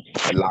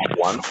a loved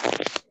one,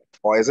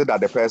 or is it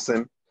that the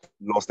person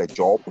lost a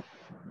job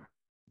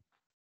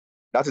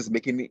that is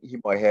making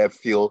him or her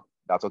feel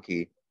that,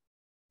 okay,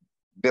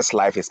 this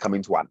life is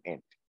coming to an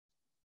end?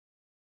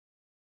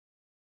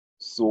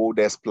 So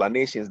the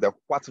explanations that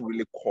what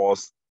really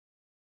caused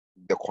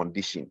the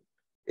condition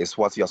is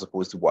what you are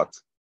supposed to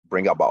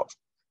bring about.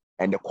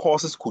 And the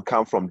causes could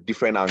come from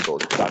different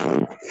angles,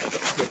 from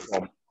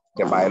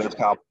the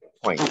biological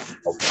point of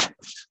view.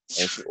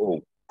 And so,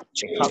 oh,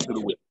 it has to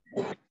do with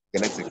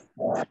genetics.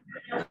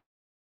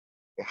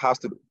 It has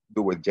to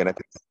do with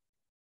genetics.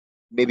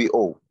 Maybe,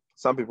 oh,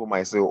 some people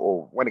might say,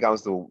 oh, when it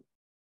comes to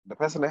the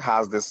person that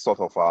has this sort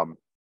of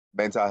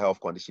mental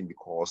health condition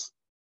because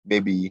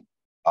maybe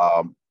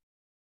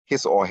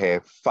his or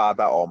her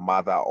father or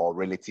mother or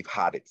relative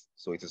had it.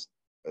 So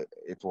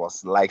it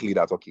was likely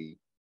that, okay,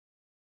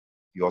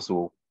 you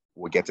also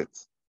will get it,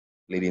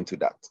 leading to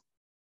that.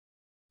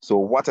 So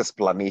what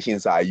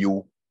explanations are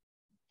you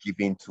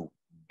giving to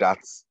that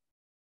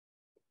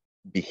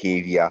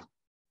behavior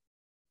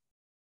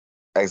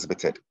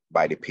exhibited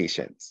by the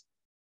patient.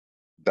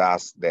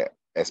 That's the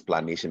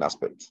explanation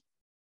aspect.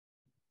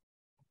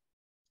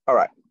 All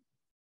right.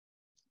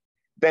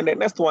 Then the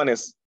next one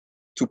is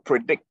to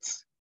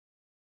predict.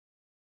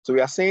 So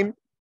we are saying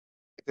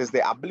it is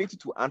the ability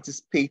to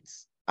anticipate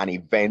an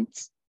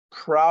event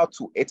prior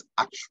to its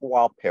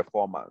actual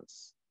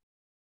performance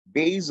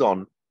based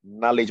on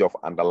knowledge of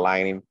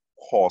underlying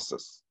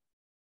causes.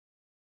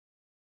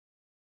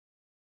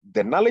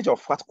 The knowledge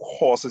of what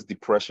causes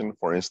depression,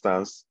 for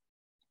instance,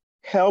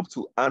 help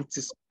to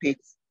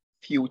anticipate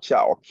future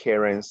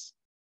occurrence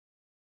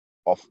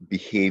of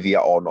behavior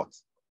or not.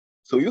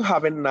 So you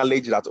having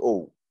knowledge that,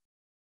 oh,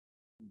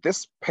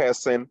 this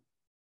person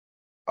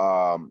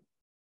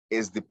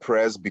is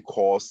depressed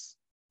because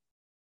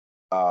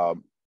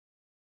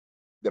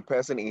the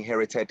person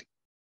inherited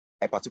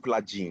a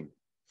particular gene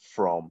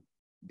from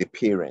the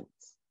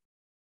parents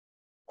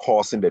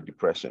causing the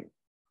depression.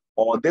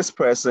 Or this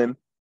person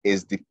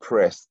is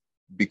depressed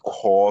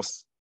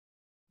because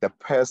the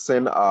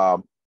person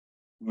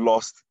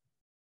lost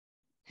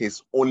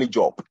his only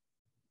job,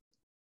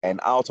 and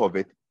out of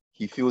it,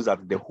 he feels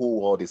that the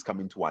whole world is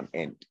coming to an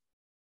end.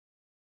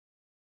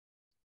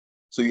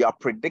 So you are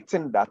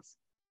predicting that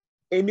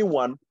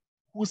anyone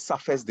who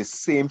suffers the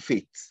same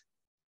fate,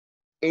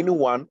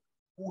 anyone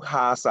who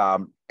has a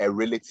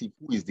relative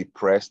who is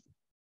depressed,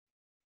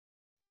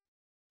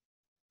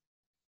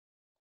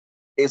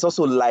 is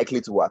also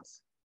likely to what?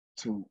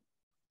 To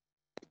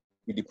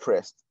be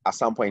depressed at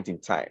some point in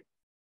time.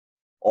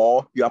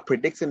 Or you are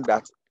predicting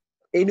that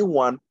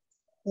anyone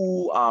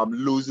who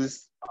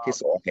loses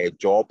his or her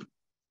job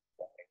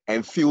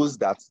and feels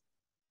that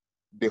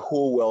the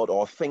whole world,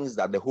 or thinks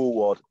that the whole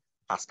world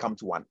has come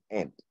to an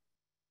end,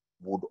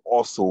 would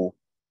also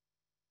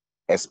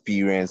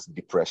experience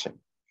depression.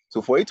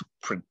 So for you to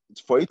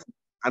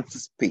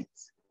anticipate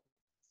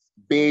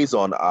based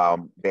on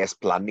the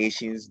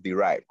explanations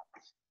derived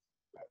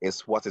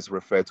is what is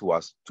referred to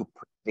as to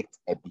predict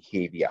a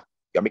behavior.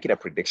 You're making a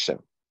prediction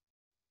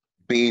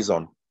based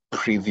on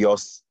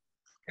previous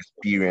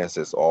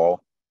experiences or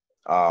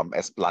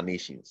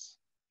explanations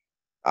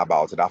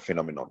about that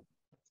phenomenon.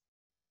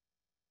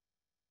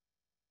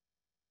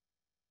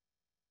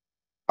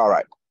 All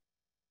right.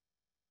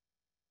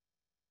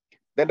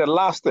 Then the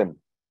last thing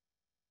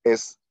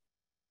is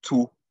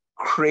to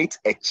create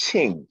a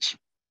change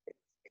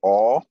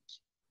or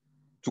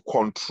to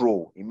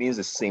control. It means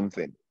the same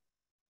thing.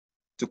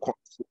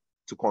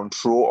 To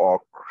control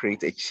or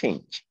create a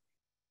change.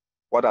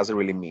 What does it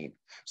really mean?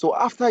 So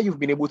after you've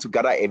been able to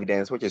gather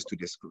evidence, which is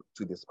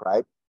to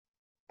describe,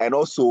 and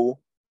also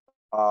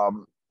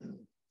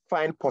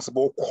find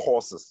possible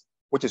causes,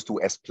 which is to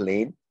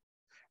explain,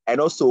 and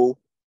also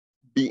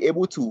be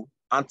able to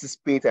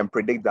anticipate and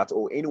predict that,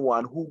 oh,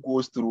 anyone who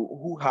goes through,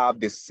 who have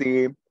the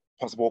same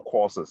possible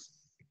causes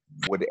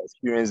would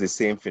experience the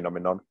same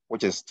phenomenon,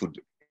 which is to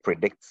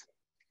predict.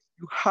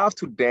 You have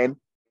to then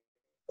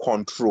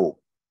control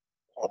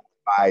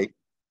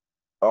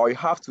or you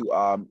have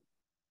to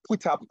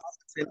put up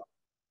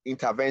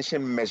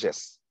intervention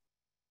measures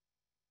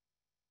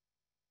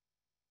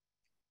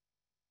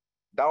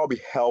that will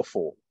be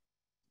helpful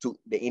to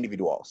the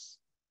individuals.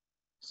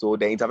 So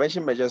the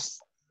intervention measures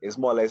is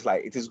more or less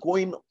like it is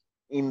going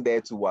in there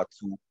to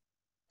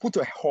put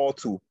a halt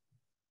to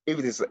if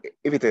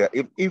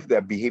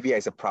the behavior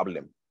is a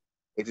problem.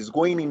 It is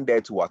going in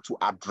there to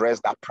address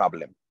that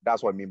problem.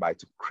 That's what I mean by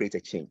to create a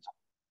change.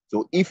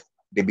 So if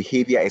the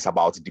behavior is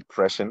about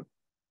depression,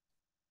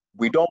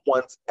 we don't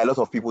want a lot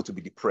of people to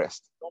be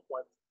depressed.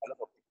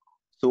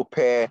 So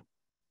per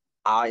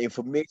our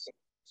information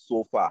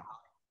so far,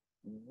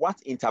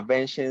 what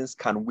interventions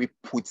can we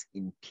put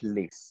in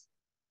place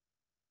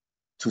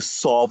to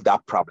solve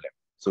that problem?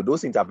 So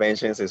those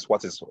interventions is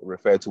what is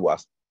referred to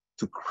as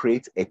to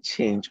create a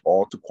change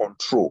or to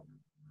control.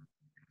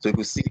 So if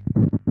you see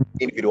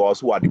individuals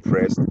who are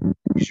depressed,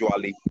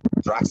 usually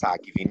drugs are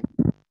given,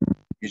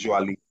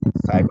 usually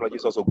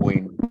psychologists also go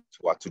in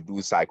to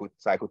do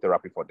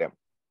psychotherapy for them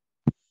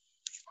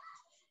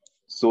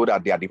so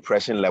that their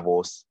depression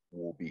levels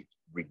will be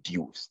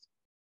reduced.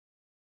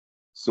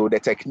 So the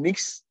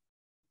techniques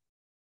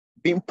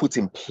being put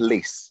in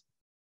place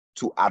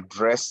to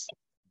address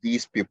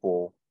these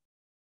people,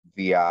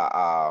 their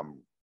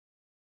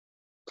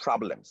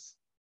problems,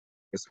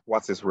 is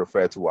what is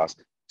referred to as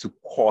to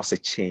cause a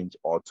change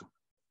or to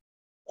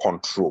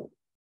control.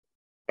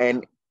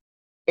 And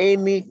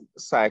any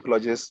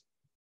psychologist's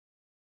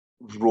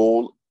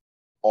role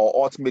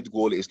or ultimate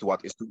goal is to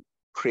what? Is to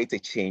create a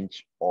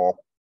change or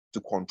to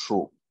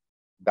control.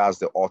 That's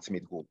the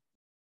ultimate goal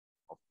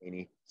of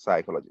any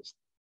psychologist.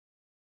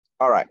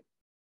 All right.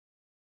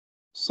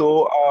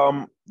 So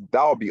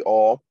that'll be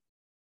all.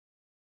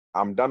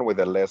 I'm done with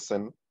the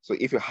lesson. So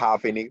if you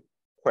have any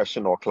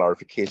question or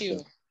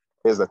clarification,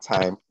 here's the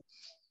time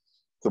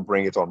to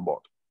bring it on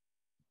board.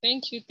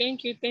 Thank you,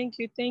 thank you, thank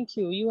you, thank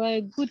you. You are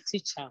a good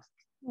teacher.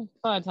 In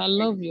fact, I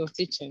love your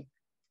teaching.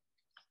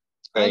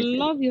 I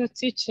love your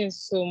teaching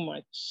so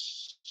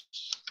much.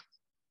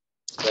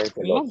 Thanks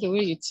a I lot, love the way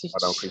you teach.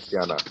 Madam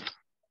Christiana.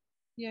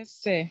 Yes,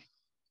 sir.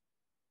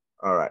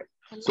 All right.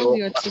 I love So,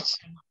 your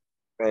teaching.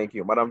 thank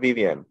you, Madam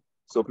Vivian.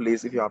 So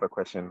please, if you have a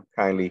question,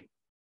 kindly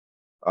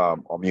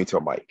unmute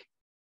your mic.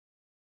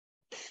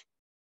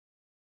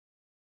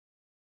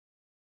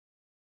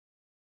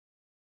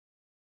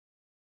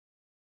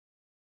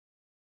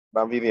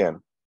 Madam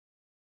Vivian.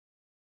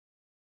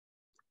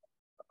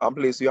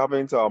 Please, you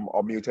haven't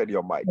unmuted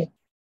your mic.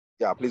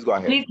 Yeah, please go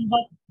ahead. Please,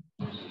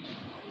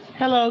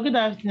 hello, good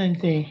afternoon,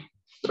 sir.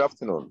 Good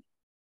afternoon.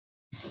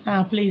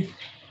 Please,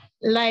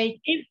 like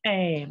if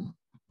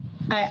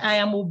I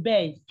am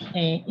obese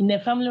in a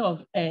family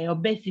of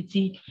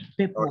obesity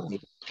people, Okay.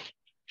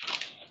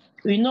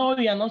 we know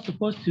we are not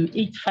supposed to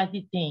eat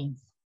fatty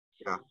things.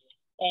 Yeah.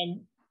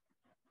 And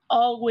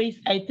always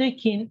I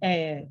take in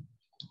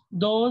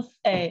those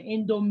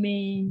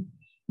Indomie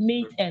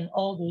meat and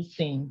all those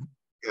things.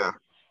 Yeah.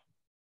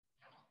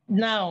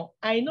 Now,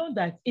 I know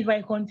that if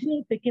I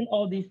continue taking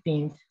all these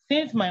things,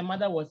 since my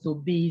mother was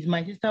obese,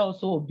 my sister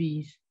also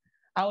obese,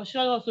 I will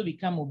surely also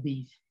become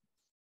obese.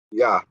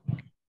 Yeah.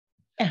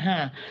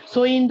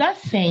 So in that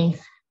sense,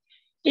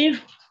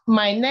 if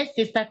my next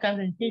sister comes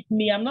and takes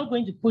me, I'm not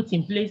going to put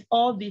in place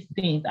all these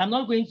things. I'm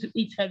not going to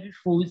eat heavy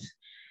foods,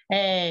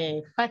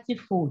 fatty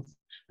foods,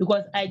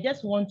 because I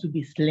just want to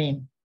be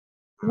slim.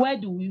 Where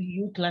do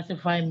you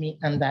classify me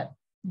under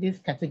this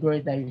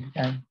category that you've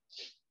done?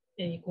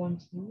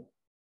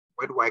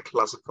 Where do I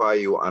classify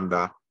you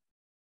under?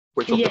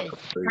 Which of the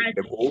category?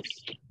 The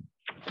host?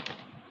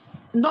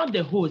 Not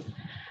the host.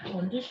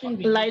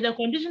 Like the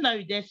condition that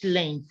you just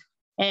learned.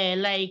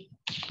 Like,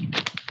 you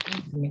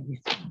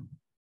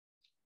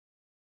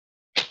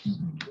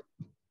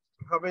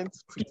haven't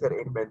treated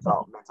any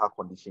mental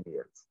condition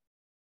yet.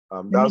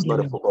 That's not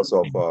the focus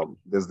of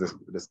this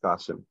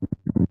discussion.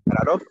 And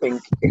I don't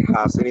think it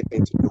has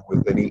anything to do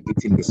with any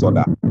eating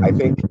disorder. I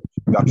think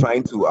you are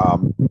trying to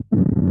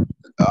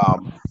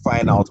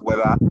find out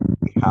whether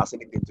it has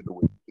anything to do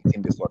with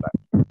eating disorder.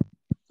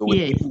 So with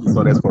eating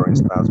disorders, for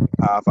instance, we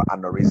have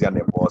anorexia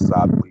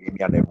nervosa,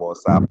 bulimia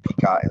nervosa,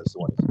 pica, and so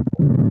on and so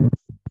forth.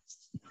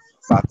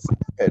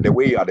 But the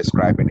way you are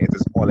describing it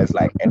is more or less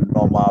like a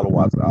normal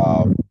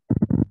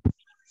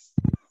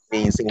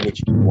means in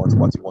which you want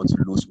what you want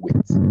to lose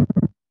weight.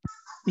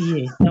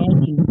 Yes,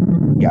 thank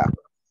you. Yeah,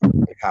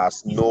 it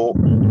has no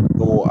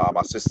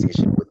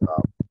association with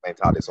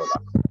mental disorder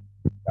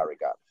in that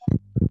regard.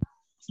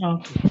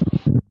 Okay.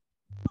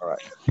 All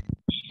right.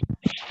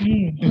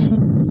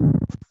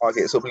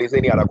 Okay, so please,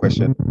 any other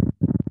question?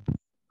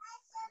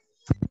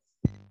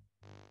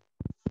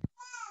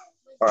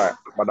 All right,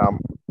 Madam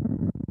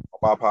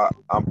Papa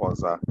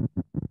Amponsa.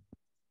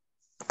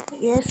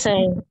 Yes,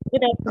 sir.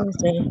 Good afternoon,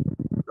 sir.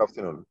 Good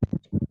afternoon.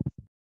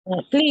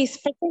 Please,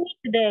 pertaining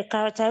to the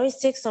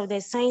characteristics of the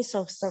science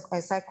of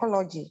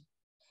psychology,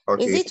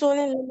 is it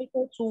only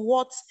limited to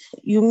what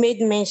you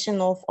made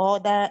mention of, or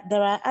that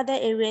there are other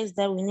areas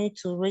that we need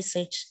to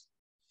research?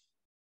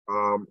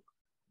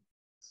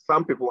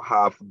 Some people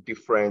have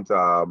different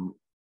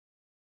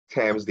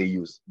terms they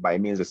use, but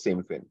it means the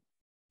same thing.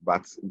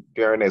 But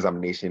during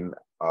examination,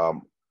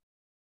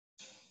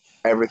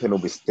 everything will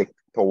be stick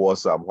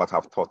towards what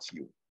I've taught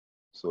you.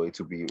 So it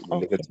will be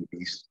related to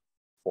these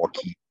 4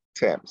 key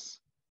terms.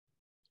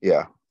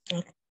 Yeah.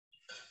 Okay.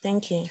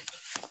 Thank you.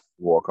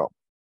 You're welcome.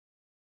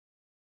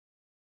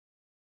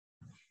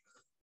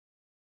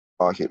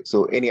 Okay,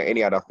 so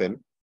any other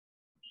thing?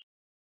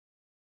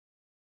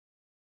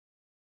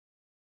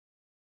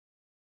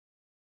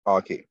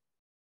 Okay,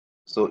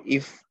 so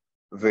if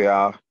there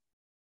are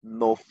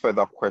no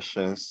further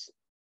questions,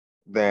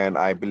 then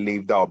I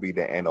believe that will be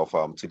the end of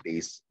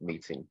today's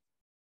meeting.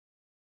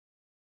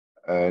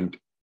 And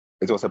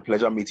it was a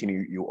pleasure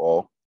meeting you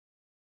all,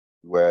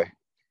 where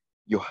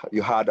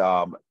you had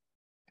a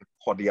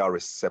cordial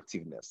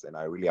receptiveness, and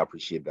I really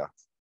appreciate that.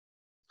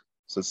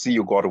 So see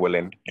you, God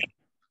willing,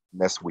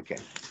 next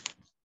weekend.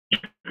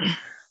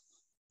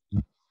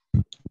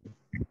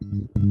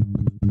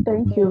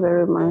 Thank you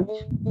very much.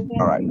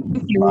 All right.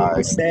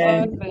 Bye.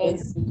 God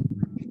bless.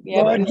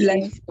 God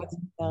bless.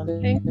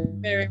 Thank you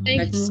very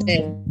much,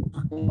 sir.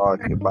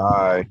 Okay,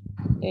 bye.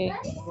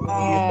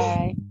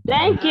 Bye.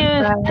 Thank you,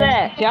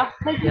 sir. Yeah.